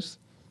whys,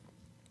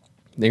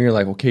 then you're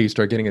like, okay, you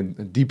start getting a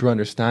deeper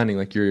understanding.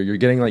 Like you're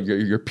getting like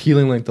you're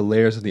peeling like the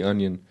layers of the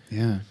onion.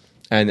 Yeah.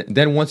 And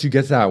then once you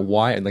get to that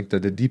why, like the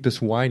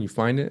deepest why, and you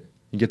find it,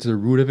 you get to the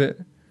root of it.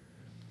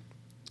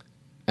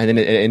 And then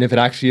and if it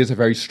actually is a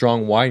very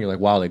strong why, and you're like,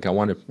 wow, like I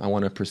want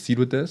to proceed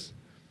with this.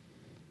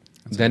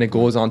 Then it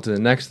goes on to the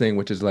next thing,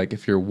 which is like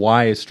if your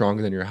why is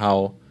stronger than your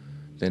how,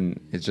 then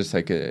it's just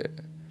like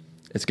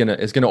it's gonna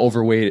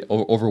overweigh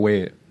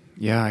it.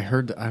 Yeah,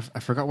 I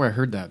forgot where I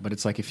heard that, but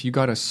it's like if you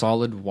got a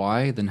solid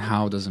why, then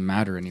how doesn't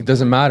matter anymore. It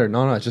doesn't matter.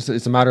 No,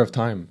 it's a matter of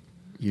time.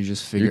 You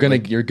just figure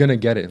you're gonna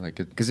get it. Like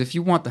because if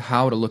you want the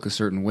how to look a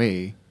certain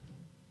way,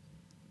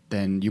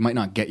 then you might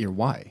not get your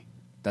why.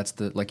 That's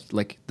the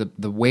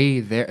the way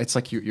there. It's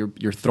like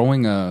you're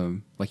throwing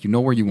like you know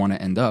where you want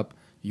to end up.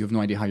 You have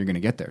no idea how you're going to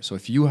get there. So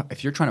if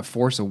you're trying to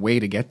force a way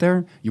to get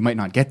there, you might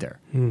not get there.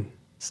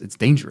 It's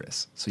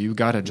dangerous. So you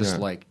got to just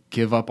like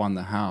give up on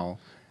the how.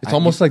 It's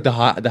almost like the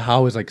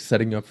how is like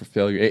setting you up for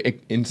failure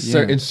in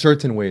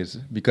certain ways,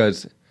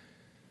 because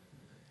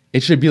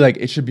it should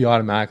be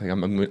automatic. Like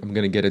I'm going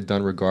to get it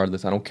done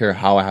regardless. I don't care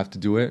how I have to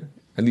do it.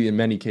 I mean, in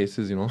many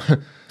cases, you know.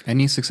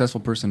 Any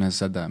successful person has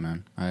said that,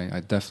 man.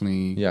 I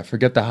definitely... Yeah,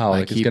 forget the how.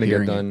 Like, it's going to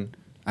get done.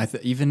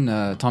 Even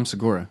Tom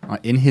Segura,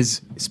 in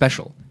his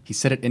special, he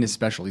said it in his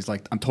special. He's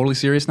like, I'm totally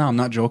serious now. I'm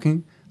not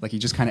joking. Like, he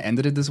just kind of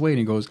ended it this way. And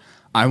he goes,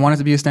 I wanted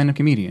to be a stand-up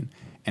comedian.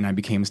 And I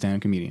became a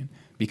stand-up comedian.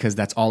 Because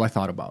that's all I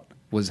thought about,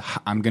 was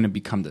I'm going to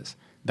become this.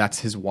 That's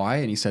his why.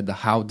 And he said the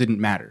how didn't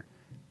matter.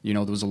 You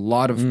know, there was a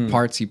lot of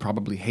parts he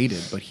probably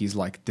hated. But he's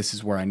like, this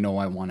is where I know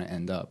I want to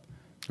end up.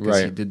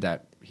 Because he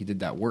did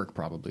that work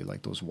probably,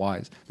 like those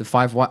whys. The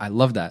 5 why, I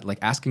love that. Like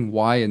asking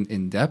why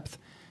in depth.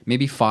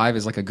 Maybe 5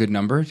 is like a good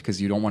number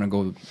because you don't want to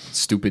go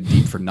stupid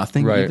deep for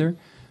nothing either.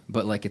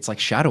 But like it's like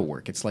shadow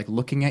work. It's like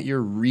looking at your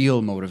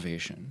real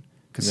motivation.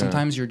 Because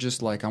sometimes you're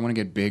just like, I want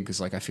to get big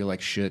because like I feel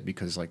like shit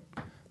because like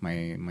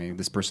my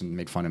this person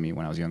made fun of me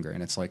when I was younger.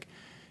 And it's like,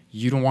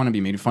 you don't want to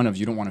be made fun of.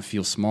 You don't want to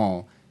feel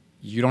small.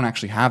 you don't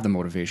actually have the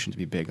motivation to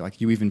be big.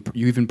 Like you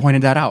even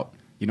pointed that out.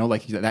 You know,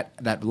 like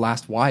that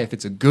last why. If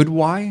it's a good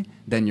why,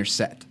 then you're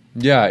set.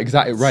 Yeah,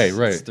 exactly.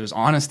 Right. There's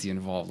honesty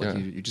involved. Like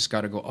Yeah. you just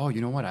got to go. Oh,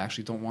 you know what? I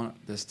actually don't want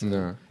this to.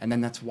 Yeah. And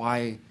then that's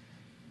why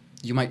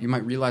you might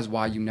realize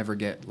why you never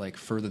get like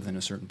further than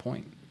a certain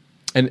point.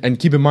 And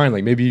keep in mind,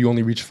 like maybe you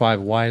only reach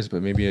 5 whys,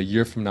 but maybe a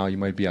year from now you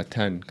might be at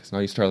 10 because now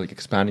you start like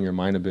expanding your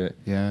mind a bit.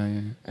 Yeah.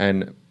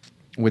 And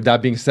with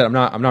that being said,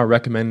 I'm not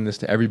recommending this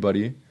to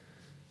everybody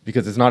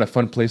because it's not a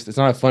fun place. It's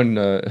not a fun.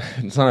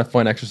 It's not a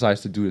fun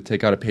exercise to do, to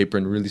take out a paper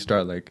and really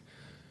start like.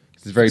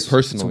 It's very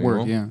personal. It's a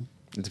work, you know? yeah.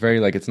 It's very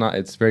like it's not.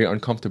 It's very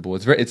uncomfortable.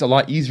 It's a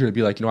lot easier to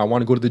be like, I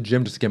want to go to the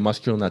gym just to get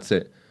muscular and that's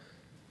it.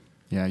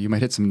 Yeah, you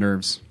might hit some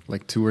nerves,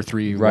 like 2 or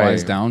 3 Right.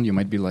 Ys down. You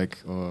might be like,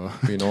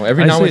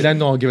 Every I now say- and then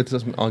though, I'll give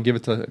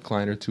it to a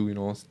client or two.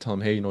 Tell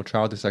them, hey,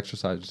 try out this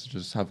exercise.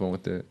 Just have fun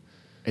with it.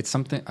 it's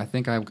something. I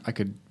think I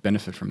could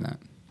benefit from that.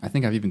 I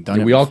think I've even done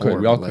Yeah, it. we all before,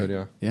 could. We all but, like, could.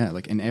 Yeah. Yeah,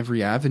 like in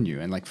every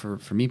avenue, and like for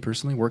me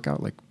personally,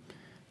 workout. Like,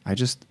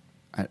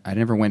 I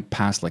never went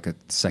past like a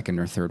second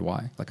or third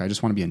Y. Like I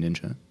just want to be a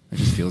ninja. It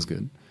just feels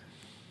good.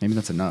 Maybe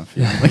that's enough.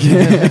 Yeah. Like,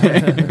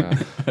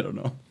 I don't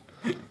know.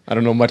 I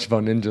don't know much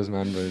about ninjas,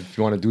 man, but if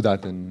you want to do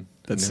that, then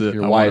That's you know, it.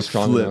 your I why wanna is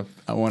strong flip. enough.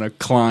 I want to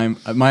climb.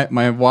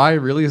 My why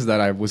really is that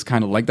I was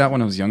kind of like that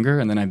when I was younger,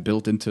 and then I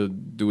built into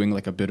doing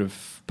like a bit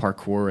of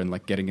parkour and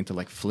like getting into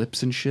like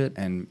flips and shit.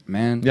 And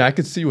man, Yeah, I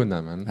could see you in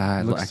that, man.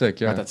 I Looks sick.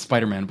 got Yeah. that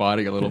Spider-Man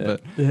body a little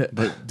bit. Yeah.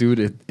 But dude,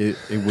 it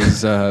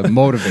was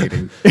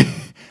motivating.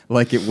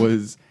 Like it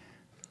was.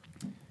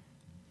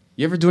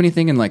 You ever do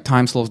anything and like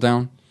time slows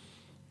down?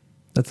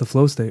 That's the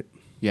flow state.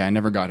 Yeah, I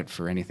never got it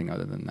for anything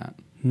other than that.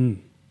 Hmm.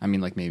 I mean,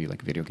 like maybe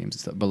like video games and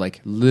stuff, but like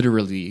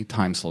literally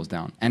time slows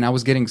down. And I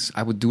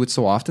would do it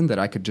so often that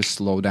I could just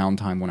slow down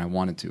time when I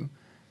wanted to.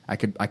 I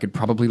could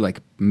probably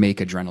like make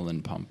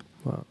adrenaline pump.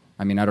 Wow.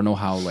 I mean, I don't know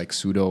how like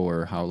pseudo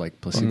or how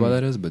like placebo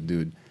that is, but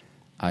dude,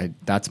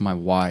 that's my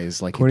why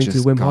is like According it to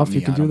just Wim got Hof, me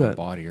you can out do of my that.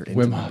 body or into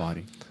Wim my Hof.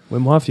 body.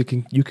 Wim Hof, you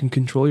can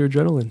control your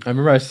adrenaline. I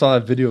remember I saw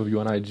that video of you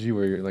on IG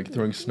where you're like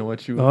throwing snow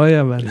at you. Oh yeah,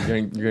 You're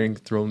man. getting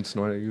thrown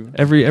snow at you.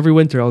 Every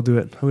winter I'll do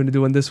it. I'm gonna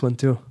do one this one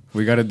too.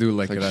 We got to do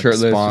like, Like a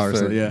shirtless, spa or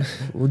just something. like-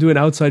 Yeah. We'll do an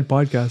outside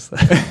podcast.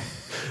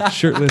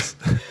 Shirtless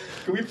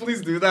Can we please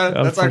do that?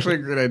 Oh, That's fuck actually it.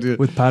 a great idea.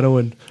 with Pat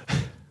Owen.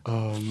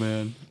 Oh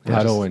man,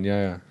 Pat Owen,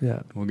 yeah.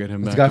 Yeah. We'll get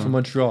him It's back. the guy on. from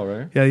Montreal,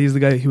 right? Yeah, he's the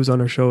guy. He was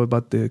on our show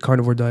about the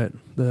carnivore diet,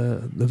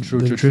 the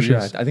nutrition.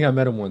 Yeah, I think I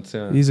met him once.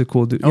 Yeah, He's a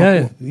cool dude. Oh,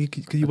 yeah,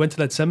 cool. you went to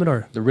that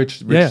seminar. the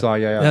rich Yeah, saw.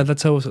 Yeah.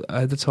 That's how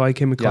I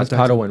came in Yeah, it's contact.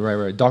 Pat with Owen,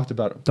 right. Dr.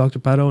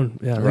 Pat Owen.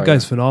 Yeah, that Right,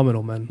 guy's yeah.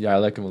 phenomenal, man. Yeah, I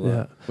like him a lot.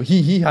 Yeah. Well,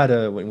 he had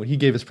when he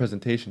gave his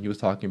presentation, he was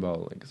talking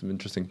about like some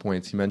interesting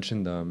points. He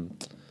mentioned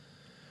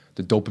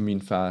the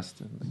dopamine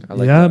fast. I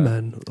like yeah, that.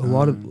 man. A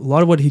lot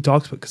of what he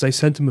talks about, because I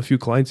sent him a few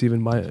clients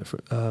even that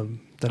I'm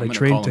I gonna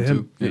trained call to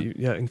him him. too.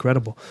 Yeah,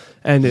 incredible.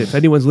 And if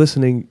anyone's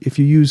listening, if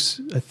you use,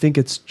 I think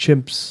it's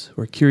Chimps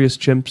or Curious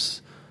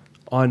Chimps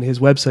on his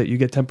website, you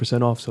get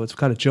 10% off. So it's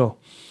kind of chill.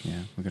 Yeah,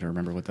 we got to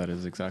remember what that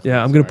is exactly.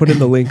 Yeah, I'm going to put in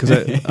the link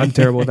because I'm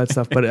terrible at that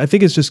stuff. But I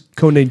think it's just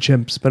codenamed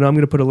Chimps. But I'm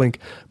going to put a link.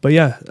 But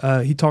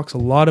yeah, he talks a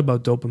lot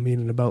about dopamine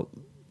and about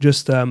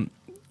just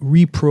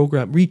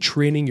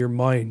retraining your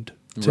mind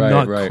to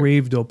not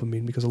crave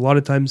dopamine, because a lot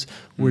of times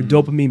we're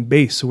dopamine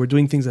based, so we're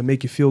doing things that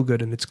make you feel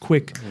good, and it's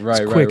quick.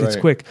 Right, it's quick. right, It's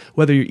right. quick.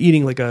 Whether you're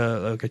eating like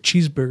a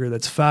cheeseburger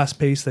that's fast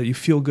paced, that you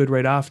feel good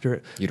right after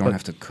it. You don't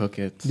have to cook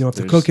it. You don't have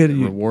to There's cook it. a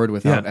You- reward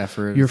without yeah.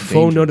 effort. Your It's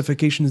phone dangerous.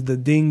 notifications, the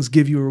dings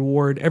give you a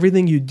reward.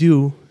 Everything you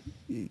do,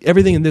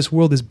 everything in this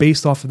world is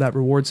based off of that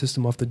reward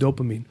system, off the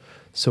dopamine.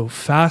 So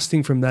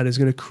fasting from that is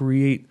going to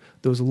create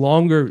those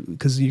longer,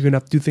 because you're going to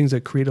have to do things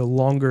that create a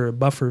longer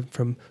buffer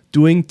from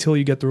doing till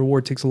you get the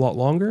reward. Takes a lot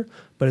longer,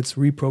 but it's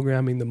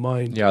reprogramming the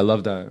mind. Yeah, I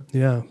love that.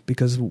 Yeah,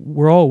 because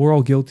we're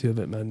all guilty of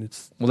it, man.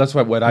 It's Well, that's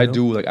what I You know?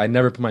 do. Like, I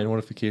never put my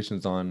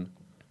notifications on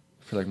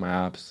for like my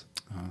apps.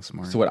 Oh,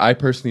 smart. So what I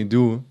personally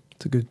do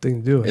a good thing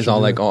to do. I is should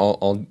do that.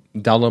 I'll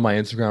download my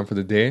Instagram for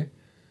the day,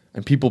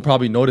 and people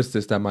probably notice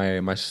this, that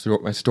my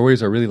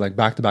stories are really like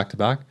back to back to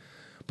back,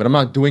 but I'm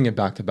not doing it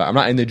back to back. I'm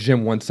not in the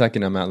gym 1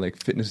 second. I'm at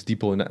like Fitness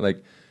Depot and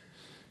like,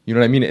 you know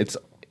what I mean? It's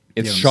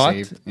You have 'em shot.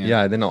 saved, Yeah.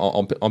 yeah. Then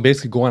I'll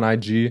basically go on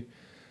IG,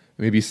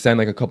 maybe send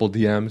like a couple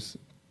DMs,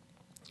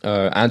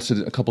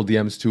 answer a couple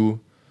DMs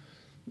too,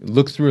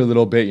 look through it a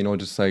little bit,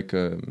 just like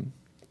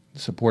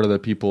support other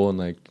people and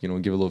like give a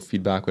little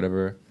feedback,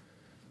 whatever.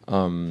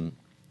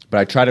 But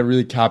I try to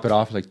really cap it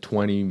off like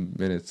 20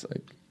 minutes,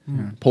 like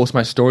post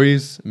my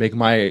stories, make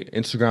my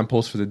Instagram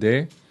post for the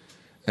day,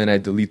 and I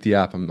delete the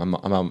app.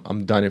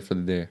 I'm done it for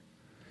the day.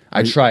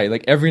 I try,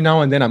 like every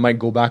now and then I might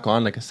go back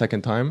on like a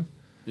second time,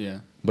 Yeah.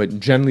 but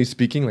generally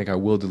speaking, like I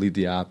will delete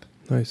the app.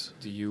 Nice.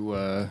 Do you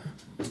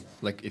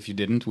like if you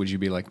didn't, would you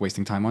be like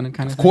wasting time on it?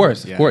 Kind of. Of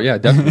course, yeah,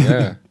 definitely,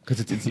 yeah, because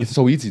it's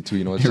so easy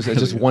to, it's just, it's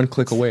just really one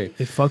click away.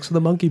 It fucks with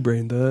the monkey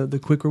brain, the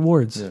quick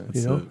rewards. Yeah.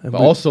 You know, it. And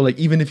But also, like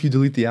even if you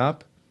delete the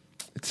app,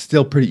 it's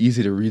still pretty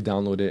easy to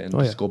re-download it and Oh,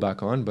 just yeah. go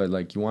back on. But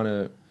like you want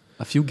to,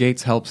 A few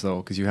gates helps though,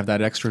 because you have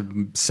that extra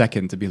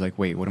second to be like,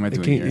 wait, what am I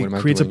doing here? What am It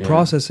I creates a doing here?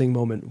 processing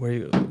moment where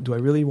do I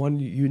really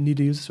you need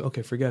to use this?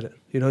 Okay, forget it.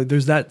 You know,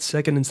 there's that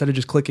second instead of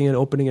just clicking it,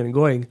 opening it, and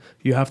going.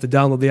 You have to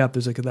download the app.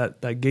 There's like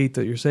that gate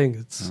that you're saying.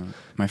 It's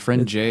My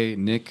friend Jay,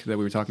 Nick, that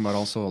we were talking about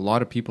also, a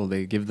lot of people,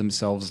 they give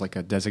themselves like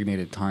a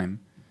designated time.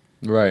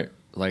 Right.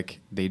 Like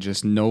they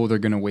just know they're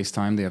gonna waste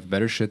time. They have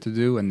better shit to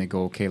do, and they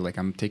go, okay, like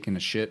I'm taking a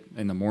shit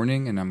in the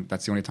morning, and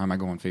that's the only time I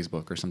go on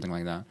Facebook or something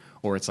like that.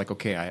 Or it's like,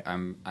 okay,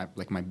 I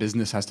like my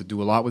business has to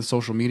do a lot with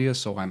social media,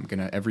 so I'm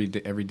gonna every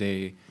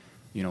day,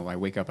 you know, I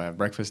wake up, I have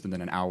breakfast, and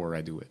then an hour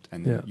I do it,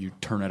 and then you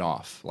turn it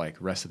off like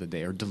rest of the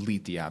day or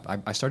delete the app.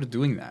 I started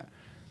doing that.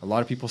 A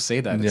lot of people say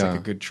that it's like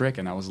a good trick,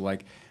 and I was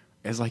like,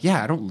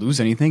 yeah, I don't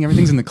lose anything.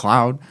 Everything's in the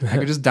cloud. I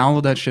could just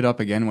download that shit up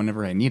again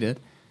whenever I need it.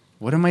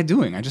 What am I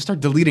doing? I just start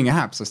deleting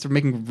apps. I start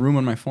making room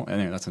on my phone.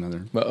 Anyway, that's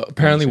another. But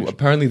apparently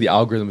the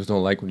algorithms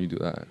don't like when you do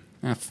that.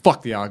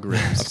 Fuck the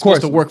algorithms. It's Of course.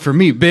 supposed to work for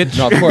me, bitch.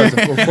 No,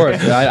 of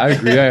course. Yeah, I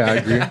agree. I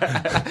agree.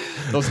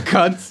 Those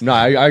cunts. No,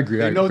 I agree.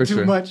 They know for too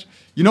sure. much.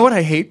 You know what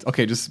I hate?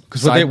 Okay, just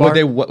Because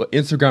sidebar. what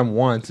Instagram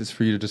wants is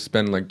for you to just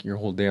spend like your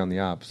whole day on the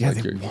apps. Yeah,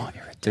 like they want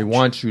your They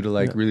want you to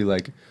like really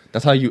like.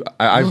 That's how you.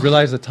 I've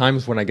realized the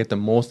times when I get the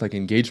most like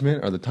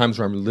engagement are the times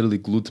where I'm literally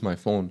glued to my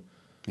phone.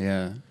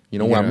 Yeah. You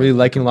know, when I'm really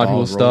liking a lot of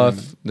people's rolling.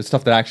 stuff, the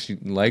stuff that I actually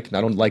like. And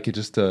I don't like it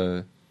just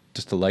to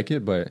like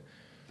it, but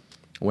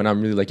when I'm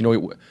really like, you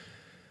know,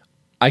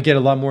 I get a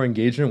lot more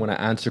engagement when I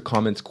answer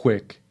comments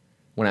quick,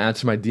 when I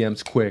answer my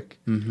DMs quick,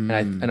 and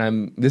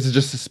I'm. This is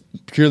just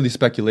purely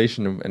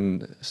speculation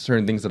and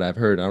certain things that I've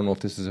heard. I don't know if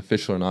this is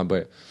official or not,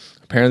 but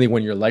apparently,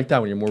 when you're like that,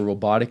 when you're more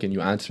robotic and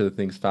you answer the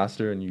things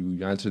faster and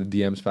you answer the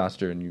DMs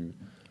faster and you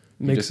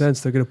makes just-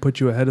 sense. They're gonna put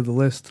you ahead of the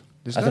list.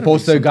 There's as gotta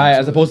opposed be to a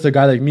something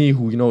guy like me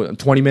who, you know, I'm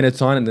 20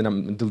 minutes on and then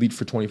I'm delete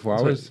for 24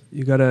 So hours.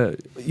 you gotta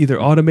either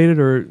automate it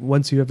or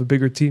once you have a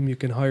bigger team, you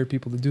can hire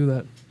people to do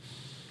that.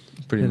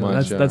 Pretty You know,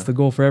 much. that's the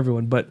goal for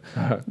everyone. But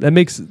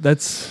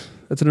that's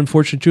an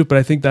unfortunate truth. But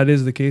I think that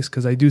is the case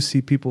because I do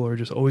see people are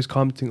just always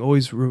commenting,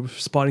 always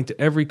responding to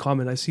every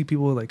comment. I see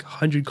people with like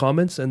 100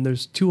 comments and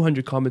there's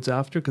 200 comments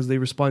after because they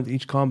respond to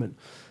each comment.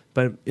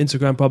 But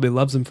Instagram probably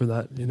loves them for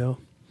that, you know.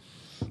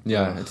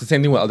 Yeah, it's the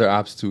same thing with other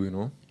apps too, you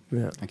know.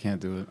 Yeah. I can't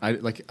do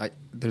it.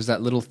 There's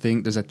that little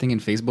thing. There's that thing in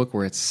Facebook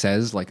where it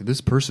says like this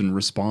person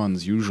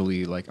responds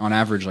usually like on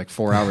average like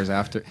 4 hours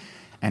after,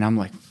 and I'm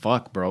like,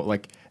 fuck, bro.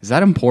 Like, is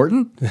that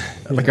important?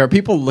 Like, are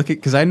people looking?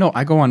 Because I know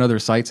I go on other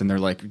sites and they're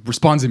like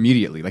responds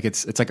immediately. Like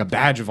it's like a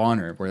badge of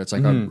honor where it's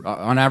like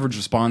on average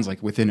responds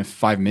like within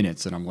 5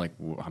 minutes, and I'm like,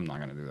 I'm not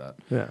gonna do that.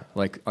 Yeah.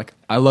 Like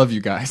I love you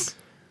guys,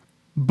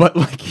 but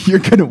like you're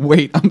gonna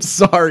wait. I'm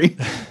sorry.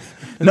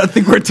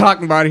 Nothing we're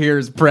talking about here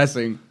is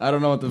pressing. I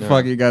don't know what the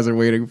fuck you guys are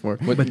waiting for.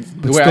 But the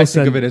but way still I think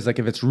send- of it is like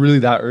if it's really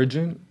that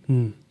urgent,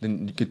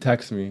 then you could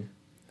text me.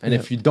 And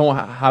if you don't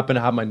happen to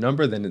have my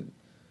number, then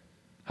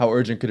how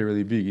urgent could it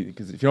really be?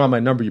 Because if you don't have my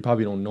number, you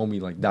probably don't know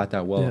me like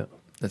that well. Yeah.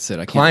 That's it. I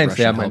can't Clients, rush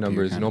they have and my help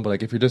numbers, you can know. I? But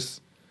like if you're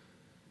just,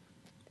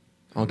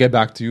 I'll get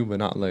back to you, but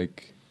not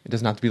like it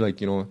doesn't have to be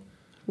like, you know.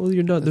 Well,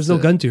 you're not. There's That's no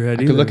it. gun to your head.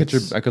 I could either. look at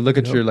your It's,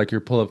 you know. like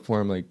your pull up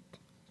form like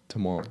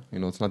tomorrow. You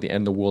know, it's not the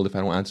end of the world if I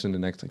don't answer in the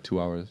next like 2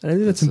 hours. And I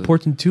think that's That's it.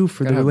 important too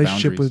for the Gotta have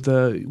relationship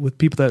with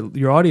people that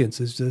your audience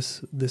is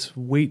this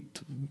wait,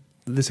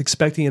 this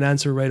expecting an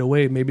answer right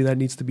away. Maybe that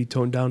needs to be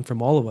toned down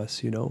from all of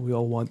us. You know, we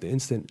all want the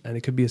instant, and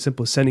it could be as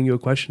simple as sending you a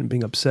question and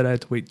being upset I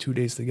had to wait 2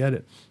 days to get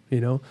it.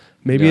 You know,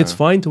 maybe Yeah. it's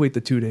fine to wait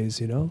the 2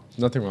 days. You know, There's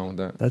nothing wrong with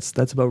that.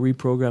 that's about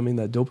reprogramming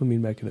that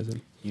dopamine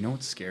mechanism. You know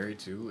what's scary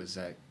too is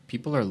that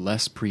people are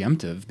less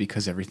preemptive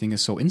because everything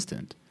is so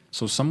instant.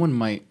 So someone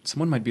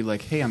might be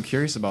like, "Hey, I'm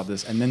curious about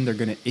this," and then they're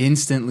going to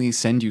instantly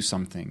send you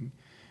something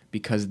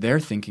because they're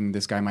thinking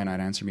this guy might not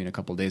answer me in a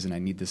couple of days and I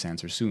need this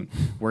answer soon.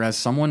 Whereas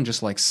someone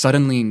just like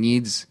suddenly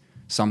needs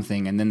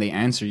something and then they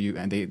answer you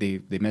and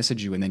they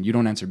message you and then you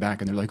don't answer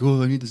back and they're like,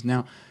 "Oh, I need this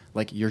now."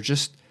 Like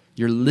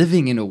you're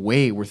living in a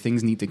way where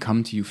things need to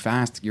come to you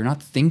fast. You're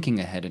not thinking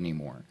ahead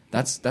anymore.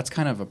 That's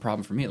kind of a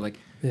problem for me. Like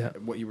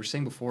what you were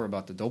saying before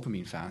about the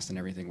dopamine fast and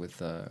everything with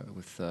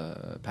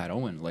Pat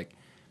Owen, like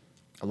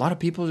a lot of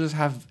people just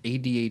have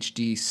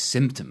ADHD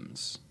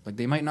symptoms. Like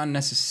they might not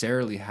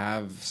necessarily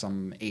have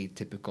some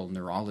atypical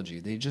neurology.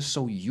 They're just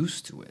so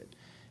used to it.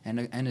 And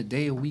a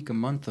day, a week, a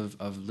month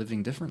of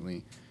living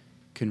differently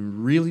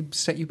can really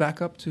set you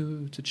back up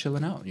to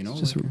chilling out, you know?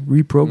 Just Like,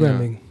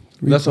 reprogramming.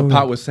 That's what Reprogramming.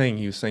 Pat was saying.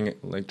 He was saying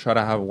like try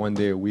to have one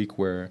day a week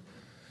where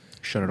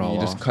shut it all you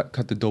off. just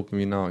cut the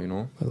dopamine out. You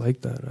know, I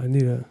like that. I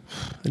need to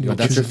put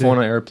that's your choose a phone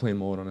day. on airplane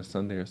mode on a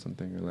Sunday or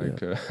something. Or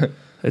like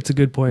It's a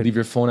good point. leave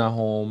your phone at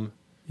home.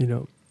 You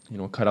know, You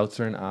know, cut out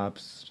certain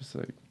apps. Just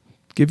like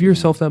give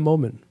yourself that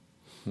moment.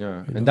 yeah,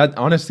 You and know? that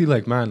honestly,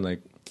 like man,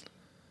 like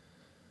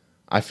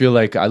I feel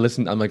like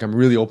I'm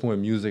really open with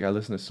music. I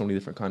listen to so many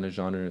different kind of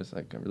genres.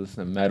 Like I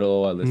listen to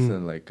metal. I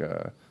listen like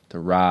to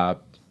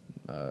rap,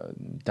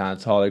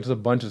 dance hall. Like there's a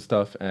bunch of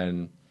stuff.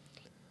 And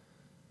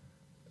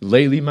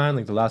lately, man,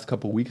 like the last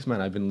couple of weeks,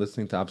 man, I've been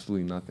listening to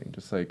absolutely nothing.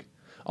 Just like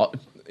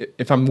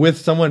if I'm with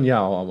someone, yeah,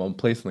 I'll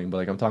play something. But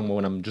like I'm talking about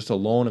when I'm just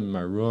alone, I'm in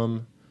my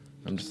room,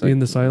 I'm just Be like in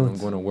the silence.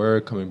 I'm going to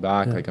work, coming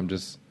back. Yeah. Like I'm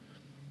just.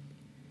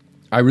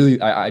 I really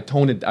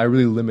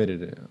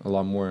limited it a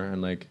lot more,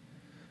 and like,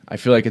 I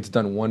feel like it's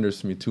done wonders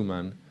for me too,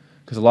 man.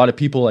 Because a lot of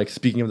people, like,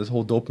 speaking of this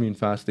whole dopamine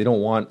fast, they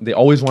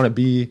always want to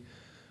be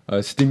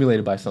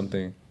stimulated by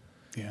something,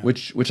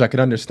 which I could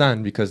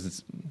understand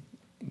because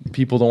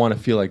people don't want to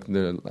feel like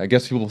I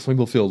guess some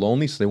people feel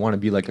lonely, so they want to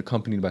be like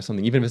accompanied by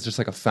something, even if it's just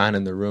like a fan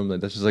in their room. Like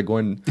that's just like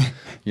going,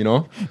 you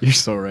know. You're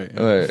so right.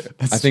 I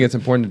think it's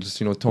important to just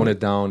tone it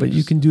down. But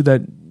you can do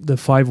that. The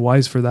 5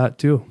 whys for that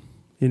too.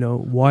 You know,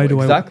 why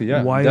do exactly,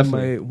 yeah, why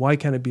definitely. why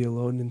can't I be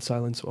alone in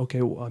silence?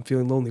 Okay, well, I'm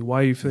feeling lonely. Why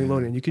are you feeling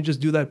lonely? And you can just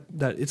do that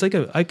it's like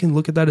I can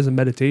look at that as a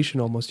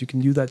meditation almost. You can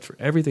do that for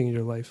everything in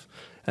your life.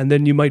 And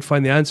then you might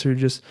find the answer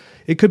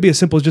it could be as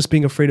simple as just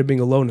being afraid of being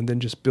alone and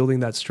then just building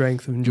that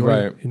strength and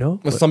enjoying it, you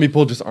know? Well, some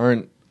people just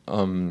aren't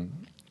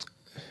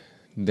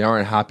they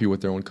aren't happy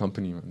with their own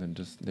company, and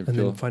then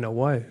then find out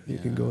why. You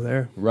can go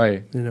there.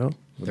 Right. You know?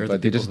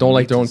 But they just don't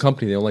like their own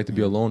company. They don't like to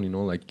be alone, you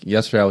know? Like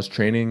yesterday I was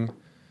training,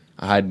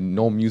 I had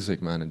no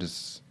music, man, and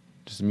just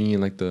me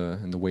and like the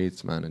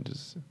weights, man, and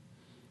just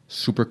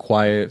super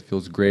quiet,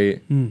 feels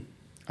great.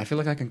 I feel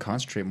like I can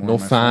concentrate more. No on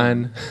my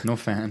fan. phone. No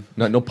fan.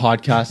 No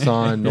podcasts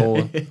on,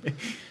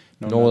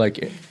 no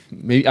like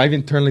maybe I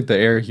even turn like the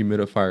air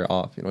humidifier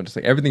off, you know, just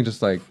like everything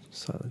just like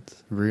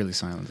Silence. Really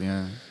silent,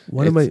 yeah.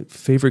 One of my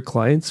favorite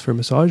clients for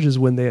massage is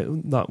when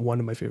not one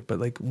of my favorite, but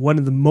like one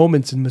of the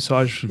moments in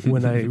massage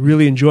when I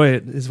really enjoy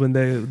it is when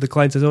the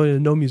client says, "Oh,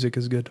 no music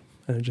is good."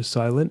 And it's just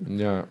silent.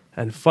 Yeah.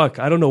 And fuck,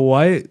 I don't know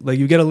why. Like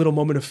you get a little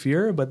moment of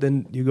fear, but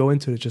then you go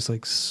into it, just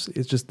like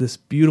it's just this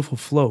beautiful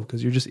flow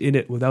because you're just in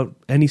it without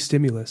any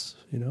stimulus,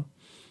 you know?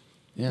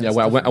 Yeah.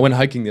 Well, I went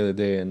hiking the other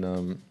day,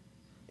 and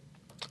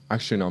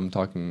actually, no,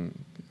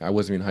 I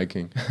wasn't even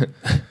hiking.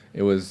 I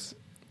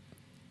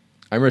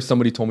remember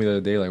somebody told me the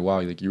other day, like,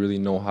 wow, like you really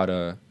know how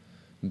to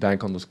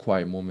bank on those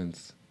quiet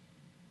moments.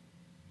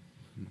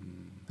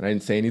 And I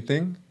didn't say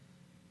anything.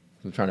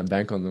 I'm trying to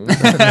bank on them,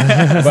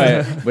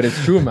 but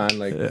it's true, man.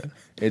 Like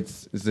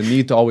it's the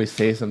need to always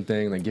say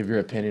something, like give your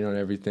opinion on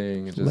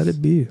everything. Just, let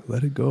it be,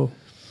 let it go,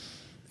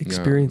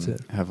 experience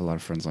it. I have a lot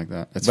of friends like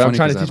that. It's but I'm funny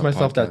trying to 'cause I teach have a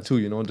myself that podcast. too,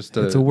 you know, just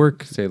to It's a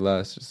work. say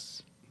less.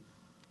 Just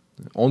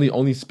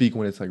only speak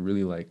when it's like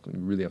really when you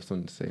really have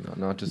something to say,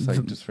 not just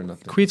like just for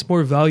nothing. Creates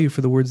more value for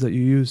the words that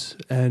you use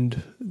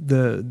and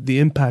the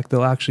impact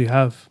they'll actually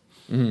have.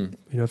 Mm-hmm.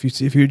 You know,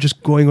 if you're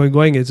just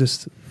going, it's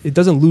just it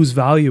doesn't lose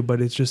value, but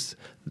it's just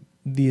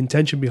the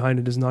intention behind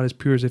it is not as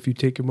pure as if you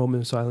take your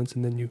moment of silence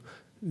and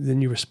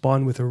then you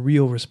respond with a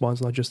real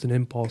response, not just an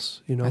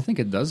impulse. You know, I think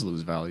it does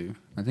lose value.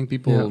 I think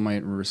people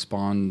might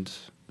respond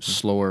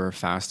slower or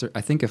faster.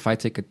 I think if I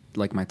take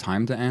my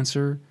time to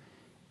answer,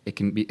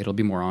 it'll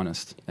be more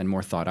honest and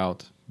more thought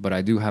out. But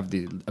I do have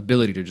the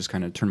ability to just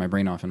kind of turn my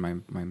brain off and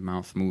my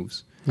mouth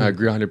moves. I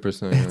agree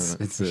 100%.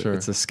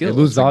 It's a skill. It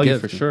loses It's a value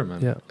gift. for sure,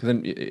 man. Yeah. Because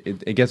then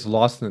it gets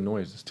lost in the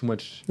noise. It's too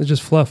much. it's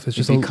just fluff. It's It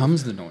just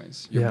becomes the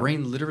noise. Your Yeah.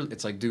 brain literally,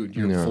 it's like, dude,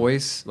 your Yeah.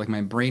 voice, like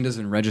my brain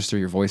doesn't register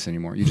your voice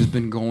anymore. You've just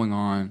been going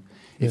on.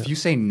 If Yeah. you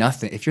say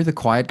nothing, if you're the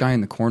quiet guy in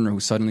the corner who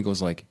suddenly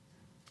goes like,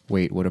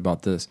 wait, what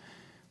about this?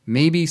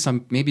 Maybe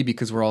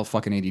because we're all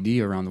fucking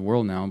ADD around the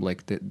world now,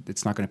 like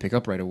it's not going to pick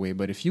up right away.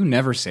 But if you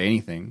never say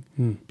anything,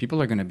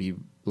 people are going to be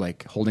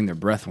like holding their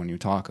breath when you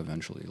talk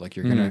eventually. Like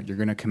you're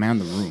gonna command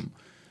the room.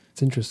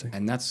 it's interesting.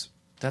 And that's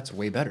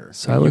way better.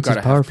 Silence you is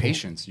gotta have powerful.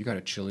 patience. You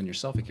gotta chill in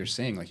yourself, like you're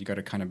saying. Like you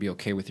gotta kind of be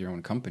okay with your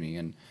own company.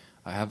 And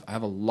I have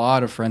a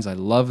lot of friends. I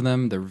love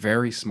them. They're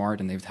very smart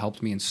and they've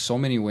helped me in so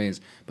many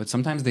ways. But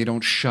sometimes they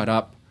don't shut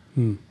up.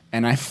 And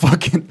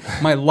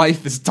my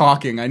life is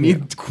talking. I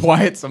need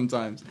quiet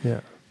sometimes.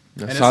 Yeah,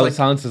 And it's like-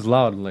 Silence is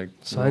loud. Like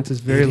silence is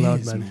very It loud,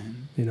 is,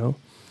 man. You know,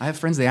 I have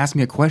friends. They ask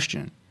me a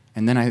question,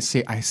 and then I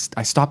say I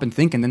stop and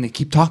think, and then they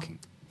keep talking.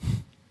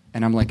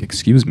 And I'm like,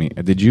 excuse me,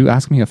 did you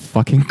ask me a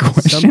fucking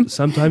question?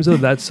 sometimes though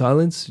that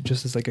silence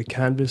just is like a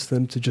canvas for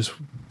them to just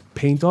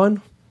paint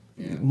on.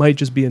 Might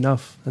just be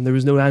enough, and there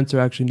was no answer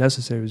actually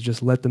necessary. It was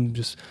just let them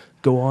just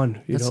go on.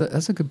 You know,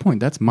 That's a good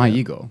point. That's my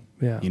ego.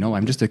 Yeah. You know,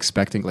 I'm just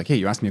expecting like, hey,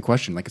 you asked me a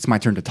question, like it's my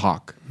turn to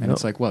talk, and Yep.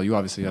 it's like, well, you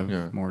obviously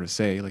have more to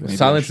say. Like maybe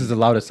silence is the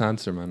loudest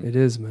answer, man. it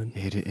is, man.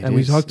 It and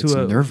we is. talked It's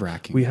to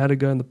nerve-wracking. We had a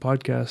guy on the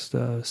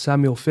podcast,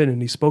 Samuel Finn,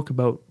 and he spoke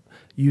about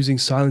using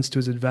silence to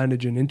his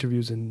advantage in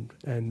interviews and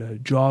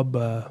job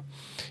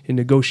in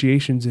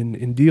negotiations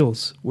in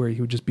deals, where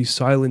he would just be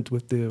silent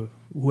with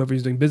whoever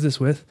he's doing business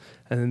with,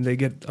 and then they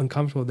get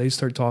uncomfortable. They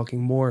start talking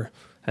more,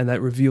 and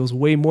that reveals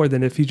way more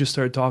than if he just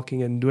started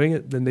talking and doing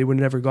it. Then they would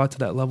never got to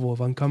that level of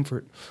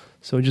uncomfort.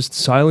 So just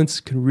silence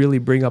can really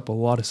bring up a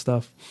lot of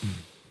stuff.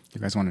 You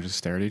guys want to just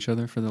stare at each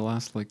other for the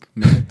last like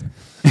minute?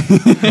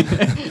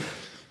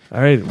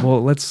 All right,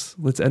 well let's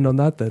end on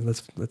that then.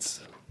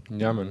 Let's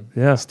Yeah, man.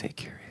 yeah. Stay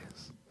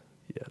curious.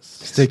 Yes.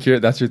 Stay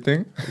curious. That's your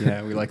thing.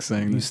 Yeah, we like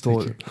saying You this.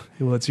 stole it.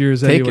 Well, it's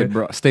yours Take anyway. it,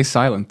 bro. Stay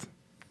silent.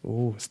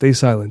 Oh, stay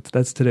silent.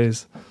 That's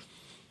today's.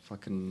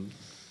 Fucking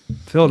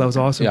Phil, that was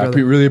awesome, Yeah, I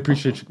brother. really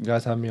appreciate you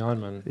guys having me on,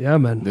 man. Yeah,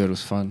 man. dude, it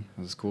was fun.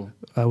 It was cool.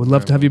 I would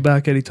love to have you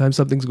back anytime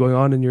something's going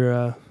on in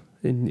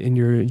in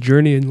your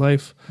journey in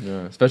life.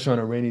 Yeah, especially on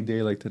a rainy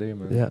day like today,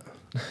 man. Yeah.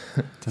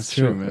 That's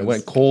true, true, man. It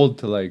went cold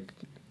to like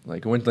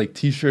it went like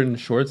t-shirt and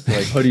shorts to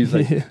like hoodies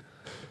like Yeah.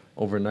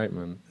 overnight,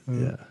 man.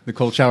 Yeah. The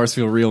cold showers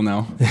feel real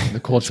now. The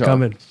cold It's shower.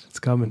 coming. It's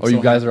coming. Oh,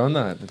 you guys are on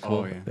that. That's cool.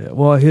 Oh, yeah. Yeah,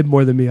 well, I hit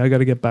more than me. I got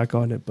to get back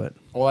on it, but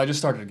Well, I just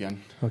started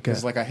again. Okay.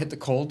 Because like I hit the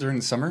cold during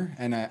the summer,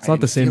 and it's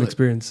not the same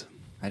experience.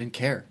 I didn't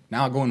care.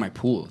 Now I go in my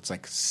pool. It's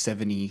like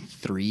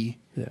 73,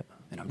 Yeah.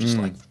 and I'm just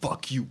like,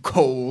 "Fuck you,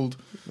 cold."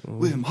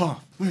 Wim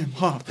Hof, Wim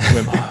Hof.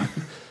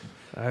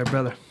 All right,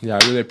 brother. Yeah,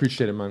 I really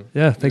appreciate it, man.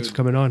 Yeah, thanks for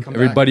coming on. Come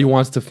Everybody who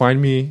wants to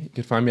find me, you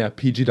can find me at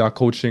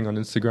pg.coaching on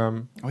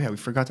Instagram Oh yeah, we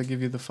forgot to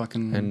give you the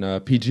fucking. and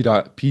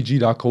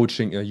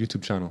pg.coaching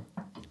YouTube channel.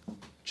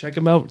 Check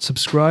him out.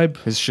 Subscribe.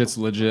 His shit's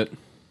legit.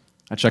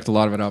 I checked a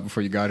lot of it out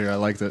before you got here. I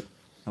liked it.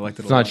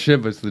 It's not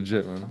shit, but it's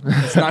legit, man.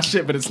 It's not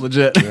shit, but it's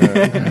legit.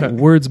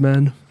 Words,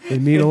 man. They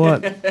mean a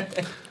lot. All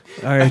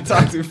I right.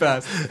 talk too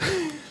fast.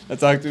 I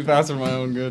talk too fast for my own good.